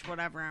finish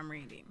whatever I'm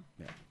reading.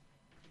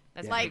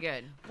 That's Yeah. pretty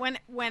good.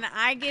 When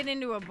I get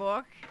into a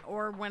book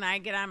or when I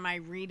get on my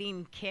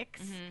reading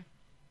kicks,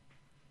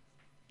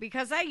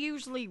 because I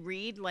usually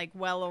read like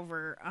well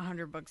over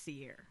 100 books a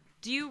year.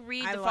 Do you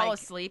read I to fall like-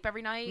 asleep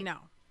every night? No,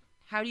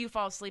 How do you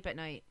fall asleep at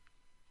night?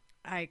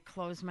 I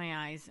close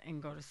my eyes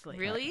and go to sleep.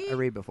 Really? I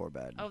read before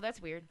bed. Oh,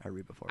 that's weird. I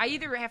read before I bed.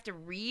 either have to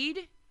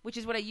read, which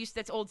is what I used.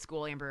 That's old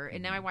school, Amber,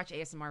 and now I watch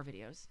ASMR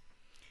videos.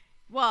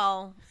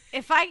 Well,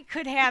 if I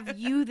could have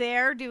you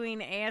there doing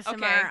ASMR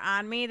Okay.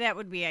 on me, that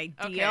would be Okay.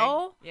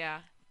 ideal.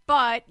 Yeah.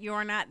 But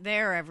you're not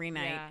there every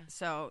night, Yeah.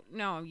 so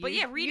no. But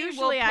yeah, reading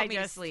usually will put I me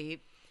just to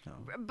sleep.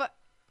 But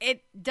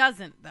it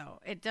doesn't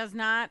though. It does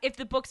not. If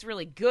the book's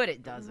really good,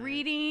 it doesn't.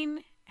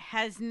 Reading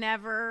has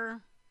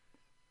never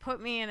put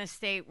me in a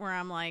state where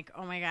I'm like,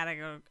 oh my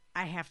god,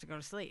 I have to go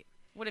to sleep.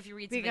 What if you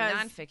read something Because-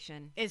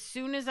 nonfiction? As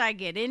soon as I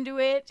get into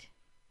it,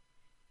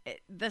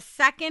 the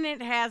second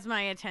it has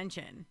my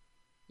attention,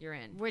 You're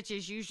in. which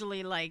is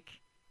usually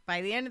like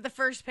by the end of the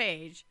first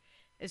page,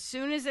 as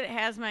soon as it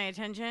has my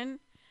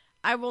attention,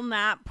 I will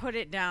not put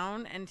it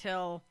down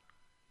until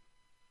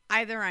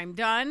either I'm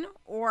done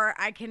or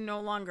I can no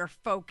longer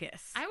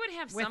focus. I would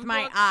have with some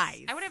my books,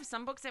 eyes. I would have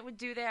some books that would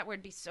do that where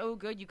it'd be so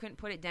good you couldn't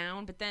put it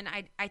down. But then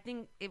I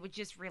think it would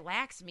just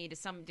relax me to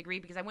some degree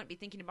because I wouldn't be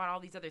thinking about all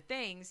these other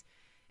things,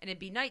 and it'd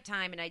be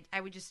nighttime, and I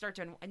would just start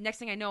to. And next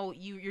thing I know,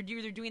 you're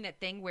either doing that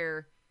thing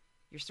where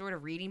you're sort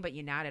of reading but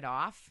you nod it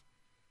off,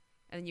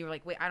 and then you're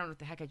like, wait, I don't know what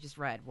the heck I just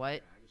read.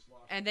 What?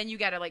 And then you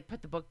got to like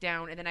put the book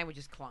down, and then I would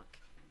just clunk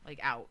like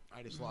out.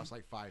 I just lost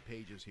like 5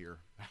 pages here.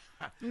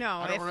 No,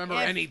 I don't remember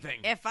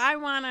anything. If I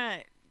want to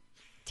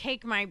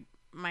take my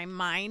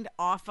mind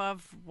off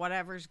of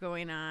whatever's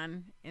going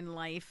on in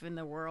life, in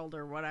the world,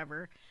 or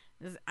whatever,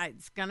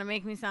 it's gonna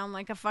make me sound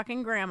like a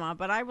fucking grandma.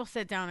 But I will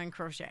sit down and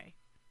crochet.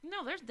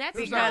 No, there's That's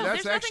nothing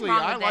actually, wrong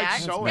I with like that.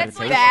 sewing. That's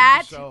meditation. like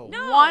That So-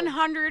 No.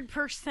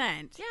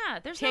 100% yeah.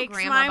 There's takes no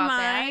grandma my about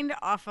mind that.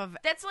 off of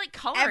That's like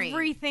coloring.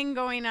 everything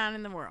going on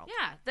in the world.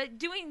 Yeah,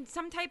 doing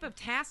some type of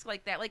task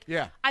like that. Like,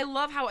 Yeah. I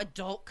love how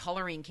adult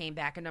coloring came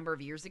back a number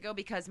of years ago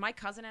because my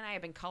cousin and I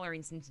have been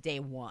coloring since day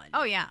one.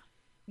 Oh yeah,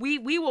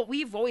 We've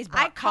always bought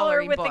I color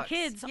coloring with books. the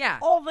kids Yeah,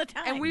 all the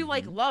time. and we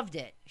like loved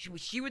it.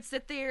 She would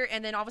sit there,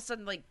 and then all of a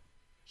sudden, like,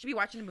 she'd be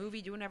watching a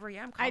movie, doing whatever.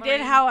 Yeah, I'm I coloring.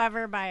 did,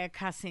 however, buy a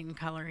cussing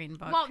coloring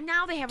book. Well,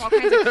 now they have all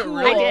kinds of cool.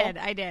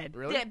 I did.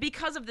 Really? Yeah,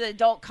 because of the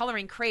adult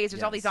coloring craze,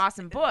 there's all these Yes.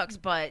 awesome books,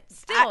 but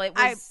still, it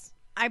was.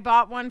 I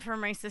bought one for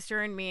my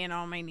sister and me and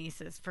all my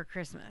nieces for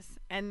Christmas.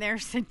 And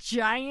there's a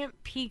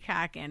giant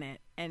peacock in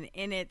it. And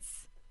in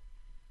its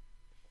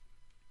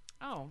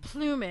Oh,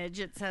 plumage,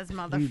 it says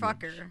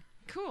motherfucker.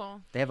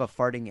 cool. They have a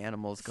farting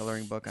animals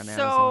coloring book on Amazon.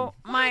 So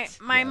my What?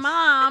 my Yes.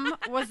 mom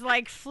was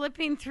like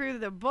flipping through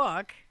the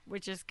book,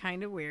 which is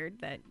kind of weird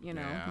that,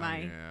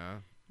 my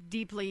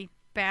deeply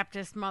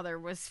Baptist mother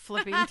was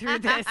flipping through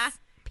this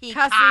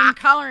cussing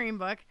coloring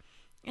book.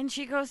 And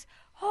she goes,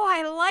 "Oh,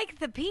 I like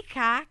the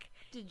peacock."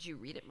 Did you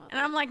read it, Mother? And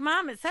I'm like,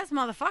 "Mom, it says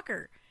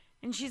motherfucker."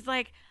 And she's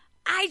like,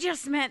 "I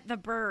just meant the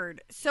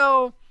bird."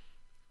 So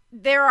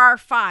there are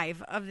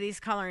 5 of these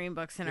coloring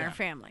books in Yeah. our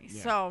family.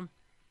 Yeah. So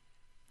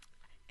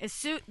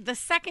the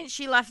second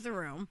she left the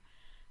room,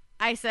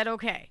 I said,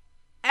 "Okay,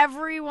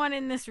 everyone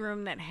in this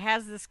room that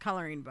has this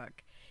coloring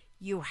book,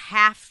 you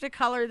have to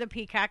color the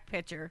peacock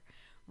picture.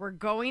 We're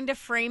going to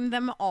frame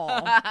them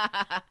all."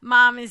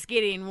 Mom is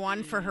getting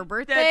one for her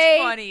birthday,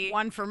 funny.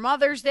 one for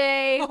Mother's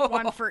Day,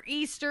 one for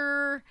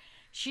Easter.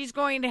 She's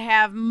going to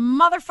have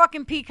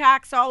motherfucking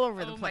peacocks all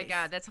over the Oh place. my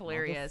god, that's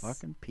hilarious.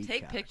 Motherfucking Take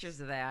peacocks. pictures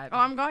of that. Oh,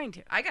 I'm going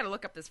to. I got to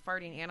look up this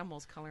farting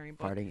animals coloring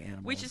book. Farting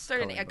animals. We should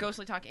start a coloring book.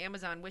 Ghostly Talk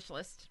Amazon wish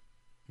list.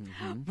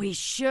 We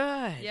should.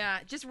 Yeah,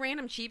 just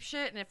random cheap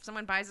shit. And if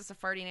someone buys us a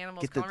farting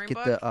animals Get the coloring get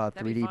book, the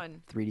that'd be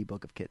fun. 3D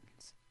book of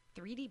kittens.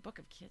 3D book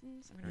of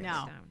kittens. I'm gonna No.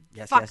 write this down.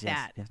 Yes, Fuck yes, yes,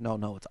 that. yes.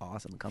 No, it's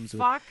awesome. It comes with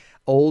Fuck.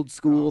 old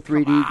school Oh,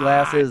 come 3D on.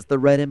 glasses, the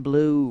red and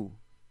blue.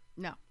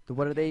 No.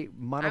 What are they? I'm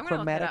gonna look it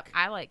Monochromatic. up.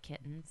 I like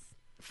kittens.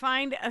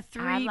 Find a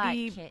 3D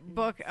like kittens.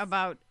 book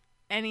about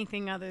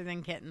anything other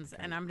than kittens,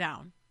 and I'm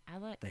down. I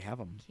like They have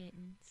them.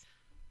 kittens.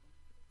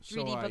 So,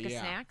 3D book of yeah.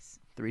 snacks.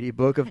 3D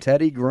book of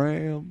Teddy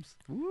Grahams.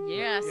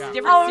 Yes, Yeah.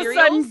 different All of a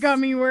cereals. sudden,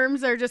 gummy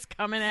worms are just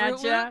coming at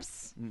Fruit you.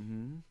 Loops.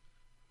 Mm-hmm.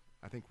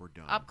 I think we're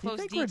done. Up close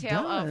think we're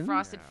detail done? of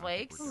Frosted Yeah, I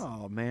think Flakes. we're done.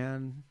 Oh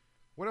man.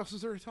 What else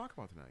is there to talk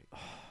about tonight?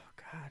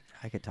 God,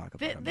 I could talk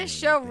about a This million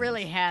show things.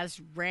 really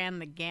has ran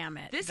the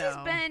gamut. This though.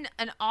 has been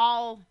an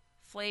all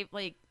flavor,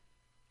 like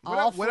What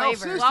all el- what else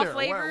flavors. is All there?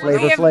 flavors.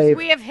 Flavor we have, Flav.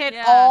 we have hit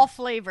Yeah. all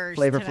flavors.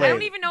 Flavor tonight. I Flav.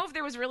 don't even know if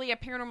there was really a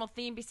paranormal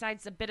theme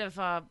besides a bit of,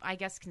 I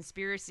guess,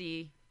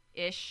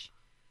 conspiracy-ish.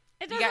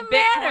 It You doesn't got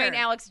Bitcoin, matter.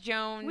 Alex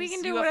Jones. We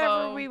can do UFO.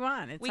 whatever we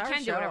want. It's We our can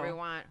do show. whatever we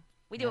want.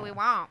 We do what we Yeah.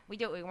 want. We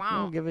do what we We don't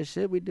want. give a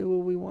shit. We do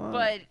what we want.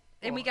 But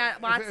and we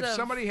got lots if of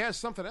somebody has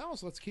something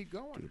else, let's keep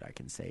going. dude, I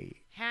can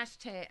say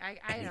hashtag. I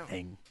don't.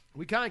 anything.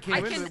 We kind of came I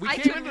into can. it. We I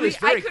came could, into this I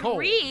very could cold.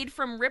 read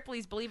from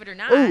Ripley's "Believe It or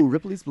Not." Oh,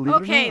 Ripley's Believe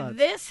Okay, It or Not.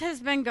 this has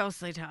been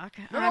Ghostly Talk.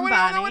 No, I'm wait,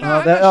 Bonnie.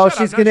 no, Oh, shut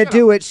she's up, gonna shut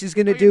do up. it. She's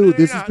gonna No, do. you're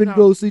This not, has been no.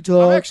 Ghostly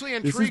Talk. actually This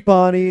is intrigued.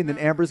 Bonnie, and then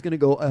No. Amber's gonna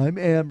go. I'm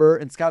Amber,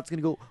 and Scott's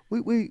gonna go.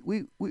 Wait.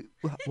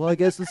 Well, I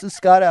guess this is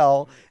Scott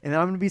L. And then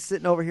I'm gonna be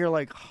sitting over here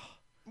like,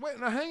 Wait,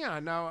 now hang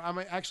on. Now I'm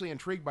actually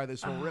intrigued by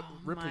this whole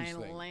Ripley's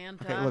My thing.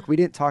 Lanta. okay, look, we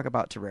didn't talk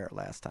about Terrere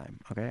last time.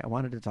 Okay, I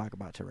wanted to talk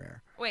about Terrere.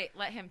 Wait,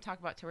 let him talk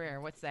about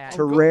Terrere. What's that?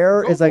 Ter-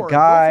 Terrere is a for it,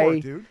 guy- Go for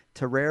it, dude.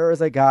 Terrere is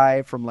a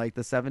guy from like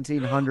the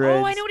 1700s.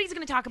 Oh, I know what he's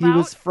going to talk He about.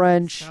 was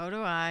French, So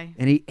do I.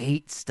 and he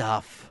ate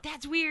stuff.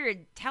 That's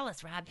weird. Tell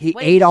us, Rob. He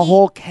What did ate a eat?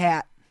 whole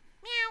cat.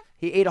 Meow.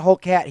 He ate a whole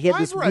cat. He had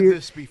I've this read weird.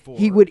 this before.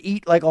 He would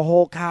eat like a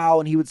whole cow,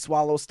 and he would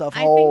swallow stuff I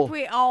whole. think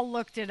we all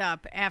looked it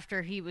up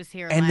after he was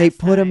here. and last they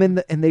put him time.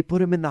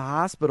 in the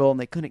hospital, and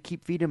they couldn't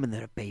keep feeding him, and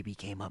then a baby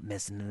came up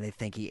missing, and they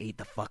think he ate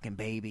the fucking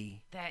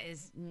baby. That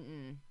is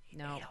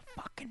no. Ate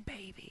a fucking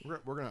baby. We're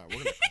gonna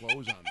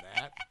close on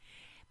that.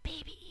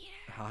 Baby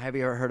eater. Have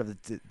you ever heard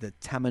of the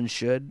Taman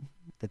Shud?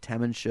 The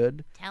Taman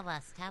Shud. Tell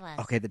us.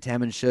 Okay, the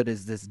Taman Shud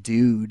is this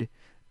dude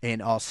in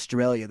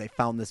Australia. They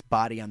found this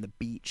body on the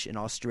beach in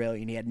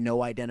Australia, and he had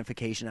no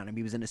identification on him.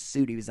 He was in a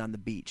suit. He was on the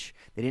beach.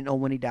 They didn't know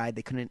when he died.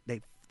 They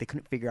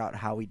couldn't figure out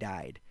how he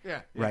died.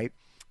 Yeah. Right?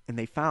 And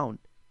they found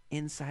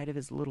inside of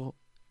his little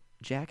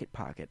jacket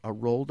pocket a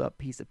rolled up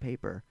piece of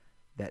paper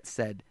that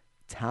said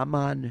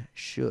Taman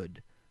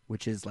Shud,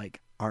 which is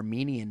like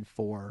Armenian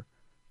for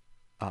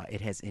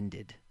it has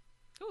ended.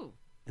 Ooh.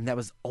 And that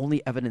was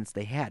only evidence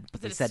they had. But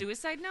Was they it a said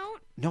suicide note?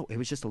 no, it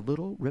was just a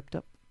little ripped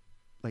up,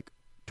 like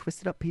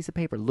twisted up piece of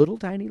paper, little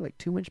tiny, like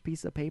 2-inch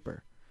piece of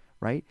paper,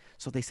 right?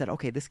 So they said,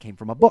 okay, this came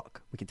from a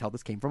book. We can tell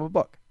this came from a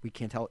book. We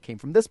can't tell it came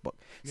from this book.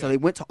 So they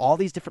went to all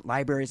these different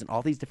libraries and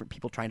all these different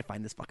people trying to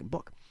find this fucking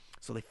book.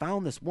 So they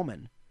found this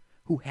woman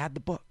who had the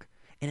book,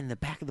 and in the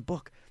back of the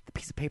book, the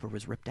piece of paper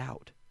was ripped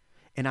out,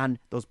 and on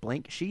those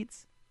blank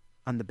sheets,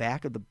 on the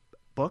back of the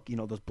book, you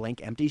know, those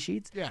blank empty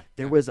sheets,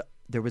 there was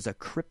a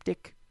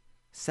cryptic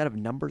set of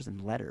numbers and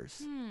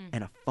letters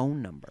and a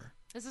phone number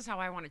This is how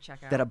I want to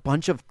check out. that a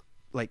bunch of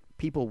like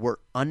people were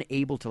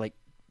unable to like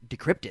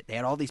decrypt it. They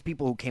had all these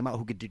people who came out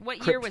who could decrypt.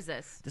 What year was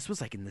this? This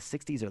was like in the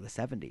 60s or the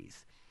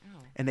 70s.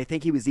 Oh. And they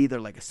think he was either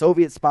like a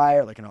Soviet spy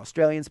or like an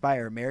Australian spy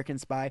or American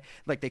spy.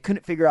 Like they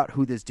couldn't figure out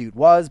who this dude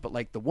was, but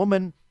like the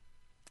woman,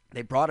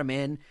 they brought him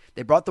in.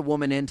 They brought the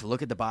woman in to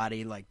look at the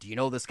body. Like, do you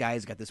know this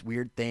guy's got this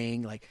weird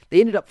thing? Like they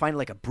ended up finding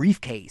like a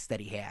briefcase that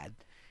he had.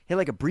 He had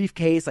like a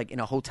briefcase like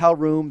in a hotel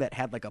room that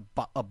had like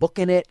a book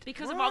in it.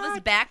 Because of all this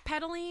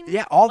backpedaling?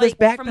 Yeah, all this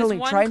Like, from this backpedaling,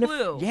 one trying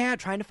clue.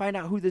 trying to find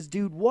out who this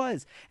dude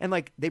was. And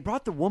like they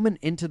brought the woman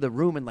into the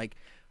room, and like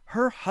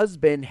her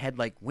husband had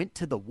like went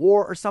to the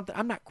war or something.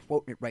 I'm not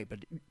quoting it right, but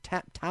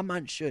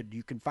Taman Shud.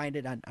 You can find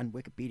it on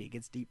Wikipedia. It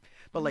gets deep.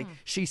 But like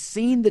she's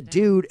seen the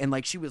dude, and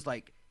like she was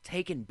like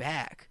taken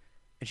back.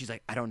 And she's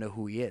like, I don't know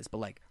who he is. But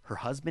like her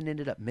husband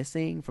ended up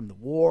missing from the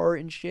war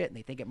and shit, and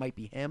they think it might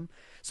be him.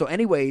 So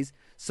anyways,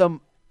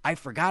 I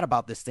forgot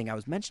about this thing. I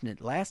was mentioning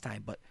it last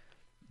time, but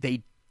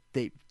they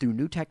through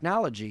new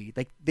technology,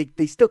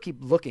 they still keep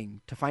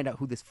looking to find out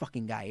who this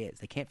fucking guy is.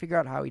 They can't figure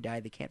out how he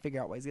died. They can't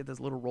figure out why he's got this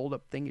little rolled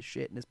up thing of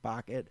shit in his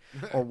pocket,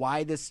 or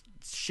why this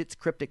shit's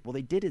cryptic. Well,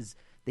 they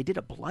did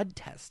a blood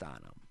test on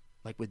him,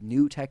 like with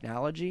new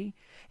technology,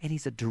 and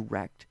he's a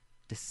direct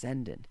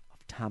descendant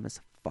of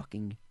Thomas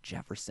fucking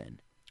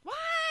Jefferson. What?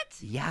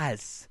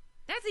 Yes.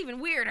 That's even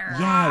weirder.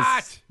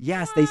 Yes.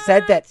 Yes, they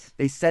said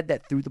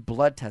that through the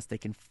blood test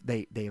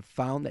they have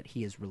found that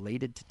he is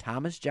related to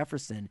Thomas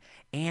Jefferson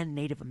and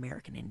Native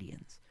American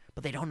Indians,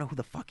 but they don't know who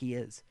the fuck he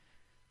is.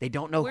 They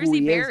don't know Where's who he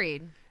he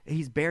buried? is.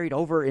 He's buried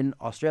over in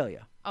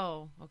Australia.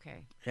 Oh,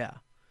 okay. Yeah.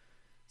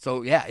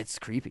 So yeah, it's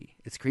creepy.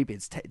 It's creepy.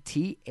 It's TAMAN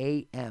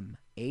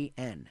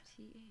T-A-M-E-N.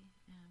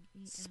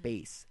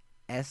 space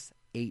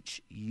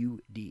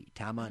SHUD.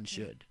 Taman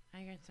should.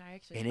 I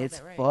actually And spelled it's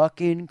that right.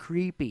 fucking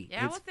creepy.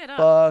 Yeah, it's look that up.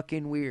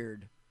 fucking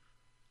weird.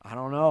 I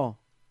don't know.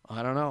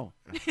 I don't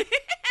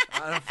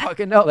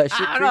fucking know. That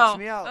shit I creeps don't know.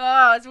 me out.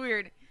 Oh, it's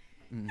weird.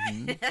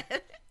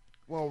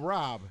 Well,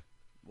 Rob,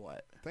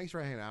 What? thanks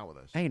for hanging out with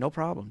us. Hey, no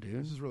problem,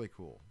 dude. This is really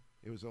cool.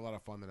 It was a lot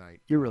of fun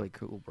tonight. You're really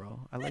cool, bro.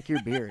 I like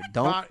your beard.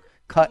 Don't Not-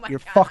 cut my your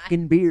God.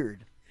 fucking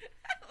beard.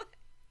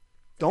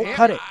 Don't Am-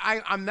 cut it.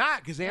 I'm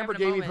not, because Amber Having a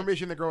gave me moment.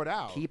 permission to grow it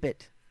out. Keep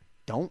it.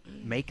 Don't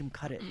make him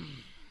cut it.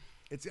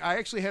 I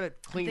actually had it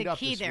cleaned The up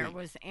key this there week.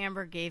 was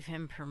Amber gave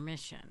him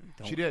permission.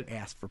 Don't She did.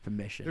 ask for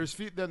permission.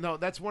 No,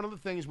 that's one of the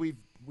things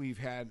we've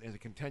had as a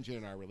contention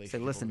in our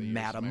relationship. "Listen, over the years,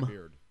 madam." my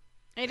beard.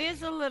 It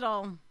is a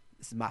little.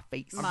 This is my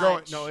face. I'm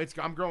Much. growing.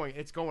 No, I'm growing.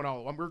 It's going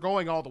all. We're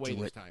going all the way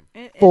Do this it. time.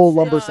 Full it's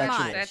lumber much.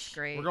 section. That's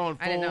great. We're going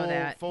full. I didn't know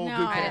that. Full No.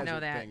 Duke I didn't know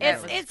Hazard that. thing. That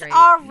It's was it's great.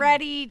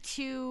 already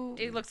too.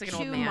 It looks like an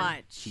too old man.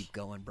 much. Keep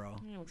going, bro.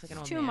 He looks like an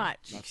old Too man.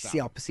 much. Let's See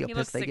how He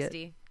looks pissed they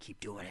 60. get? Keep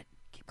doing it.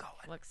 Keep going.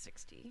 Looks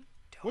 60.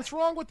 What's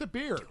wrong with the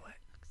beard?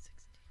 Looks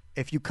 60.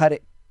 If you cut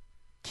it,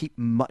 keep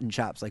mutton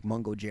chops like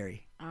Mungo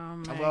Jerry.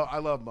 I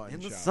love mutton In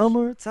the chops.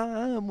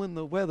 summertime when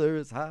the weather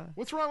is high.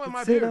 What's wrong with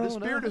my Sit beard? This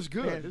on beard a is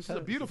good. man This is a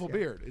toes. beautiful Yeah.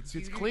 beard.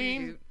 It's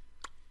clean.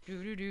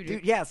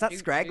 Dude, yeah, it's not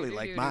scraggly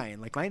like mine.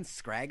 Like mine's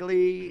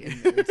scraggly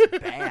and it's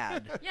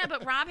bad. Yeah,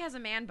 but Rob has a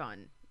man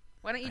bun.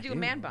 Why don't you do a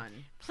man bun?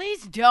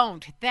 Please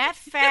don't. That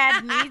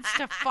fad needs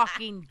to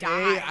fucking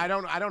die. Hey, I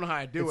don't know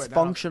how to do It's it.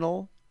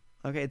 functional.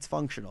 Okay, it's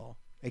functional.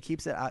 It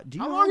keeps it out. Do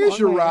you How know long is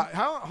your my- Rob?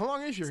 How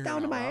long is your It's hair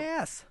down to now, my Rob?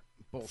 ass.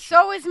 Bullshit.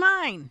 So is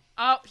mine.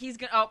 Oh,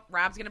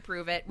 Rob's gonna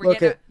prove it. We're Look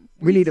gonna, at.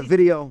 We need a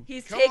video.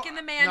 He's Come taking on.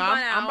 the man No, bun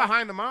I'm out.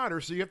 behind the monitor,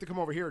 so you have to come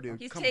over here, dude.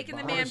 He's Come taking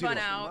the on. man I wanna bun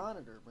see out.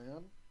 Monitor,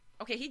 man.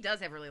 Okay, he does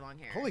have really long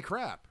hair. Holy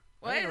crap!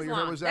 well, I it didn't know is your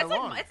long. hair was that That's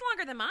long. Like, it's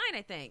longer than mine,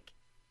 I think.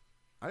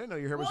 I didn't know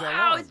your hair was that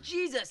Wow, long. it's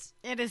Jesus!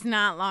 It is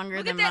not longer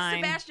Look than at that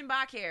mine. Sebastian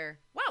Bach hair.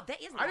 Wow,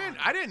 that is long.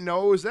 I didn't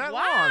know it was that wow.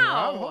 long,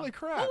 Rob. Holy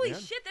crap! Holy man.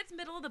 shit, that's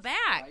middle of the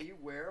back. You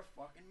wear a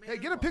fucking man. Hey,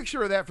 get a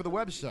picture of that for the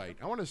website.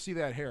 I want to see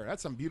that hair.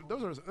 That's some beautiful.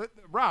 Those are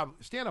Rob.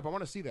 Stand up. I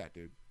want to see that,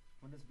 dude.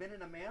 When it's been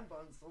in a man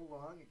bun so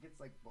long, it gets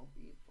like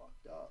bumpy and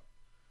fucked up.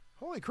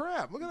 Holy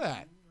crap! Look at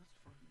that. That's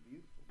fucking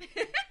beautiful.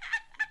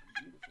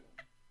 Fucking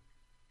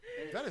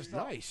beautiful. That is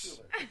nice.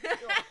 Feel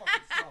how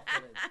fucking soft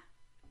that is.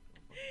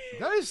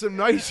 That is some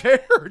nice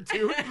hair,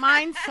 dude.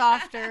 Mine's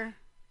softer.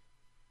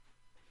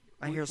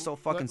 My hair's so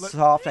fucking let-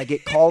 soft. I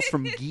get calls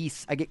from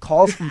geese. I get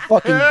calls from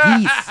fucking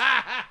geese,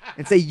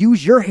 and say,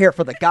 "Use your hair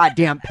for the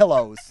goddamn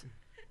pillows."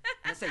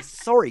 I say,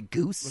 "Sorry, Let's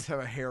goose." have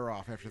a hair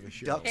off after the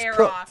show. Ducks Hair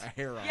cooked. off. A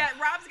hair off. Yeah,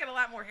 Rob's got a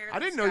lot more hair I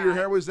than didn't know your Scott.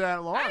 hair was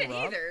that long, I didn't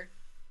Rob. either.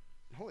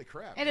 Holy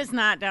crap! It is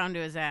not down to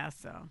his ass,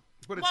 though.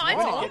 But it's Well,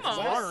 it's long. It's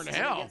almost. longer than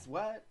hell.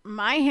 wet.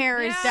 My hair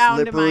is Yeah. down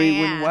Slippery to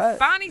my when ass. wet.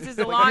 Bonnie's is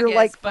the But longest, you're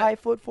like but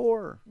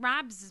 5'4".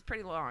 Rob's is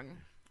pretty long.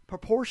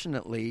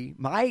 Proportionately,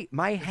 my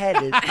head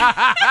is.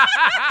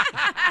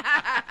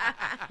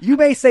 You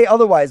may say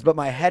otherwise, but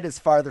my head is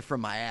farther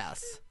from my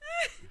ass.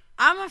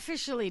 I'm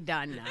officially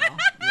done now.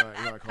 You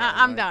wanna call it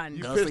I'm night? done.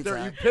 You No, pissed,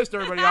 sweetheart. you pissed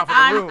everybody off in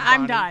the room.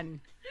 I'm Bonnie.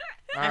 done.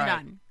 All I'm right.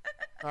 done.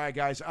 All right,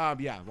 guys.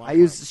 Yeah. I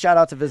use shout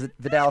out to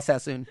Vidal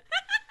Sassoon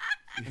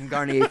and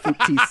Garnier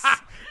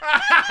Fructis.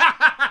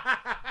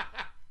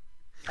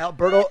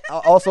 Alberto,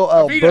 also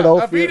Alberto,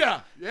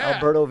 Avita. Yeah.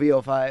 Alberto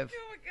VO5.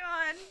 Oh my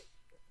god.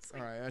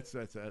 All right. That's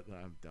it.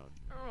 I'm done.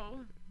 Oh.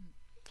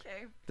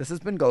 Okay. This has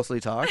been Ghostly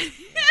Talk.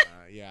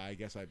 Yeah. I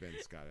guess I've been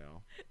Scott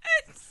L.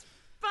 It's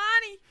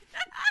Bonnie.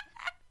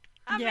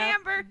 I'm Yep,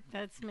 Amber.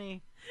 That's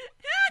me.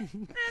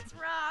 That's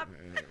Rob.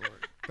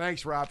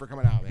 Thanks, Rob, for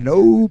coming out. Man.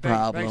 No Thanks,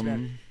 problem.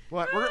 man.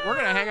 Well, we're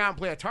gonna hang out and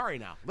play Atari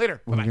now.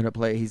 Later. We're Bye-bye. gonna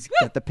play. He's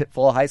got the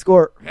Pitfall high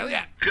score. Hell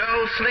yeah.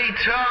 Ghostly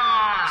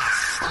Talk!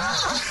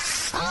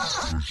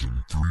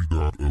 Version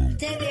 3.0.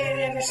 That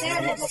never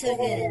sounded so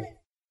good.